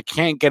chart. I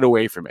can't get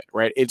away from it,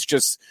 right?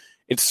 It's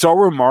so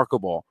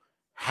remarkable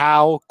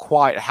how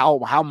quiet, how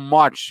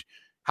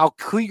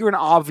clear and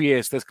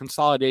obvious this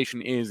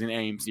consolidation is in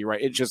AMC,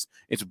 right?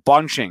 It's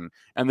bunching,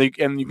 and you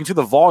can see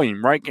the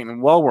volume, right,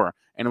 getting lower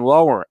and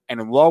lower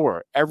and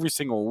lower every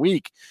single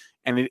week.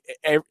 And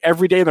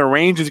every day the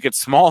ranges get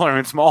smaller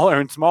and smaller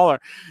and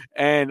smaller.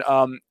 And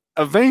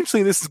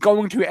eventually this is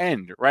going to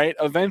end, right?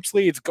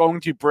 Eventually it's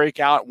going to break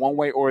out one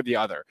way or the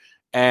other.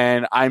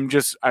 And I'm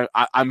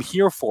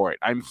here for it.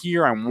 I'm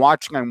here. I'm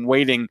watching. I'm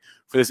waiting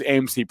for this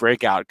AMC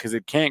breakout, because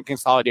it can't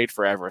consolidate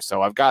forever.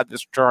 So I've got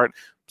this chart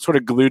sort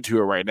of glued to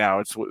it right now.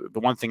 It's the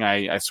one thing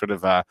I sort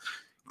of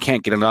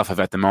can't get enough of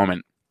at the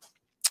moment.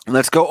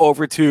 Let's go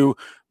over to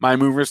my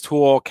movers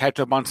tool,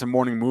 catch up on some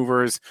morning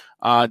movers.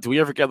 Do we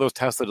ever get those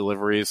Tesla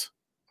deliveries?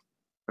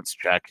 Let's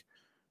check.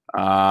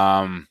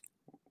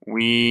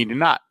 We did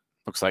not,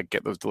 looks like,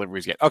 get those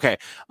deliveries yet. Okay.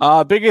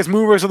 Biggest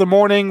movers of the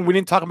morning. We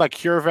didn't talk about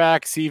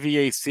CureVac,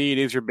 CVAC. It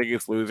is your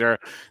biggest loser.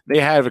 They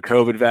have a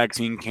COVID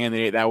vaccine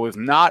candidate that was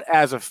not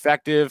as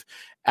effective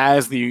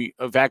as the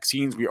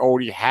vaccines we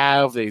already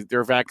have.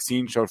 Their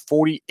vaccine showed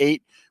 48%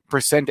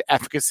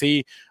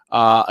 efficacy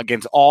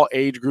against all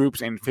age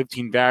groups and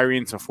 15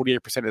 variants. So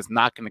 48% is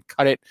not going to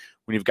cut it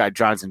when you've got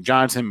Johnson &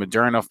 Johnson,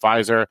 Moderna,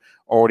 Pfizer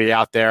already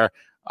out there.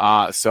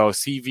 So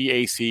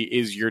CVAC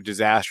is your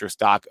disaster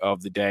stock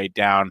of the day,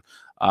 down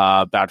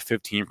about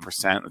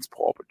 15%. Let's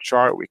pull up a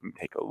chart. We can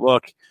take a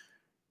look.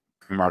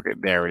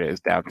 Market, there it is,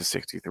 down to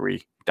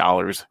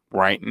 $63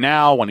 right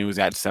now, when it was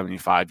at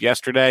 75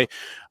 yesterday.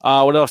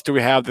 What else do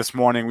we have this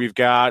morning? We've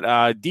got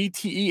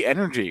DTE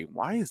Energy.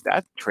 Why is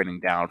that trading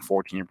down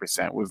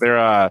 14%? Was there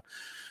a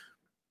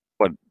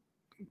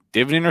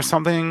dividend or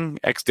something?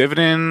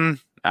 Ex-dividend?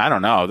 I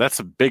don't know. That's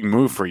a big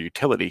move for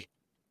utility.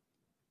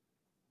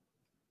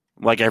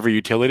 Like every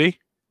utility.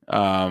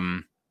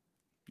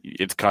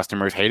 its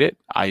customers hate it.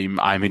 I'm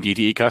a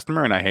DTE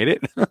customer and I hate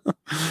it.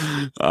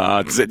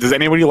 Does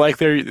anybody like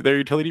their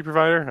utility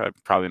provider?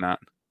 Probably not.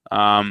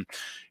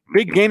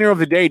 Big gainer of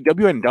the day,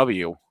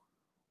 WNW. What's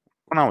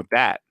going on with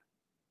that?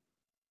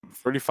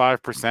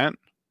 35%.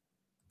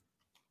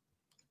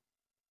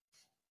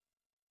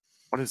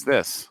 What is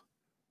this?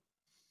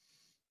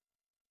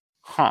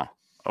 Huh.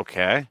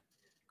 Okay.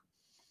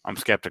 I'm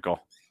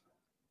skeptical.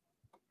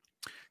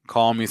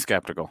 Call me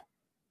skeptical.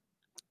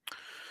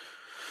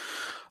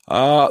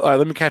 All right,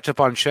 let me catch up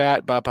on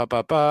chat. Let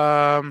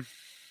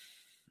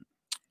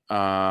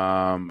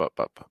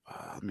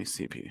me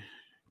see.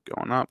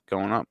 Going up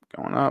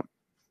on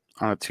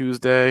a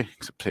Tuesday.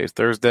 Except today's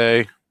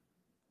Thursday.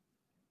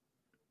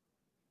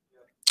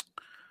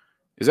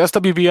 Is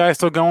SWBI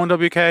still going,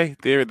 WK?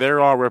 They're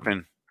all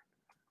ripping.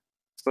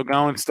 Still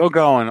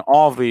going.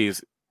 All of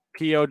these.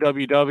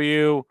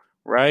 POWW,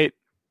 right?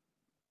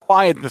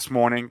 Quiet this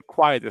morning.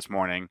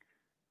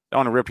 Don't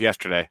want to rip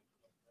yesterday.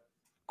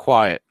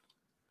 Quiet.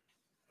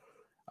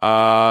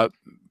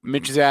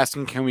 Mitch is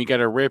asking, can we get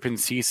a rip in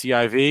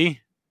CCIV?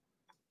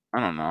 I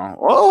don't know.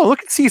 Oh,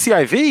 look at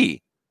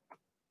CCIV.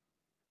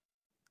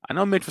 I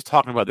know Mitch was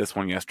talking about this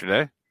one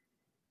yesterday.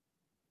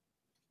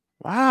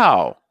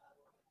 Wow.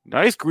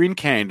 Nice green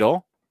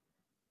candle.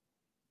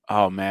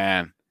 Oh,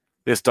 man.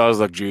 This does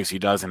look juicy,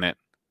 doesn't it?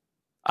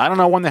 I don't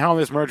know when the hell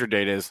this merger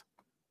date is,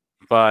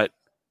 but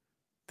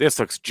this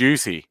looks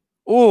juicy.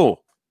 Ooh.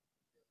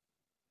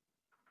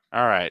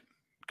 All right.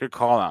 Good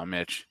call out,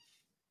 Mitch.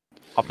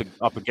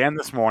 Up again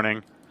this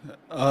morning.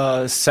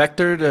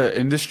 Sector to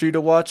industry to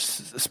watch,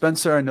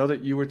 Spencer. I know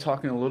that you were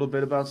talking a little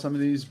bit about some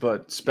of these,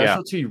 but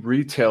specialty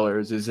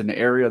retailers is an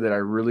area that I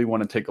really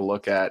want to take a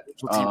look at.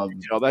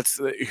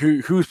 That's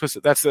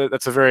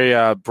that's a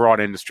very broad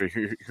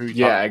industry.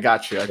 I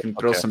got you. I can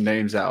throw some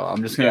names out.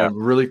 I'm just gonna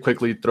really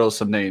quickly throw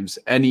some names.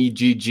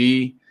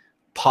 NEGG,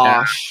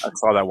 Posh. Yeah, I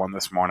saw that one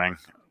this morning.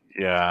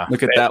 Yeah,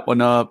 look at that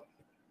one up.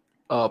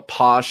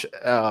 Posh,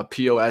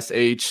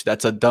 POSH.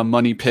 That's a dumb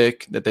money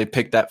pick that they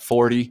picked at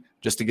 40.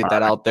 Just to get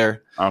that out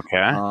there.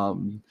 Okay.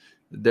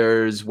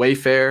 There's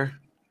Wayfair.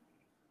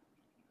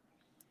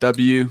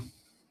 W.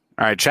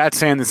 All right. Chat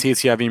saying the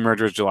CCIV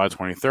merger is July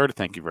 23rd.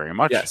 Thank you very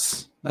much.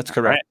 Yes, that's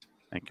correct. Right.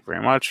 Thank you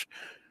very much.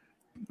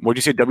 What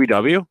did you say,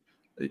 WW?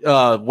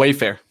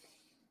 Wayfair.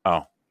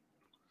 Oh.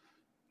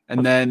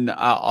 And then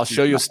I'll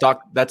show you a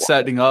stock that's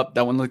setting up.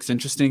 That one looks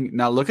interesting.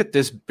 Now look at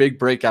this big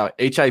breakout,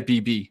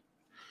 HIBB.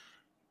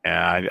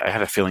 Yeah, I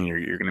had a feeling you're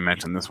going to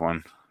mention this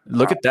one.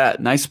 Look at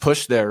that. Nice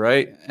push there,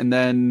 right? And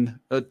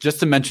then just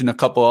to mention a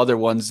couple other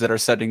ones that are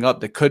setting up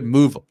that could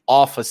move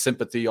off of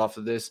sympathy off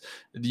of this.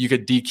 You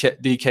could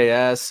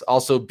DKS,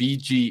 also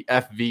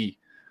BGFV.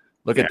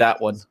 Look at that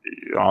one.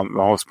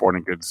 All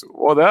sporting goods.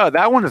 Well,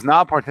 that one is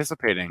not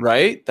participating.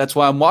 Right? That's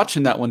why I'm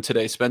watching that one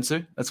today,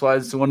 Spencer. That's why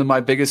it's one of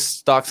my biggest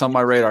stocks on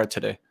my radar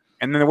today.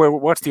 And then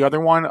what's the other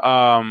one?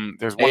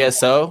 There's one.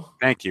 ASO.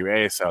 Thank you,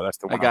 ASO. That's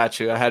the one. I got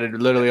you. I had it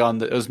literally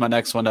it was my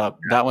next one up.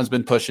 Yeah. That one's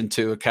been pushing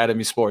to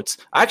Academy Sports.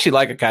 I actually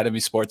like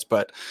Academy Sports,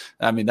 but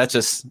I mean that's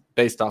just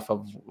based off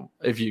of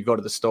if you go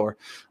to the store.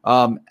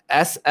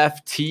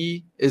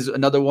 SFT is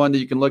another one that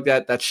you can look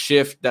at. That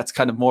shift. That's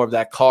kind of more of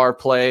that car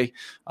play.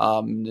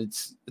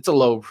 It's a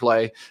low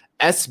play.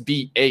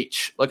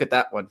 SBH. Look at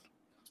that one.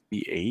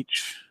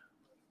 BH.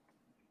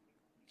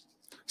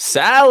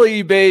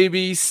 Sally,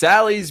 baby.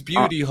 Sally's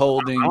Beauty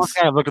Holdings.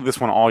 I've looked at this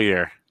one all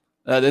year.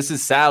 This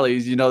is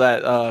Sally's,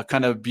 that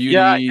kind of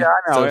beauty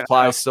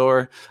supply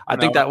store. I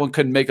think that one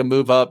could make a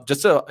move up.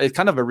 It's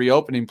kind of a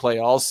reopening play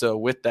also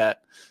with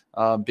that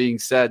being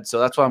said.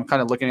 So that's why I'm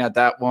kind of looking at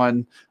that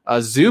one.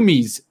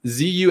 Zoomies,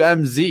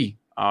 ZUMZ.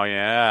 Oh,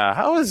 yeah.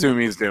 How is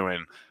Zoomies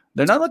doing?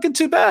 They're not looking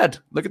too bad.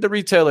 Look at the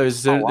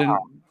retailers. They're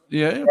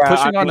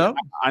pushing on up.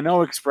 I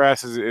know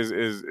Express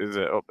is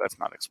that's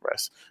not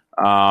Express.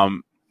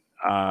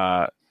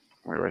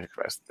 Where's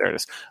Express? There it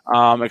is.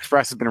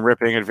 Express has been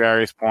ripping at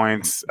various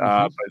points,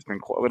 but it's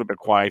been a little bit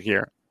quiet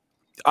here.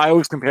 I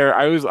always pair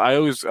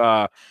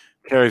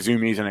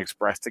Zoomies and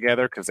Express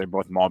together because they're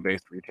both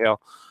mall-based retail.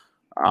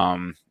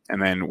 And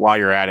then while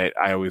you're at it,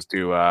 I always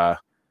do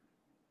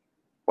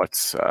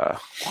what's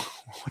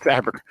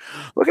Abercrombie?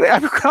 Look at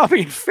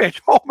Abercrombie and Fitch.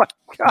 Oh my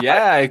god!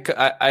 Yeah,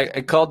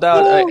 I called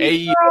out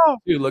AEO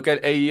too. Look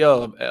at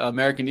AEO,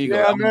 American Eagle.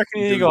 Yeah,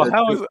 American Eagle.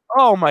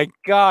 Oh my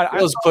god!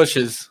 Those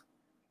pushes.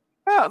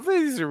 Oh,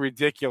 these are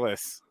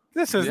ridiculous.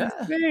 This is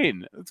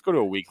insane. Let's go to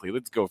a weekly.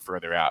 Let's go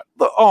further out.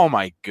 Oh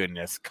my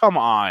goodness! Come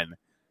on.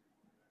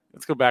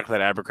 Let's go back to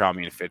that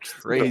Abercrombie and Fitch.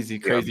 Crazy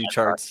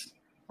charts.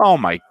 Oh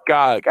my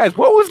god, guys!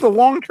 What was the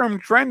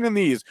long-term trend in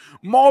these?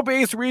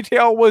 Mall-based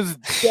retail was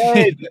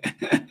dead,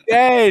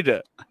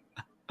 dead,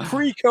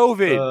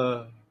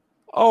 pre-COVID.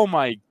 Oh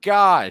my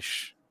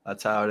gosh!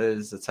 That's how it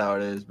is. That's how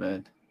it is,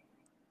 man.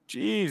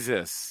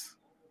 Jesus,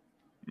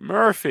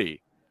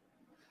 Murphy.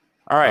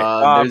 All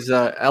right. There's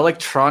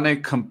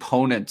electronic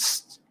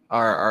components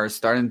are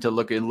starting to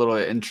look a little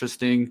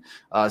interesting.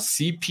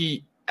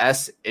 CPI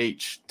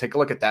SH. Take a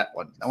look at that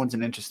one. That one's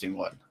an interesting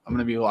one. I'm going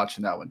to be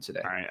watching that one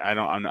today. All right. I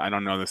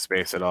don't know the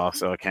space at all,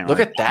 so I can't look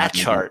at that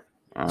chart.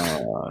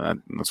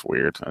 That's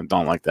weird. I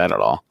don't like that at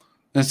all.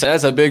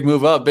 That's a big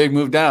move up, big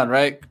move down,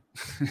 right?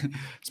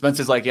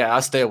 Spencer's like, yeah,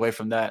 I'll stay away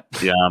from that.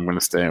 Yeah, I'm going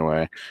to stay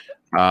away.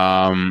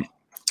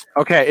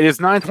 Okay, it is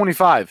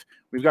 9:25.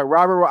 We've got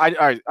Robert. All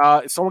right.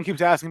 Someone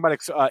keeps asking about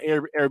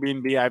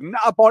Airbnb. I have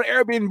not bought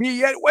Airbnb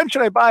yet. When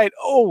should I buy it?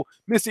 Oh,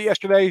 missed it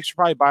yesterday. Should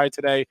probably buy it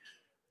today.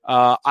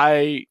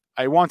 I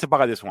want to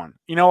buy this one.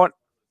 You know what?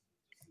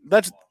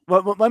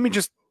 Let me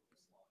just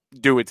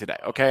do it today.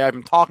 Okay, I've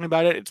been talking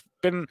about it. It's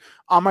been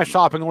on my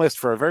shopping list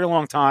for a very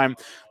long time.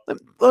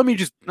 Let me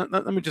just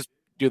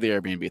do the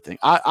Airbnb thing.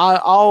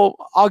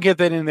 I'll get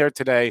that in there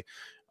today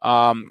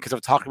because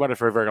I've talked about it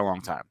for a very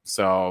long time.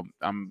 So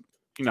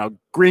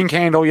green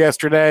candle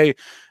yesterday.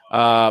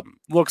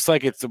 Looks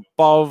like it's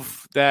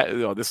above that.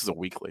 Oh, this is a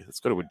weekly. Let's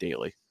go to a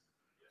daily.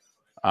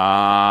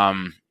 Yeah,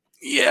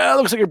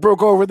 looks like it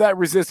broke over that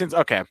resistance.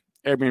 Okay,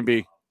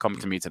 Airbnb coming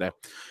to me today.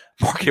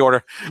 Market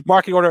order.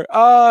 No,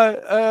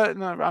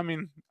 I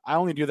mean, I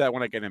only do that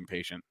when I get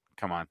impatient.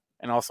 Come on.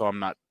 And also, I'm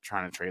not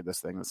trying to trade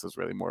this thing. This is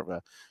really more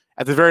of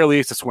at the very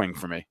least, a swing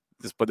for me.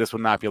 But this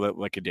would not be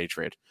like a day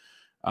trade.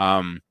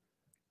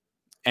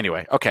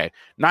 Anyway, okay,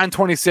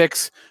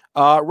 9:26.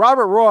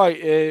 Robert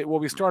Roy will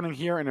be starting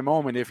here in a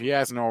moment if he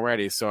hasn't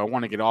already. So I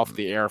want to get off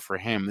the air for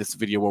him. This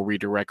video will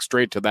redirect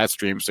straight to that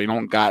stream, so you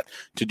don't got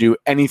to do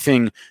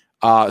anything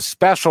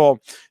special.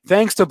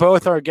 Thanks to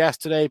both our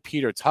guests today,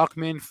 Peter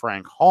Tuchman,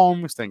 Frank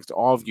Holmes. Thanks to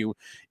all of you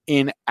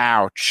in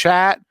our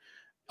chat.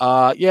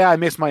 Yeah, I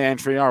missed my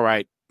entry. All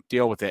right,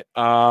 deal with it.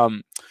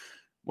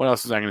 What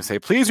else was I going to say?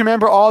 Please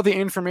remember all the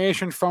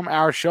information from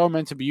our show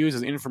meant to be used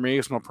as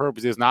informational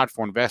purposes, not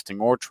for investing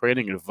or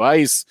trading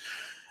advice.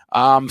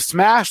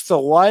 Smash the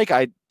like.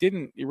 I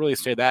didn't really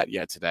say that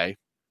yet today.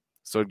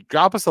 So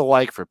drop us a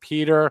like for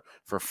Peter,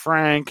 for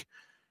Frank,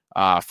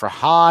 for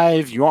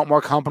Hive. You want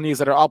more companies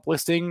that are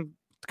uplisting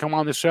to come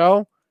on the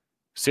show?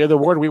 Say the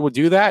word. We will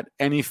do that.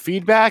 Any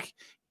feedback?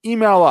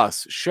 Email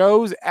us.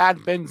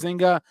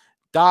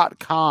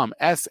 shows@benzinga.com.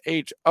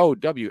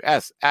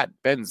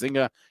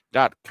 shows@benzinga.com.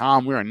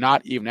 We are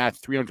not even at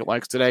 300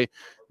 likes today.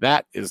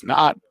 That is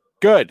not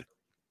good.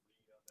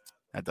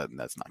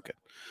 That's not good.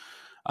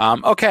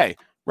 Okay.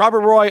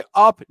 Robert Roy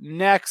up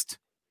next,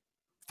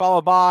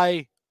 followed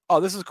by,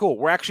 this is cool.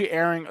 We're actually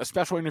airing a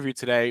special interview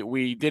today.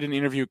 We did an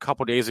interview a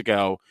couple days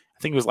ago.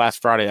 I think it was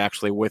last Friday,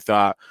 actually, with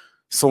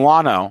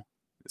Solano.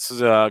 This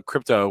is a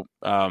crypto.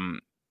 We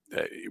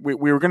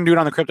were going to do it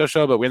on the crypto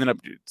show, but we ended up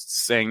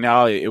saying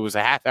no. It was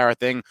a half-hour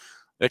thing.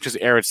 Let's just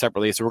air it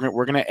separately. So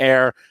we're going to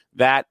air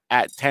that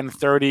at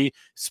 10:30.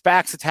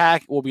 SPACs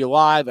Attack will be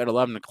live at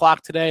 11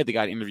 o'clock today. They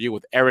got an interview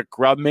with Eric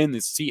Grubman,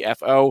 the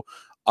CFO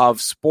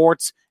of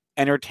Sports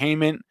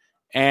Entertainment,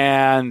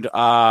 and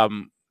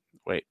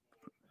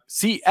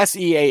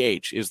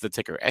SEAH is the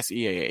ticker.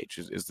 SEAH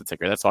is the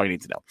ticker. That's all you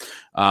need to know.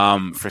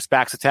 For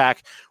SPACs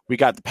Attack, we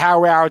got the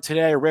Power Hour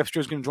today.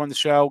 Ripster's going to join the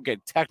show.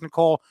 Get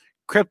technical.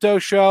 Crypto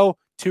show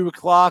 2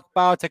 o'clock.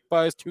 Biotech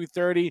Buzz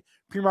 2:30.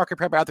 Pre-market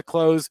prep at the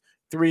close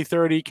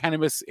 3:30.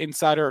 Cannabis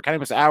Insider or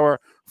Cannabis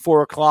Hour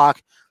 4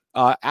 o'clock.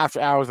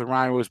 After hours with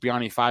Ryan was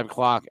Biani 5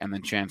 o'clock, and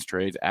then Chance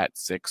Trades at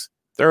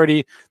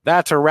 6:30.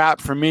 That's a wrap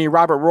for me.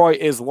 Robert Roy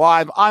is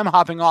live. I'm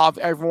hopping off.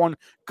 Everyone,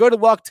 good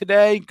luck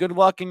today. Good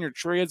luck in your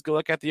trades. Good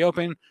luck at the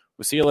open.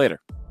 We'll see you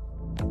later.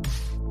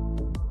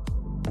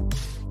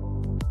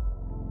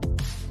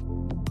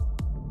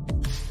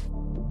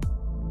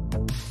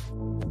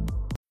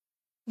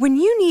 When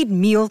you need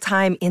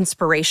mealtime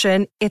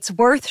inspiration, it's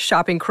worth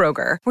shopping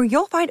Kroger, where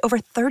you'll find over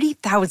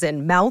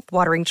 30,000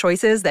 mouth-watering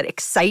choices that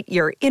excite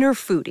your inner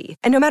foodie.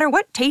 And no matter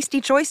what tasty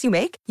choice you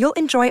make, you'll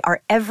enjoy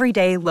our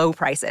everyday low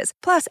prices,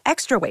 plus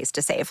extra ways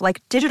to save,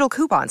 like digital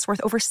coupons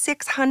worth over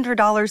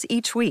 $600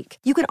 each week.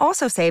 You can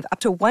also save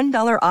up to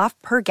 $1 off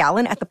per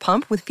gallon at the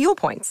pump with fuel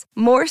points.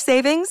 More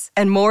savings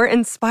and more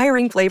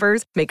inspiring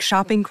flavors make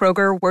shopping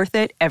Kroger worth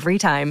it every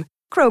time.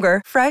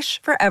 Kroger,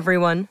 fresh for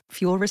everyone.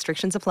 Fuel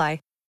restrictions apply.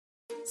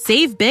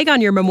 Save big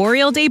on your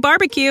Memorial Day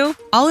barbecue,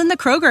 all in the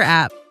Kroger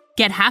app.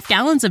 Get half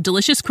gallons of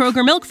delicious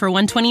Kroger milk for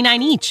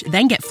 $1.29 each.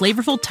 Then get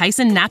flavorful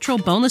Tyson natural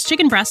boneless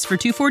chicken breasts for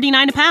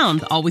 $2.49 a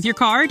pound, all with your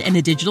card and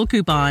a digital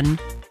coupon.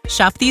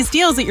 Shop these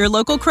deals at your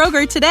local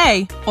Kroger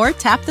today, or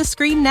tap the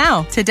screen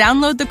now to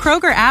download the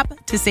Kroger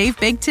app to save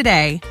big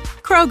today.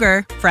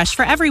 Kroger, fresh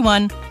for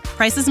everyone.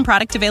 Prices and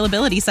product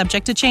availability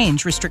subject to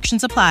change.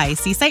 Restrictions apply.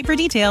 See site for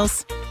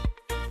details.